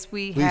place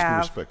we Please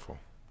have be respectful.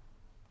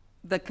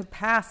 the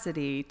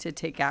capacity to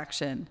take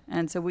action.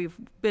 And so we've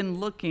been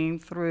looking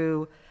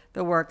through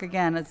the work,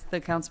 again, as the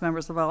council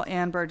members Lavelle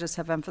and Burgess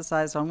have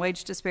emphasized, on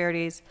wage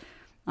disparities,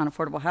 on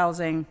affordable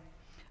housing,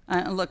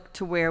 and look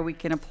to where we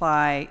can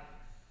apply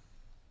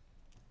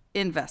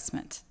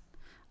investment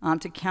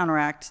to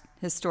counteract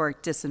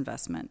historic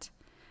disinvestment.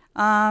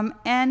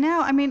 And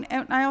now, I mean,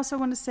 I also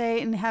want to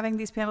say, in having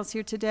these panels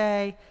here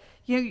today,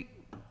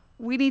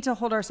 we need to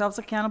hold ourselves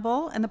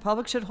accountable, and the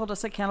public should hold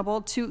us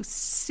accountable to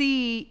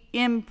see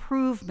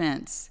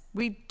improvements.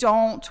 We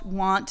don't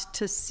want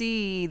to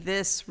see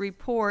this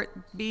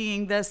report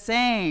being the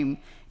same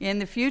in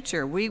the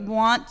future. We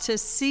want to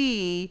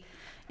see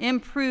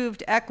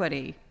improved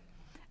equity.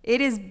 It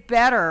is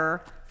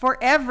better for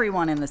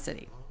everyone in the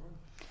city.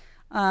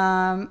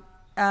 So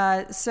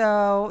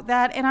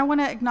that, and I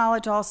want to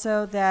acknowledge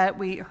also that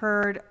we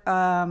heard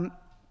the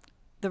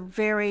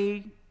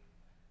very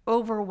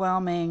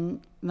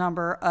overwhelming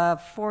number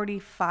of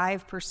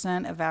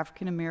 45% of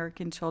African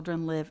American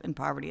children live in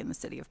poverty in the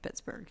city of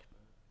Pittsburgh.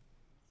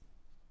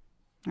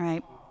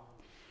 Right?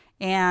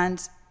 And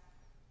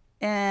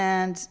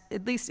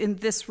at least in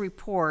this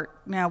report,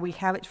 now we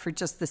have it for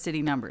just the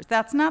city numbers.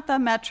 That's not the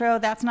metro,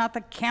 that's not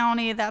the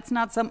county, that's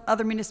not some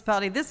other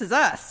municipality. This is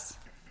us.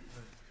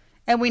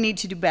 And we need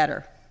to do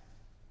better.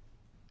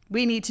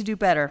 We need to do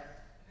better.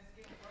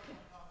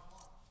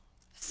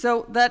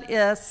 So that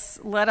is,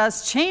 let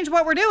us change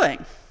what we're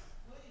doing,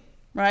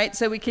 right?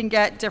 So we can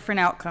get different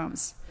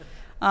outcomes.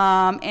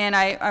 And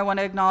I want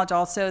to acknowledge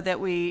also that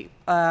we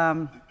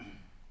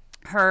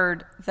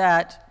heard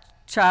that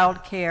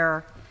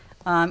childcare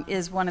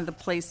is one of the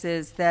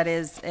places that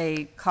is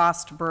a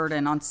cost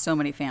burden on so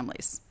many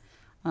families,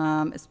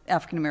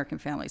 African American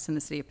families in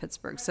the city of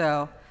Pittsburgh.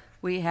 So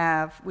we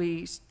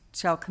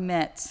shall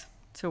commit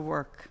to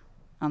work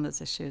on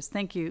those issues.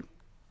 Thank you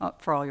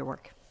for all your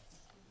work.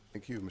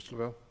 Thank you, Mr.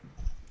 Lavelle.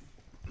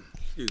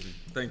 Excuse me.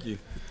 Thank you.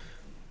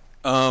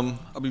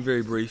 I'll be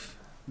very brief.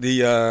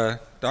 The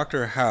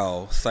Dr.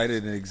 Howe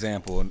cited an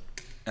example, and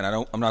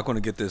I'm not going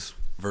to get this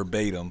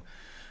verbatim,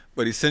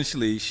 but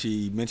essentially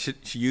she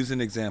used an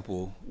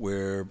example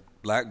where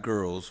black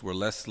girls were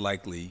less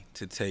likely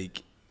to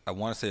take, I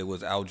want to say it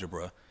was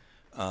algebra,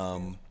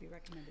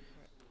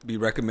 be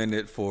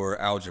recommended for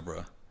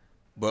algebra.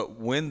 But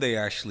when they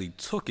actually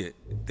took it,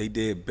 they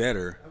did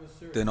better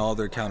than all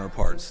their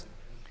counterparts.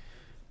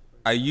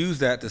 I use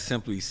that to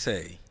simply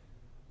say,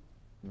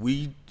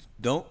 we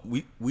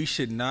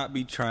should not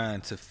be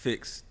trying to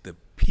fix the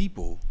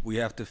people. We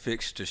have to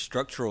fix the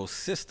structural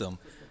system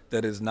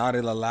that is not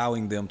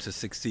allowing them to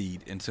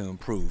succeed and to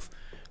improve.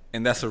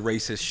 And that's a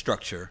racist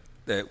structure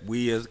that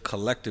we as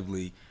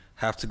collectively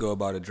have to go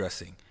about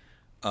addressing.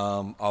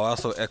 I'll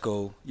also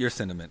echo your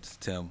sentiments,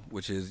 Tim,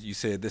 which is you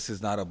said this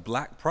is not a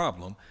black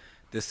problem.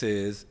 This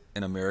is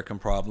an American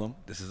problem.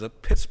 This is a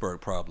Pittsburgh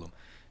problem.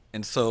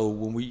 And so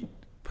when we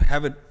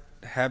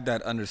have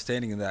that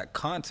understanding in that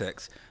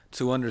context,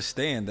 to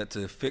understand that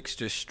to fix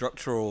this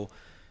structurally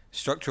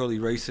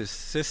racist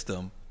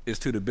system is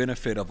to the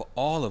benefit of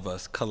all of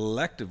us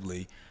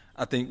collectively,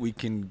 I think we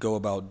can go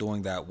about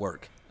doing that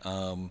work.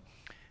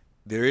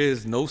 There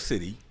is no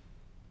city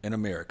in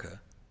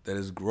America that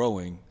is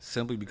growing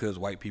simply because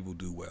white people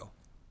do well.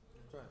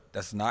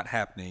 That's not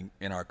happening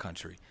in our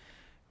country.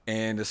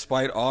 And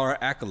despite all our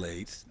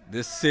accolades,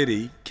 this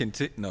city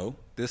continues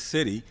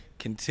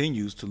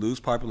to lose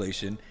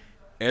population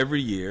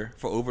every year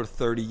for over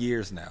 30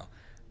 years now.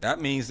 That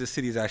means the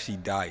city is actually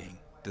dying,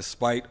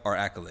 despite our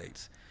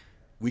accolades.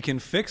 We can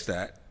fix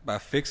that by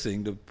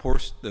fixing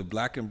the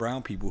black and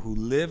brown people who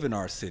live in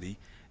our city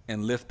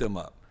and lift them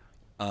up.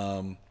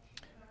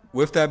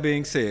 With that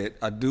being said,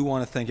 I do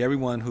want to thank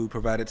everyone who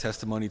provided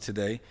testimony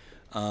today.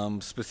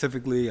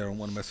 Specifically, I don't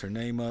want to mess her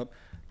name up,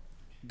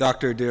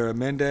 Dr. Dara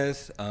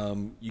Mendez,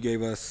 you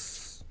gave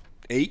us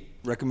 8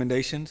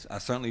 recommendations. I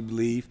certainly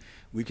believe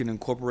we can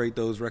incorporate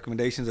those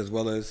recommendations, as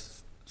well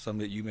as some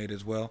that you made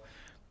as well,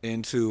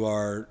 into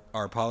our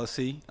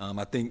policy.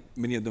 I think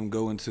many of them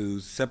go into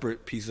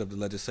separate pieces of the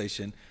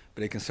legislation,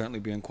 but they can certainly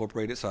be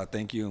incorporated. So I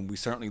thank you, and we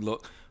certainly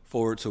look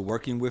forward to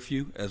working with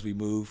you as we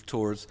move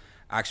towards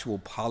actual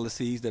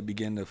policies that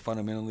begin to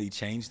fundamentally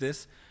change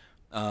this.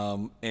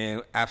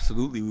 And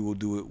absolutely, we will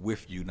do it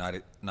with you,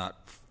 not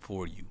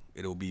for you.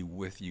 It'll be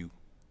with you.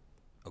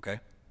 Okay?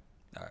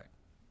 All right.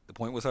 The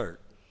point was heard.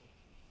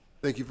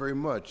 Thank you very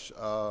much.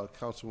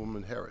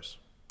 Councilwoman Harris.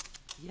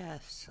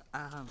 Yes.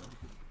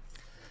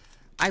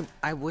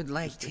 I would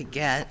like to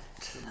get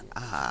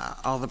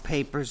all the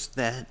papers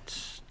that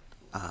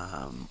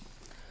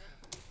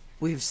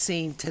we've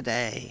seen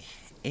today,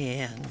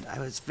 and I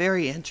was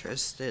very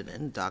interested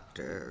in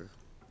Dr.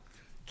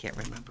 Can't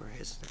remember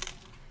his name.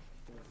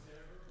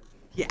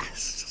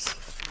 Yes.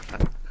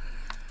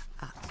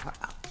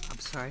 I'm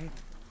sorry.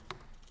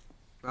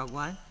 Wrong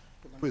one?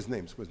 What's his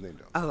name? What's his name,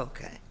 though? Oh,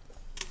 okay.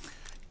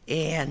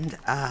 And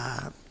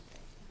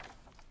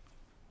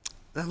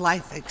the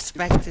life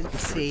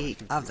expectancy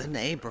of the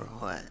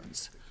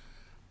neighborhoods.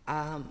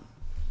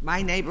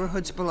 My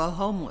neighborhood's below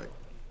Homewood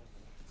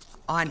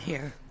on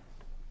here.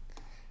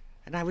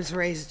 And I was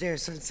raised there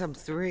since I'm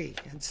 3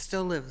 and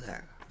still live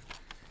there.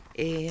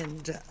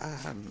 And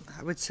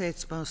I would say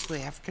it's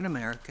mostly African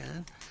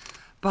American,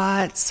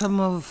 but some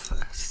of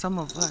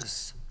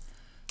us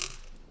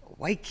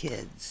white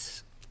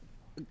kids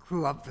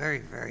grew up very,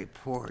 very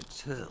poor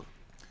too.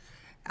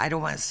 I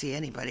don't want to see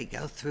anybody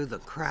go through the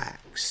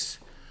cracks,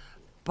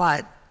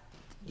 but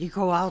you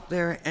go out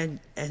there and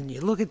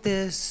you look at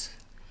this,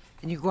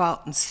 and you go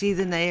out and see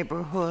the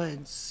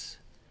neighborhoods,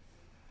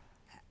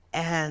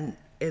 and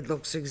it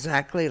looks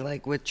exactly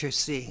like what you're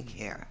seeing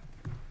here.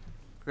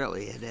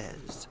 Really, it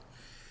is.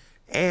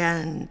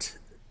 And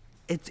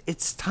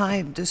it's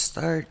time to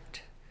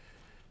start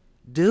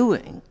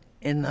doing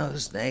in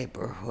those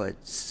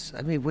neighborhoods.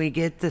 I mean, we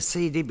get the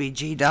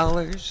CDBG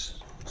dollars.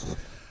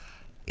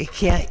 You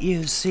can't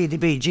use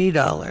CDBG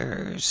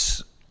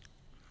dollars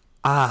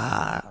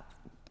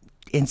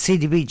in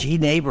CDBG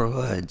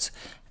neighborhoods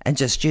and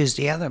just use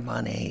the other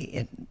money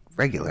in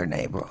regular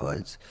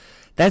neighborhoods.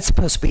 That's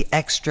supposed to be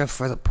extra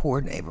for the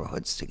poor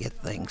neighborhoods to get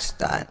things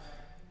done.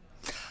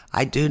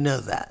 I do know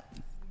that.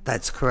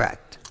 That's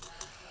correct.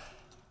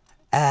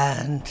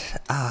 And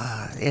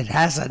it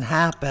hasn't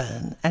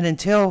happened. And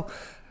until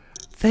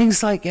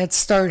things like it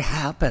start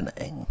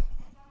happening,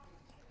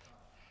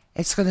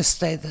 it's going to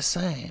stay the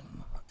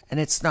same. And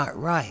it's not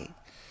right.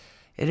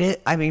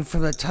 I mean,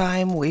 from the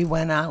time we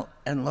went out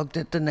and looked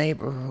at the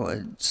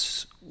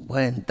neighborhoods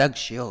when Doug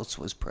Shields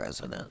was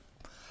president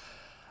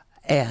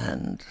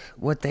and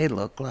what they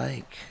look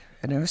like,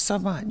 and there was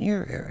some out in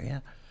your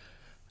area,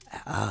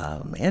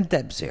 and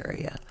Deb's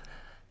area,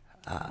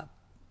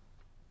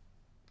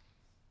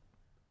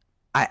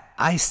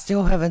 I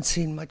still haven't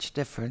seen much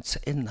difference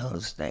in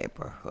those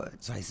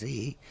neighborhoods. I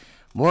see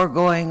more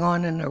going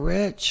on in the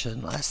rich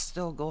and less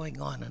still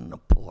going on in the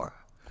poor.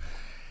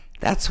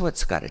 That's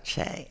what's got to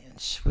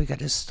change. We got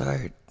to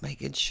start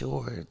making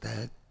sure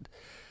that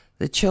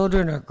the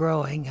children are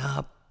growing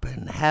up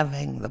and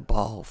having the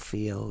ball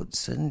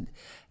fields and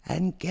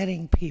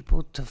getting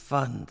people to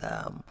fund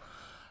them,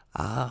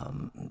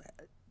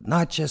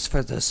 not just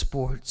for the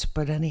sports,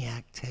 but any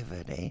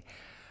activity.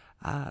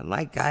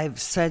 Like I've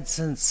said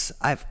since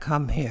I've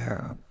come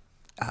here,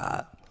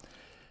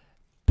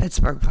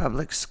 Pittsburgh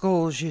Public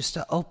Schools used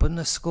to open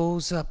the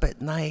schools up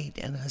at night,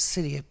 and the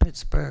city of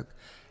Pittsburgh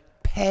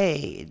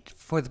paid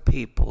for the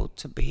people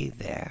to be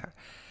there,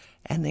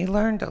 and they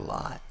learned a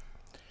lot.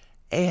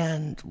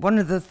 And one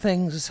of the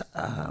things,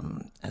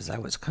 as I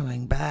was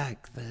coming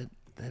back,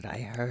 that I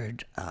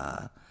heard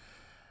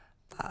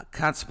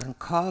Councilman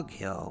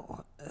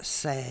Coghill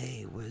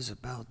say was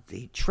about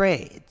the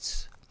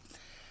trades.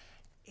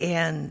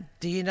 And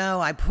do you know,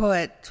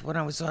 when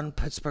I was on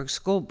Pittsburgh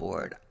School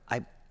Board,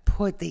 I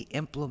put the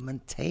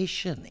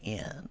implementation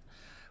in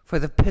for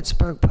the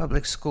Pittsburgh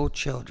public school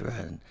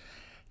children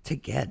to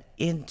get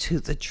into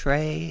the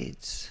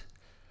trades.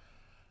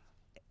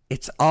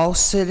 It's all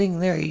sitting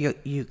there,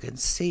 you can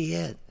see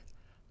it,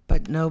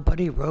 but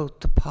nobody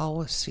wrote the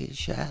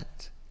policies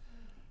yet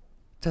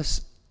to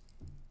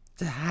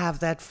have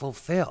that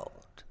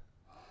fulfilled.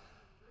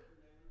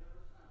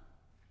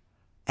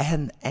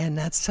 And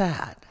that's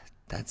sad.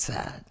 That's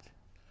sad.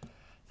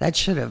 That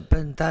should have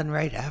been done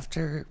right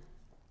after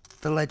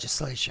the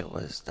legislation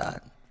was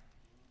done.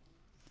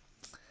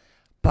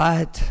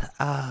 But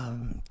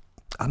I'm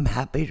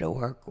happy to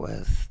work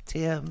with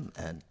Tim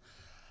and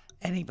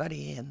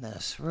anybody in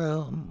this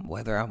room,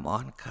 whether I'm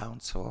on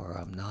council or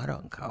I'm not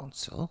on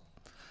council.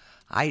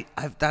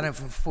 I've done it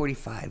for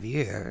 45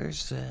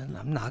 years, and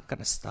I'm not going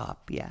to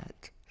stop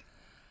yet.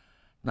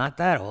 not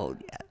that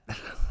old yet.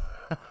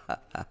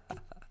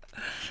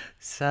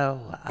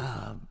 So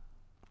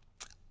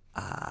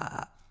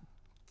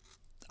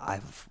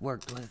I've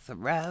worked with the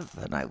Rev,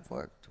 and I've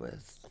worked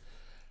with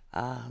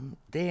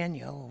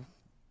Daniel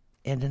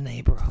in the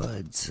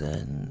neighborhoods,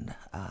 and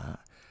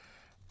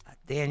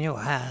Daniel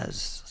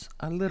has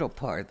a little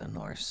part of the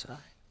north side.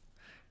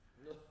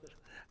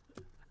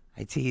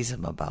 I tease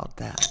him about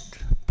that,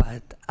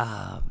 but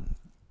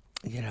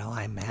you know,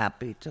 I'm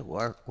happy to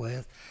work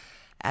with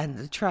and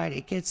to try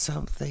to get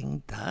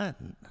something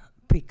done,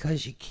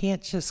 because you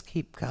can't just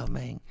keep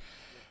coming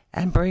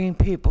and bringing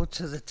people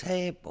to the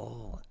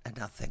table and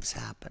nothing's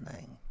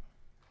happening.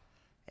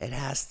 It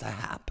has to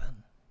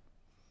happen.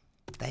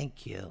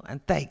 Thank you,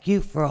 and thank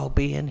you for all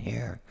being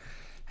here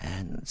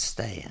and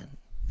staying.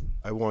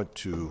 I want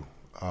to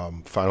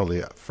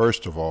finally,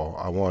 first of all,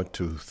 I want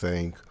to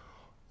thank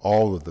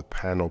all of the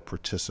panel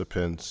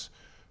participants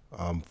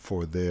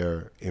for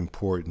their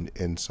important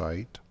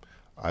insight.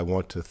 I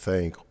want to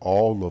thank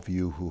all of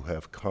you who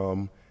have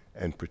come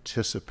and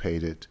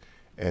participated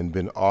and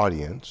been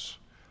audience.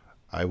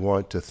 I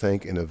want to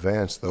thank in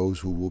advance those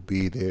who will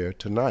be there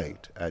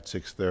tonight at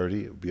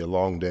 6:30. It will be a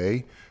long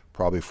day.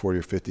 Probably 40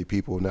 or 50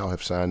 people now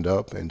have signed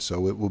up, and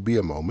so it will be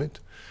a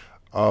moment.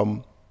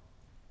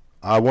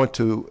 I want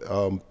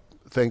to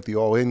thank the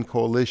All In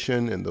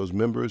Coalition and those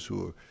members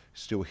who are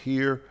still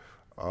here.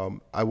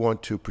 I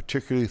want to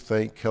particularly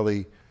thank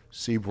Kelly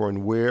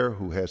Seaborn Ware,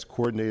 who has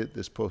coordinated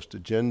this post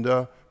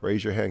agenda.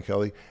 Raise your hand,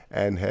 Kelly,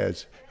 and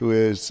who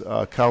is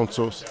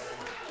council's.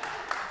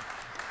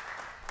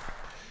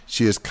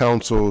 She is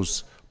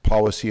council's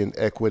policy and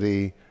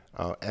equity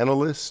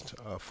analyst,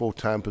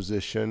 full-time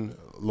position,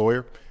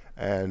 lawyer,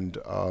 and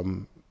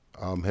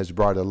has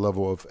brought a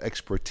level of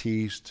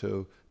expertise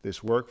to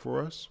this work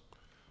for us.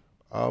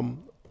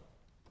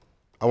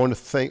 I want to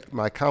thank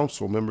my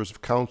council, members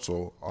of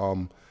council.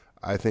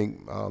 I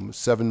think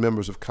 7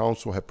 members of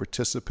council have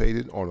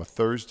participated on a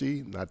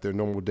Thursday, not their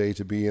normal day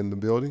to be in the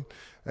building.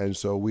 And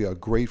so we are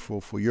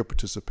grateful for your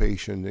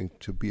participation and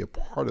to be a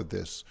part of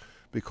this,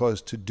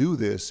 because to do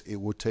this, it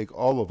will take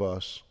all of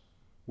us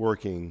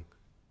working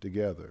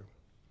together.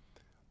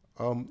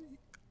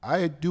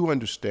 I do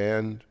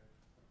understand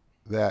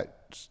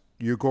that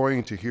you're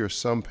going to hear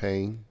some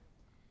pain,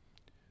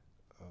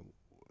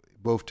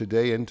 both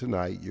today and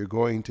tonight. You're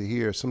going to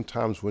hear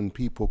sometimes when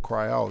people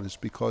cry out, it's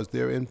because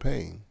they're in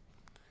pain.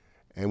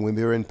 And when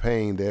they're in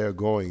pain, they're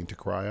going to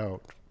cry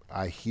out.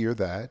 I hear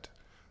that.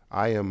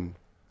 I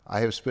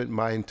have spent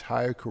my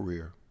entire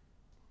career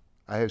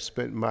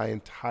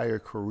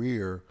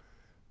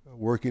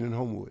working in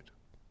Homewood.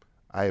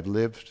 I have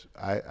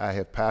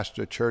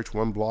pastored a church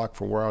 1 block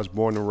from where I was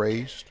born and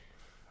raised.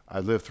 I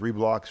live 3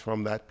 blocks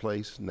from that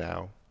place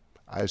now.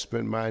 I have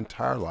spent my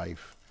entire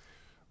life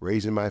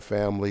raising my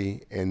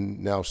family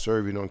and now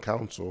serving on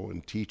council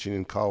and teaching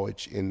in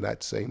college in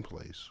that same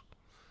place.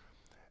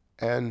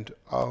 And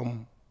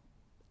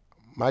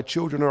my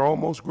children are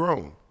almost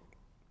grown.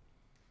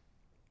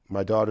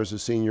 My daughter's a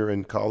senior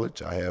in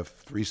college. I have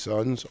 3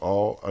 sons,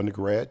 all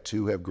undergrad.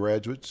 2 have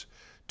graduates.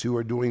 2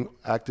 are doing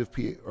active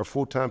or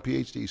full-time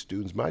PhD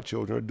students. My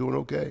children are doing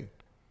okay.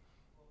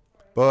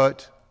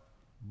 But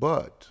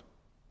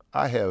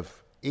I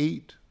have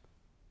 8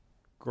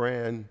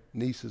 grand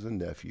nieces and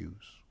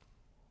nephews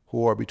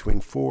who are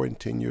between 4 and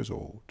 10 years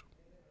old.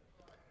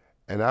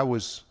 And I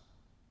was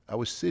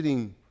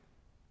sitting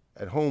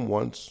at home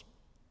once,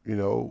 you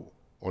know,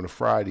 on a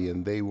Friday,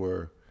 and they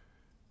were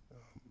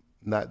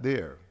not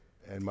there.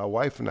 And my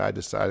wife and I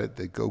decided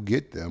to go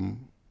get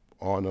them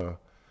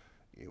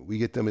we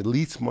get them at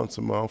least once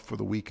a month for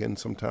the weekend,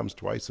 sometimes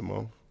twice a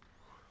month.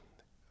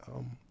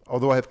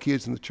 Although I have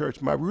kids in the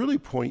church, my really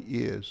point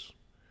is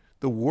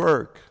the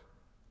work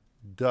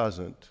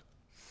doesn't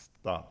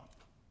stop.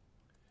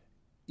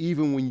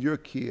 Even when your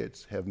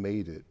kids have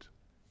made it,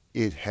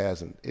 it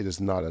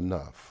is not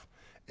enough.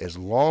 As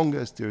long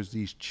as there's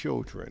these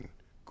children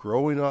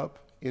growing up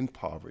in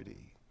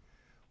poverty,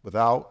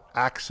 without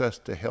access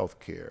to health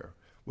care,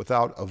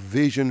 without a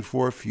vision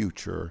for a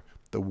future,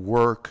 the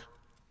work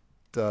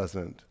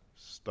doesn't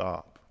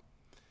stop.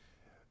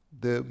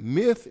 The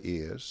myth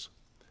is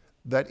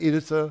that it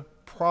is a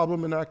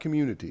problem in our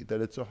community,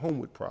 that it's a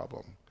Homewood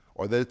problem,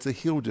 or that it's a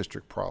Hill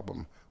District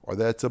problem, or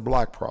that it's a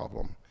Black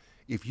problem.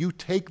 If you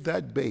take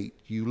that bait,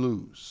 you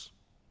lose.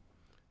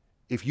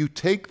 If you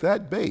take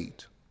that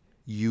bait,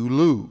 you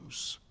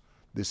lose.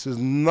 This is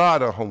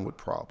not a Homewood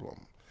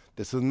problem.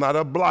 This is not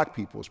a Black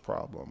people's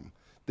problem.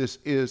 This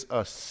is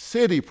a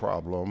city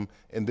problem,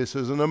 and this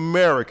is an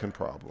American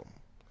problem.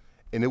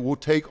 And it will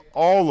take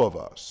all of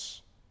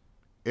us,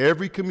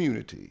 every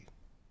community,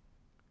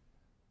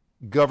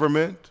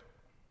 government,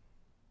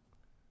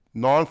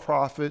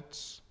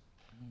 nonprofits,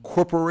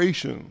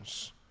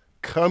 corporations,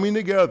 coming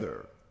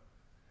together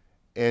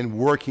and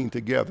working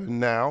together.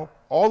 Now,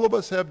 all of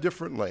us have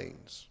different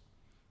lanes.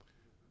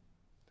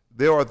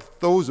 There are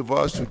those of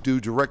us who do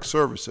direct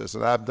services,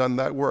 and I've done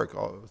that work.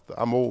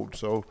 I'm old,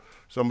 so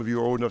some of you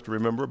are old enough to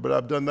remember, but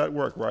I've done that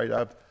work, right?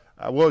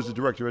 I was the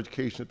director of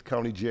education at the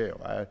county jail.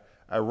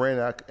 I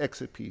ran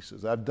exit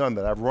pieces. I've done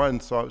that. I've run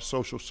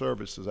social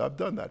services. I've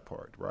done that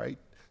part, right?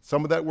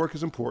 Some of that work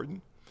is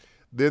important.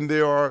 Then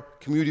there are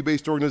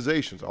community-based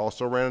organizations. I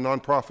also ran a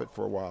nonprofit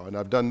for a while, and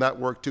I've done that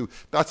work too.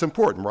 That's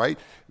important, right?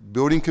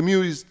 Building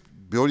communities,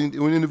 doing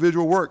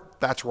individual work,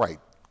 that's right.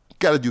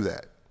 Got to do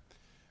that.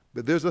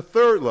 But there's a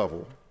third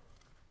level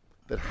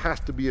that has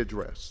to be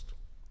addressed,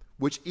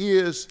 which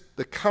is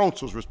the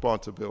council's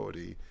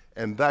responsibility,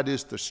 and that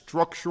is the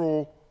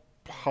structural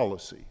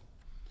policy.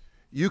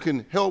 You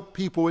can help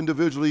people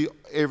individually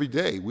every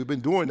day. We've been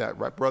doing that,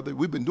 right, brother?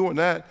 We've been doing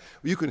that.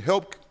 You can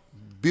help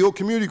build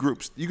community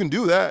groups. You can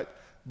do that.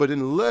 But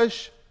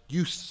unless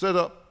you set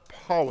up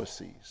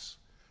policies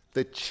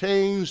that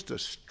change the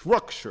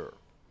structure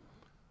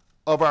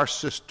of our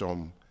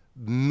system,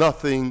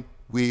 nothing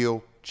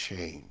will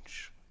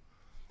change.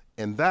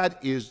 And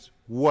that is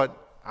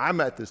what I'm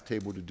at this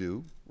table to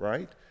do,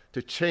 right?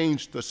 To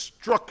change the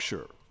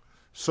structure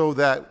so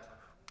that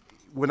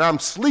when I'm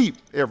asleep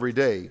every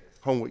day,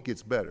 homework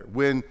gets better.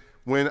 When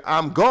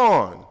I'm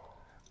gone,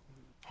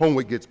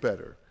 homework gets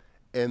better.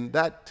 And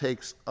that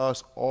takes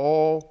us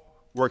all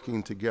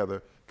working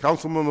together.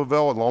 Councilman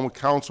Lavelle, along with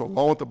council,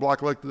 along with the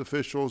block elected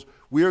officials,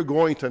 we are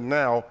going to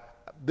now,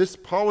 this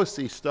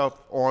policy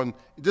stuff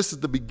this is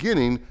the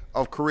beginning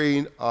of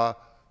creating a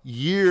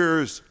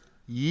years-long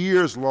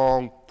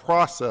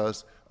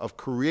process of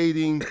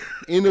creating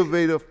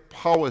innovative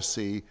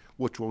policy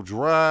which will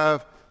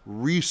drive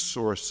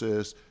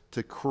resources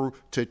to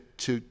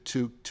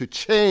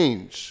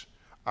change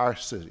our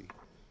city.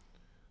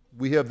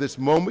 We have this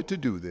moment to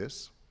do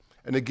this,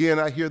 and again,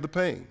 I hear the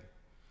pain.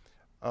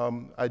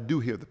 I do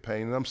hear the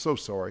pain, and I'm so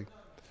sorry.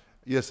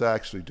 Yes, I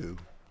actually do.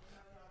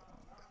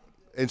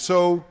 And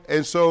so,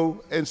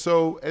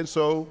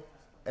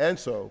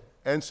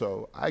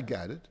 I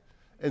got it.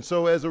 And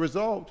so as a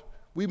result,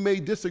 we may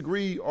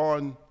disagree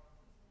on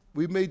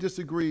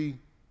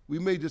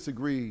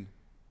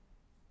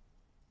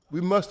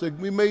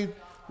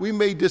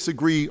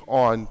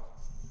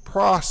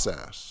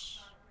process,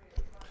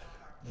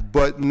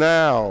 but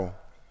now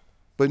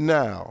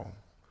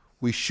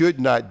we should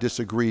not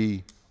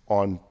disagree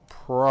on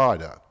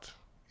product,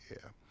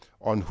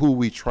 on who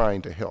we're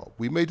trying to help.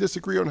 We may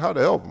disagree on how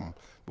to help them,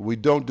 but we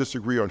don't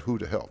disagree on who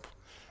to help.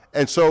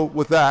 And so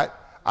with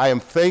that, I am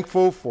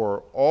thankful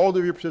for all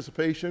of your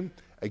participation.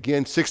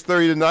 Again,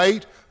 6:30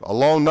 tonight, a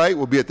long night,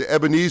 we'll be at the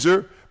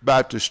Ebenezer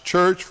Baptist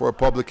Church for a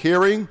public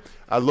hearing.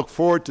 I look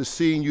forward to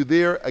seeing you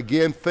there.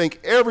 Again, thank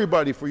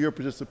everybody for your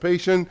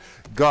participation.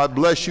 God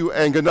bless you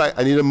and good night.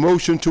 I need a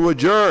motion to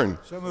adjourn.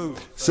 So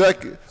moved.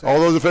 Second. All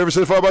those in favor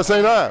signify by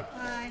saying aye.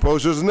 Aye.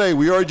 Opposed, nay.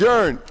 We are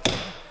adjourned.